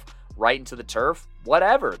yourself right into the turf.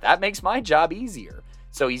 Whatever. That makes my job easier.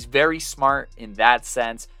 So he's very smart in that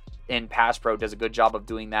sense. In Pass Pro, does a good job of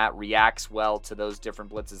doing that, reacts well to those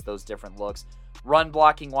different blitzes, those different looks. Run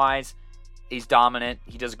blocking-wise, he's dominant.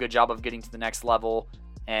 He does a good job of getting to the next level.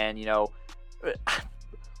 And,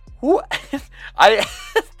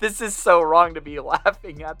 this is so wrong to be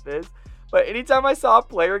laughing at this, but anytime I saw a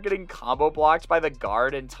player getting combo blocked by the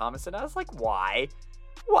guard and Thomason, I was like, why?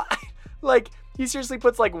 Why? Like, he seriously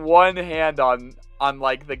puts like one hand on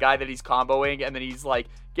like the guy that he's comboing, and then he's like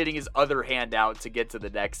getting his other hand out to get to the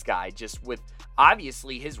next guy. Just with,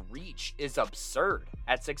 obviously, his reach is absurd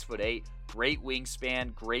at 6'8". Great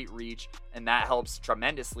wingspan, great reach, and that helps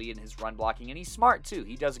tremendously in his run blocking. And he's smart too.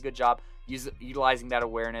 He does a good job utilizing that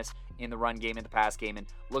awareness in the run game and the pass game, and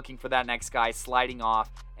looking for that next guy, sliding off,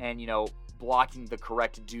 and blocking the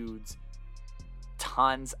correct dudes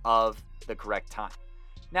tons of the correct time.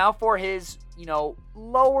 Now for his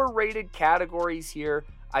lower rated categories here,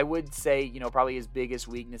 I would say probably his biggest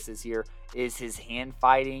weaknesses here is his hand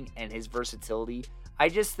fighting and his versatility. I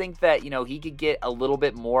just think that, he could get a little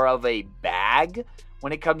bit more of a bag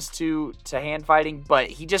when it comes to hand fighting, but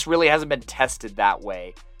he just really hasn't been tested that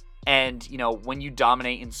way. And, when you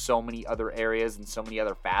dominate in so many other areas and so many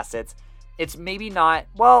other facets, it's maybe not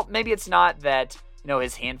that,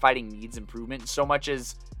 his hand fighting needs improvement so much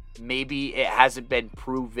as maybe it hasn't been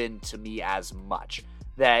proven to me as much.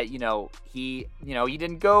 That, he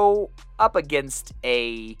didn't go up against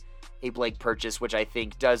a Blake Purchase, which I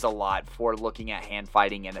think does a lot for looking at hand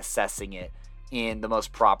fighting and assessing it in the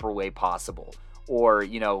most proper way possible. Or,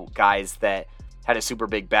 guys that had a super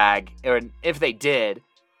big bag, and if they did,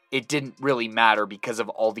 it didn't really matter because of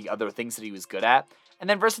all the other things that he was good at. And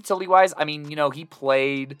then versatility-wise, he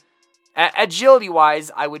played...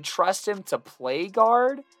 Agility-wise, I would trust him to play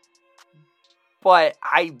guard, but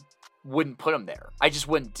I wouldn't put him there. I just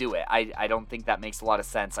wouldn't do it. I don't think that makes a lot of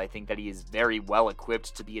sense. I think that he is very well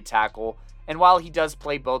equipped to be a tackle. And while he does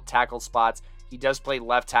play both tackle spots, he does play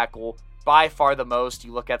left tackle by far the most.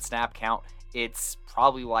 You look at snap count, it's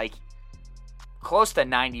probably like close to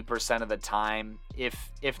 90% of the time.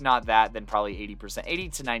 If not that, then probably 80%. 80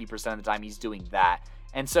 to 90% of the time he's doing that.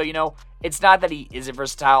 And so, it's not that he isn't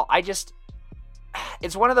versatile.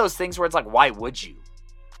 It's one of those things where it's like, why would you?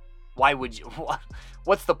 Why would you?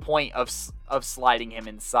 What's the point of sliding him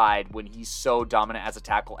inside when he's so dominant as a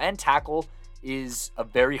tackle? And tackle is a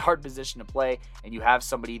very hard position to play, and you have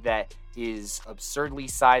somebody that is absurdly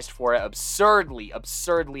sized for it, absurdly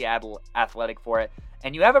athletic for it,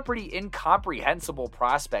 and you have a pretty incomprehensible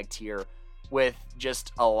prospect here with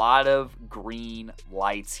just a lot of green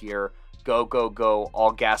lights here. Go, go, go,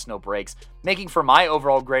 all gas, no brakes, making for my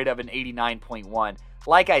overall grade of an 89.1.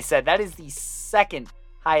 Like I said, that is the second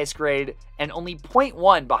highest grade and only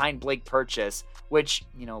 0.1 behind Blake Purchase, which,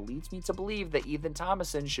 leads me to believe that Ethan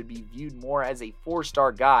Thomason should be viewed more as a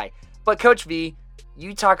 4-star guy. But Coach V,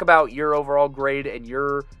 you talk about your overall grade and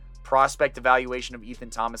your prospect evaluation of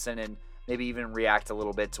Ethan Thomason, and maybe even react a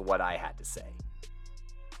little bit to what I had to say.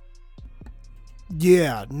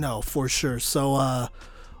 Yeah, no, for sure. So,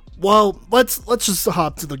 well, let's just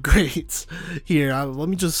hop to the grades here. Let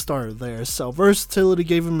me just start there. So, versatility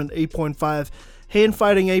gave him an 8.5, hand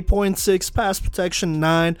fighting 8.6, pass protection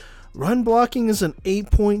 9, run blocking is an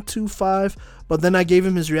 8.25, but then I gave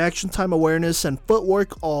him his reaction time, awareness, and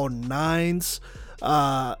footwork, all 9s.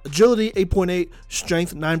 Agility 8.8,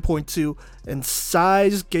 strength 9.2, and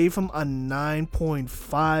size gave him a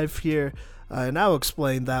 9.5 here. And I'll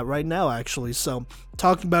explain that right now, actually. So,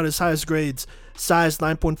 talking about his highest grades, size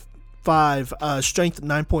 9.5, strength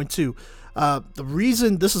 9.2. The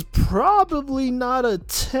reason this is probably not a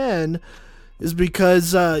 10 is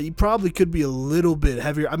because he probably could be a little bit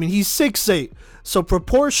heavier. I mean, he's 6'8", so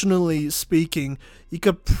proportionally speaking, he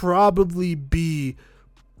could probably be,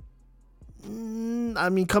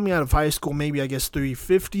 coming out of high school, maybe,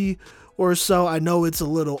 350 or so. I know it's a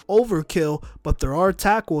little overkill, but there are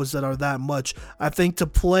tackles that are that much. I think to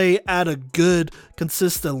play at a good,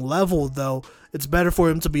 consistent level, though, it's better for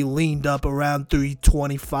him to be leaned up around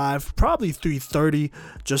 325, probably 330,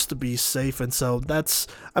 just to be safe. And so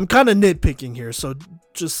I'm kind of nitpicking here. So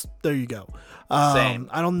just there you go. Same.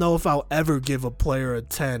 I don't know if I'll ever give a player a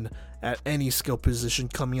 10 at any skill position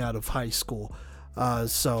coming out of high school.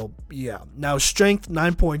 So yeah. Now strength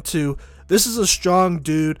 9.2. This is a strong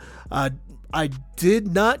dude. I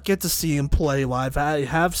did not get to see him play live. I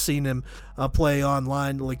have seen him play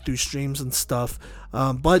online, like through streams and stuff,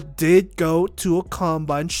 but did go to a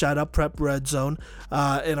combine. Shout out Prep Red Zone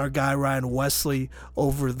and our guy Ryan Wesley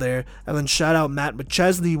over there. And then shout out Matt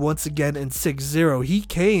McChesney once again in 6-0. He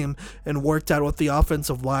came and worked out with the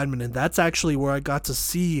offensive lineman, and that's actually where I got to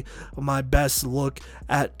see my best look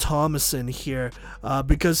at Thomason here,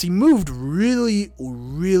 because he moved really,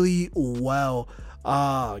 really well.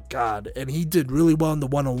 God, and he did really well in the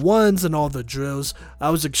one-on-ones and all the drills.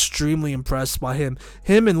 I was extremely impressed by him.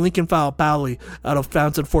 Him and Lincoln Falpali out of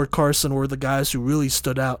Fountain Fort Carson were the guys who really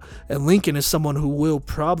stood out, and Lincoln is someone who will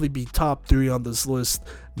probably be top 3 on this list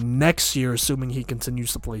next year, assuming he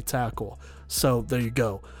continues to play tackle. So there you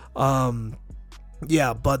go.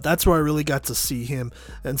 Yeah, but that's where I really got to see him.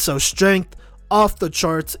 And so strength off the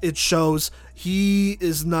charts. It shows he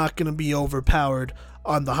is not going to be overpowered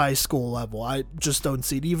on the high school level. I just don't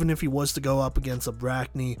see it. Even if he was to go up against a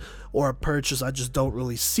Brackney or a Purchase, I just don't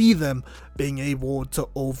really see them being able to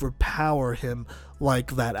overpower him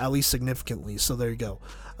like that, at least significantly. So there you go.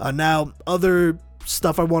 Now, other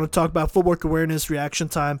stuff I want to talk about: footwork awareness, reaction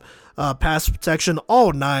time, pass protection,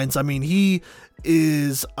 all 9s. I mean, he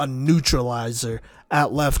is a neutralizer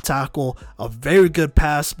at left tackle, a very good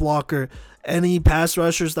pass blocker. Any pass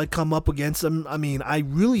rushers that come up against him, I mean, I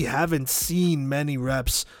really haven't seen many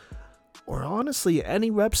reps, or honestly any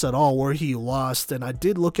reps at all, where he lost. And I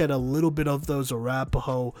did look at a little bit of those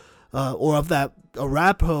Arapahoe, or of that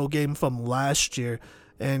Arapahoe game from last year,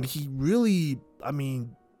 and he really, I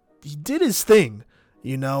mean, he did his thing.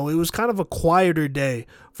 You know, it was kind of a quieter day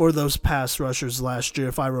for those pass rushers last year,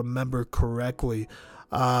 if I remember correctly.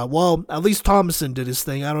 Well, at least Thomason did his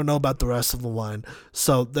thing. I don't know about the rest of the line.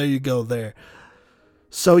 So there you go there.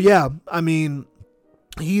 So yeah, I mean,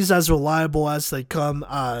 he's as reliable as they come.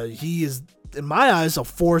 He is, in my eyes, a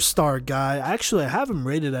 4-star guy. Actually, I have him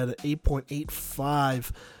rated at an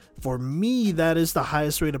 8.85. For me, that is the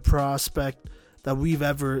highest rated prospect that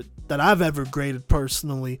I've ever graded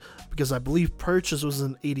personally, because I believe Purchase was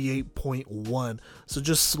an 88.1, so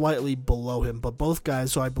just slightly below him. But both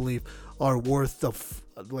guys, who I believe, are worth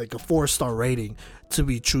like a 4-star rating, to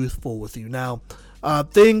be truthful with you. Now,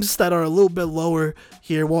 things that are a little bit lower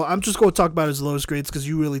here, well, I'm just going to talk about his lowest grades because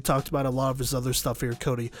you really talked about a lot of his other stuff here,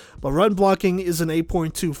 Cody. But run blocking is an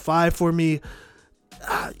 8.25 for me.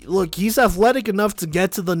 Look, he's athletic enough to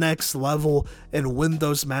get to the next level and win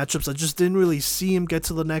those matchups. I just didn't really see him get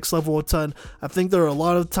to the next level a ton. I think there are a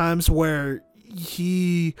lot of times where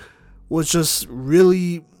he was just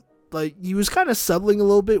really, like, he was kind of settling a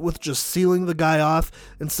little bit with just sealing the guy off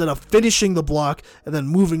instead of finishing the block and then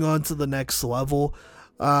moving on to the next level.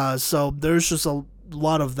 So there's just a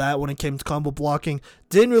lot of that when it came to combo blocking.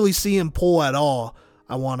 Didn't really see him pull at all,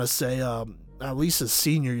 I want to say. At least his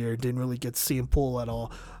senior year, didn't really get to see him pull at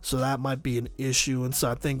all, so that might be an issue. And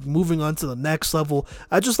so I think moving on to the next level,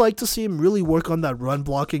 I just like to see him really work on that run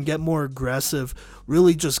blocking, get more aggressive,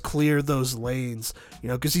 really just clear those lanes, you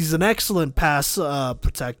know, because he's an excellent pass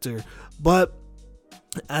protector, but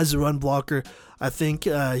as a run blocker, I think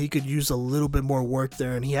he could use a little bit more work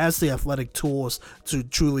there, and he has the athletic tools to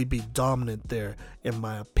truly be dominant there, in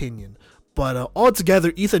my opinion. But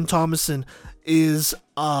altogether, Ethan Thomason is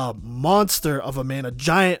a monster of a man, a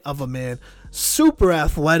giant of a man, super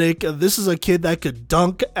athletic. This is a kid that could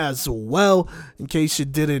dunk as well, in case you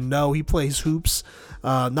didn't know. He plays hoops,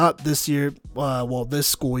 not this year, well, this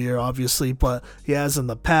school year, obviously, but he has in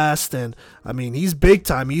the past. And I mean, he's big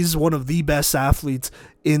time. He's one of the best athletes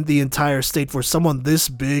in the entire state. For someone this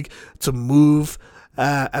big to move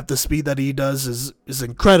at the speed that he does is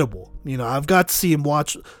incredible. You know, I've got to see him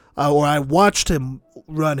I watched him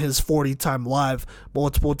run his 40 time live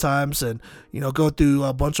multiple times, and, you know, go through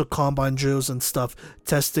a bunch of combine drills and stuff,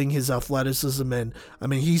 testing his athleticism. And I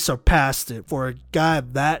mean, he surpassed it for a guy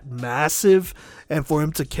that massive, and for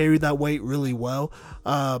him to carry that weight really well.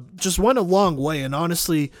 Just went a long way. And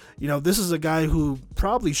honestly, you know, this is a guy who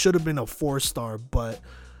probably should have been a 4-star, but,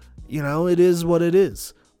 you know, it is what it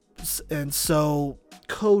is. And so,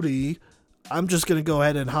 Cody, I'm just going to go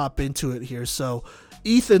ahead and hop into it here. So,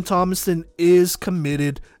 Ethan Thomason is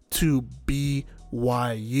committed to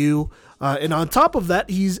BYU. And on top of that,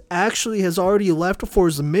 he's actually has already left for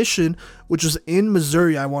his mission, which is in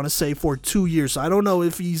Missouri, I want to say, for 2 years. So I don't know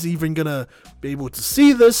if he's even going to be able to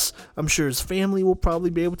see this. I'm sure his family will probably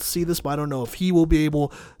be able to see this, but I don't know if he will be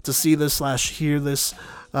able to see this / hear this.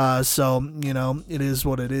 So, you know, it is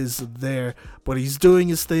what it is there. But he's doing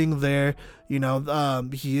his thing there. You know,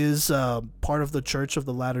 he is part of the Church of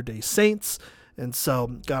the Latter-day Saints. And so,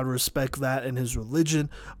 gotta respect that in his religion.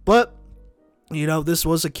 But, you know, this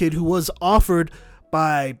was a kid who was offered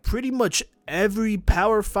by pretty much every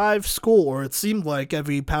Power 5 school, or it seemed like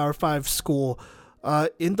every Power 5 school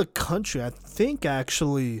in the country. I think,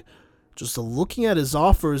 actually, just looking at his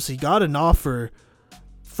offers, he got an offer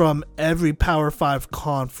from every Power 5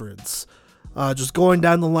 conference. Just going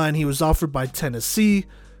down the line, he was offered by Tennessee,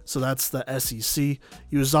 so that's the SEC.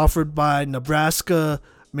 He was offered by Nebraska,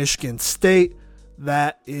 Michigan State,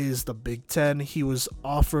 that is the Big Ten. He was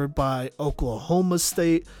offered by Oklahoma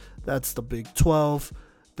State, that's the Big 12.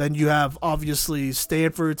 Then you have, obviously,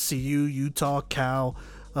 Stanford, CU, Utah, Cal,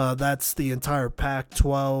 that's the entire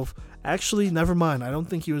Pac-12. Actually, never mind. I don't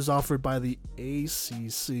think he was offered by the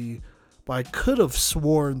ACC, but I could have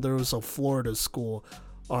sworn there was a Florida school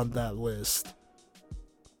on that list.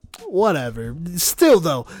 Whatever. Still,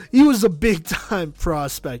 though, he was a big-time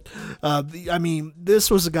prospect. I mean, this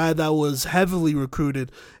was a guy that was heavily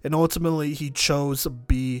recruited, and ultimately he chose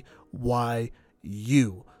BYU.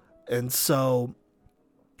 And so,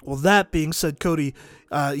 well, that being said, Cody,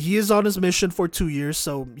 he is on his mission for 2 years,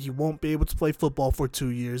 so he won't be able to play football for 2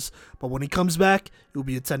 years. But when he comes back, he'll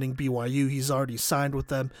be attending BYU. He's already signed with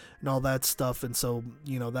them and all that stuff, and so,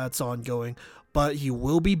 that's ongoing. But he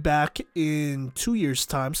will be back in 2 years'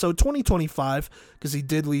 time, so 2025, because he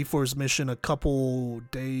did leave for his mission a couple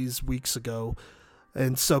days, weeks ago.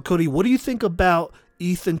 And so, Cody, what do you think about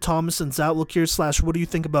Ethan Thomason's outlook here, / what do you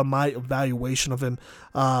think about my evaluation of him?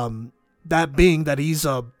 That being that he's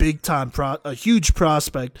a big-time, a huge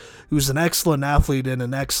prospect who's an excellent athlete and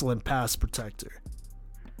an excellent pass protector.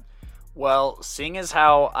 Well, seeing as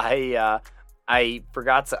how I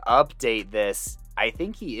forgot to update this, I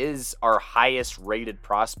think he is our highest rated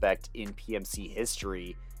prospect in PMC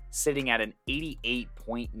history, sitting at an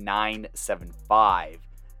 88.975.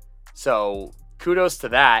 So kudos to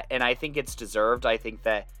that, and I think it's deserved. I think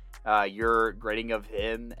that your grading of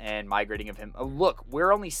him and my grading of him. Oh, look,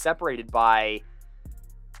 we're only separated by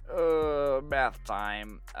math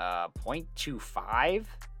time 0.25.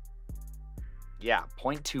 Yeah,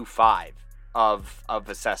 0.25 of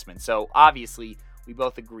assessment. So obviously, we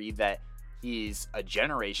both agree that he's a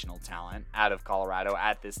generational talent out of Colorado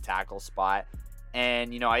at this tackle spot.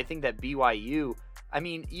 And, I think that BYU,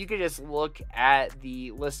 you could just look at the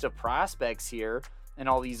list of prospects here and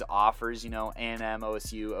all these offers, A&M,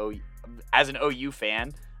 OSU, as an OU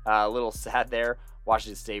fan, a little sad there,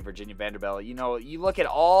 Washington State, Virginia, Vanderbilt. You look at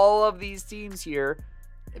all of these teams here,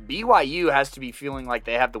 BYU has to be feeling like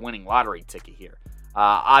they have the winning lottery ticket here.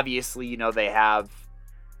 Obviously, they have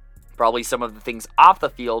probably some of the things off the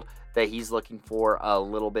field that he's looking for a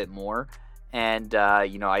little bit more. And,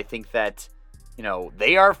 I think that,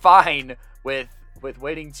 they are fine with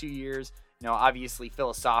waiting 2 years. Obviously,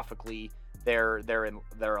 philosophically, they're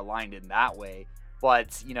aligned in that way.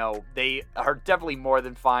 But, they are definitely more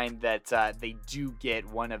than fine that they do get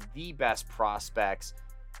one of the best prospects.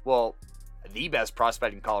 Well, the best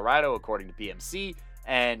prospect in Colorado, according to PMC,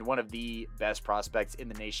 and one of the best prospects in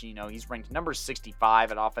the nation. He's ranked number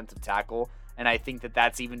 65 at offensive tackle. And I think that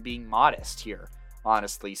that's even being modest here,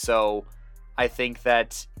 honestly. So I think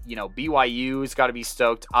that, BYU has got to be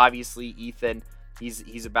stoked. Obviously, Ethan,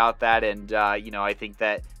 he's about that. And, I think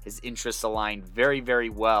that his interests align very, very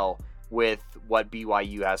well with what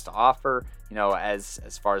BYU has to offer,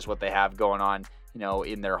 as far as what they have going on,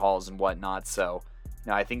 in their halls and whatnot. So,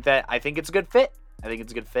 I think it's a good fit.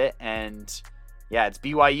 And, yeah, it's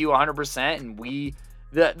BYU 100%. And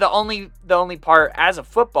the only part as a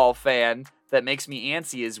football fan that makes me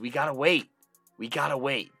antsy is we gotta wait.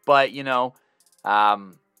 But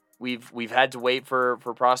we've had to wait for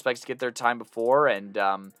prospects to get their time before, and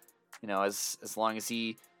as long as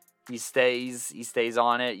he stays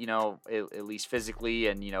on it, at least physically,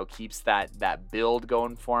 and keeps that build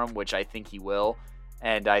going for him, which I think he will,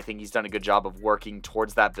 and I think he's done a good job of working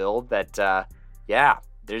towards that build. That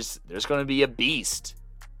there's going to be a beast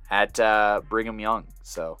at Brigham Young.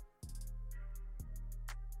 So.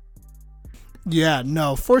 Yeah,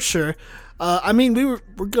 no, for sure. We're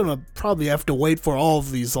gonna probably have to wait for all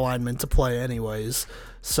of these linemen to play anyways.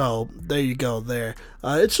 So there you go there.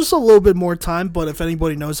 It's just a little bit more time, but if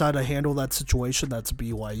anybody knows how to handle that situation, that's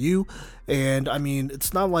BYU. And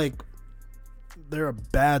it's not like they're a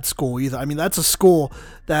bad school either. That's a school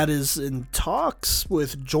that is in talks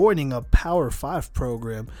with joining a Power 5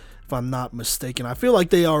 program, if I'm not mistaken. I feel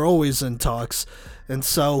like they are always in talks. And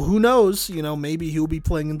so, who knows, maybe he'll be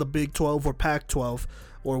playing in the Big 12 or Pac-12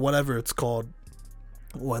 or whatever it's called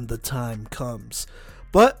when the time comes.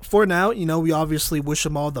 But for now, we obviously wish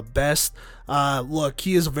him all the best. Look,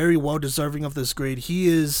 he is very well deserving of this grade. He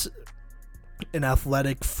is an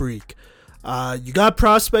athletic freak. You got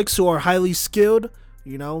prospects who are highly skilled,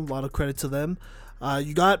 a lot of credit to them.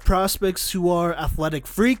 You got prospects who are athletic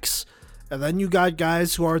freaks. And then you got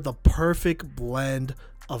guys who are the perfect blend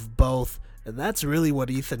of both. And that's really what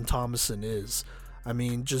Ethan Thomason is. I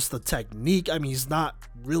mean, just the technique. I mean, he's not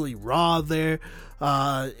really raw there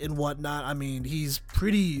and whatnot. I mean, he's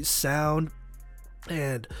pretty sound.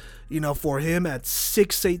 And, for him at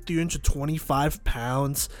 6'8", 325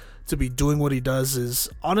 pounds to be doing what he does is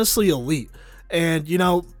honestly elite. And,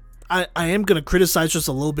 I am going to criticize just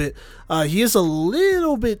a little bit. He is a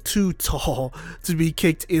little bit too tall to be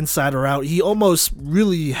kicked inside or out. He almost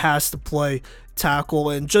really has to play tackle.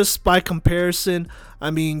 And just by comparison, I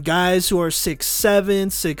mean, guys who are 6'7",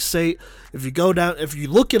 6'8", if you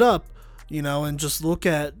look it up, and just look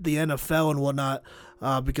at the NFL and whatnot,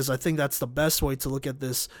 because I think that's the best way to look at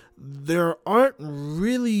this, there aren't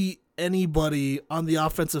really anybody on the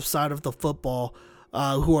offensive side of the football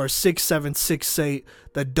who are 6'7", 6'8",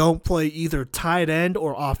 that don't play either tight end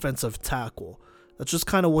or offensive tackle. That's just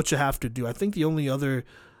kind of what you have to do. I think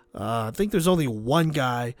there's only one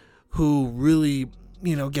guy who really,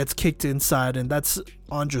 gets kicked inside, and that's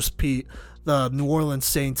Andres Pete, the New Orleans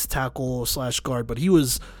Saints tackle / guard, but he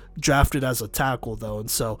was drafted as a tackle though. And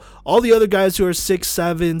so all the other guys who are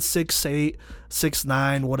 6'7", 6'8",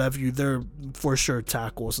 6'9", whatever they're for sure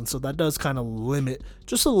tackles. And so that does kind of limit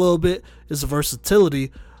just a little bit his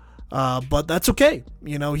versatility. But that's okay.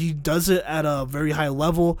 He does it at a very high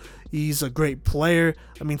level. He's a great player.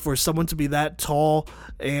 I mean, for someone to be that tall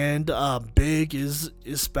and big is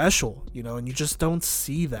special, and you just don't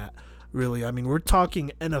see that really. I mean, we're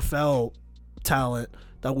talking NFL talent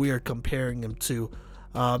that we are comparing him to,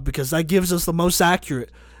 because that gives us the most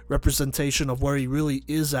accurate representation of where he really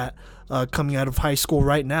is at coming out of high school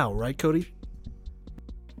right now. Right, Cody?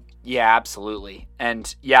 Yeah, absolutely.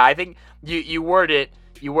 And yeah, I think you worded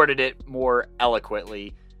it more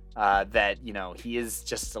eloquently, that he is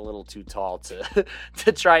just a little too tall to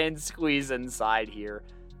to try and squeeze inside here.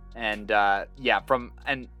 And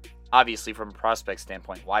obviously from a prospect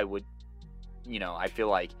standpoint, why would I feel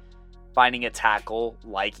like finding a tackle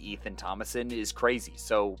like Ethan Thomason is crazy.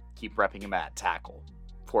 So keep repping him at tackle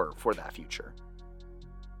for that future.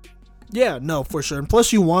 Yeah, no, for sure. And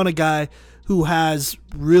plus you want a guy who has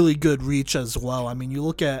really good reach as well. I mean, you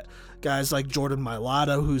look at guys like Jordan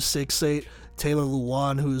Mailata, who's 6'8", Taylor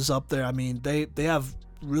Lewan, who's up there. I mean, they have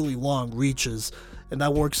really long reaches, and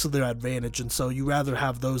that works to their advantage. And so you rather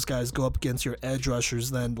have those guys go up against your edge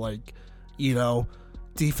rushers than,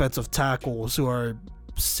 defensive tackles who are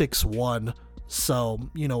 6'1". So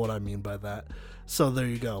you know what I mean by that. So there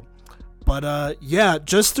you go. But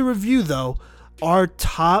just to review though, our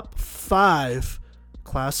top 5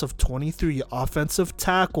 class of 23 offensive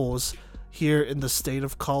tackles here in the state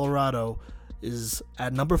of Colorado is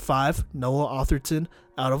at number 5, Noah Atherton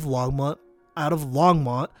out of Longmont,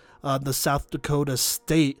 the South Dakota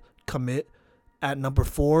State commit. At number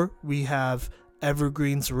 4, we have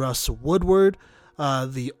Evergreen's Russ Woodward,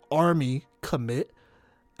 the Army commit.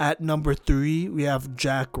 At number 3, we have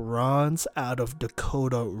Jack Rons out of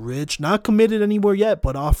Dakota Ridge. Not committed anywhere yet,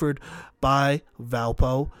 but offered by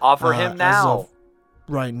Valpo. Offer him now.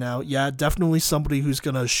 Right now. Yeah, definitely somebody who's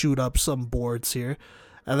going to shoot up some boards here.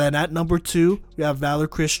 And then at number 2, we have Valor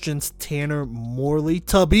Christian's Tanner Morley.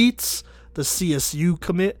 Tubbeats, the CSU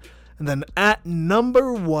commit. And then at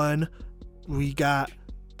number 1, we got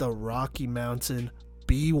the Rocky Mountain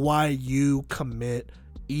BYU commit,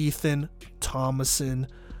 Ethan Thomason.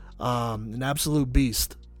 An absolute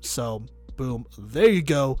beast. So, boom. There you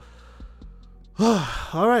go.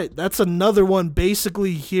 All right, that's another one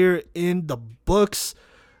basically here in the books.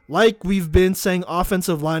 Like we've been saying,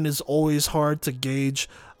 offensive line is always hard to gauge.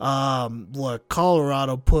 Look,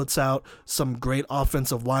 Colorado puts out some great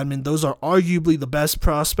offensive linemen. Those are arguably the best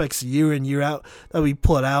prospects year in, year out that we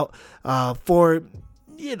put out.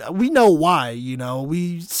 We know why,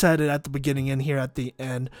 we said it at the beginning and here at the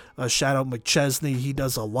end. Shout out McChesney. He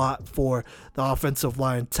does a lot for the offensive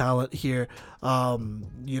line talent here.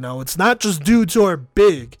 It's not just dudes who are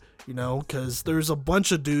big, because there's a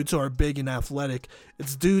bunch of dudes who are big and athletic.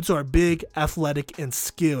 It's dudes who are big, athletic, and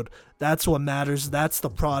skilled. That's what matters. That's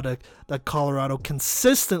the product that Colorado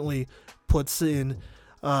consistently puts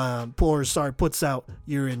out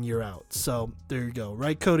year in, year out. So there you go.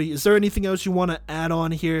 Right, Cody? Is there anything else you want to add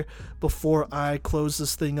on here before I close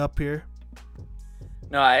this thing up here?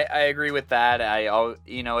 No, I agree with that.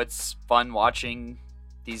 It's fun watching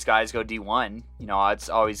these guys go D1. It's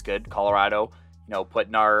always good. Colorado,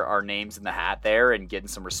 putting our names in the hat there and getting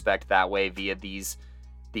some respect that way via these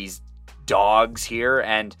dogs here.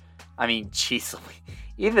 And I mean, geez,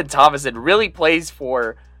 Ethan Thomason really plays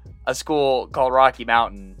for a school called Rocky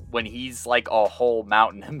Mountain when he's like a whole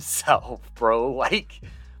mountain himself, bro. Like,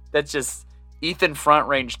 that's just Ethan Front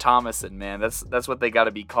Range Thomason, man. That's what they got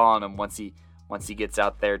to be calling him once he gets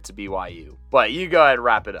out there to BYU. But you go ahead and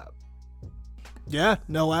wrap it up. Yeah,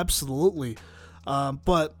 no, absolutely.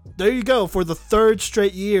 But there you go. For the third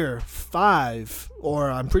straight year,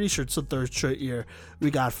 I'm pretty sure it's the third straight year,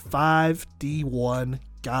 we got 5 D1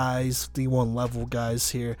 guys, D1 level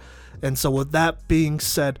guys here. And so with that being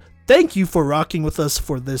said, thank you for rocking with us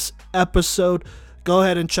for this episode. Go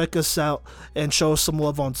ahead and check us out and show us some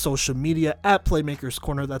love on social media at Playmakers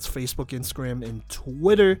Corner. That's Facebook, Instagram, and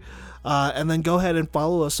Twitter. And then go ahead and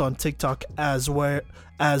follow us on TikTok as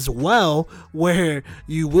well, where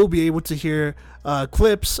you will be able to hear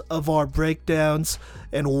clips of our breakdowns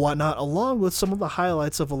and whatnot, along with some of the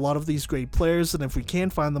highlights of a lot of these great players. And if we can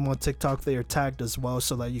find them on TikTok, they are tagged as well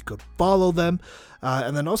so that you could follow them.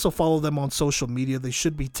 And then also follow them on social media. They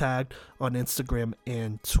should be tagged on Instagram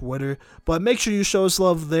and Twitter. But make sure you show us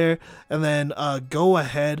love there. And then go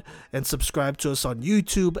ahead and subscribe to us on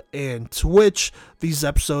YouTube and Twitch. These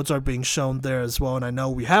episodes are being shown there as well. And I know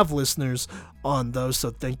we have listeners on those,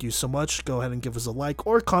 so thank you so much. Go ahead and give us a like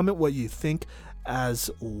or comment what you think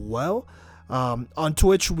as well. On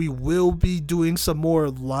Twitch, we will be doing some more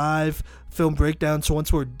live film breakdowns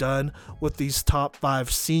once we're done with these top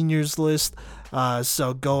 5 seniors list.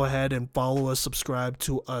 So go ahead and follow us, subscribe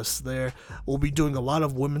to us there. We'll be doing a lot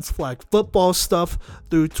of women's flag football stuff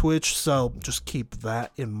through Twitch, so just keep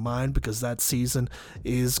that in mind because that season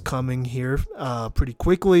is coming here pretty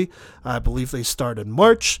quickly. I believe they start in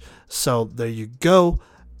March, so there you go.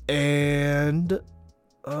 And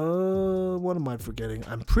what am I forgetting?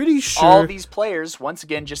 I'm pretty sure all these players, once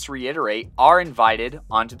again, just to reiterate, are invited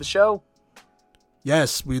onto the show.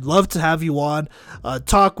 Yes, we'd love to have you on,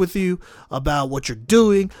 talk with you about what you're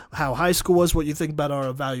doing, how high school was, what you think about our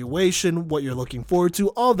evaluation, what you're looking forward to,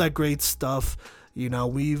 all that great stuff. You know,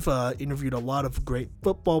 we've interviewed a lot of great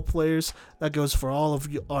football players. That goes for all of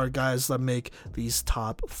our guys that make these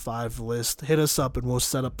top 5 lists. Hit us up and we'll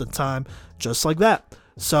set up the time just like that.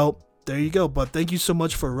 So there you go. But thank you so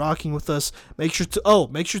much for rocking with us. Make sure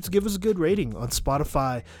to give us a good rating on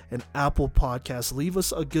Spotify and Apple Podcasts. Leave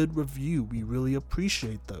us a good review. We really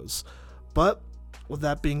appreciate those. But with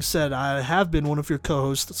that being said, I have been one of your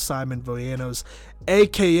co-hosts, Simon Voyanos,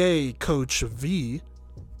 aka Coach V.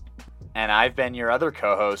 And I've been your other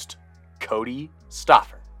co-host, Cody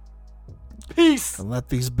Stoffer. Peace. And let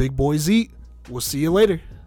these big boys eat. We'll see you later.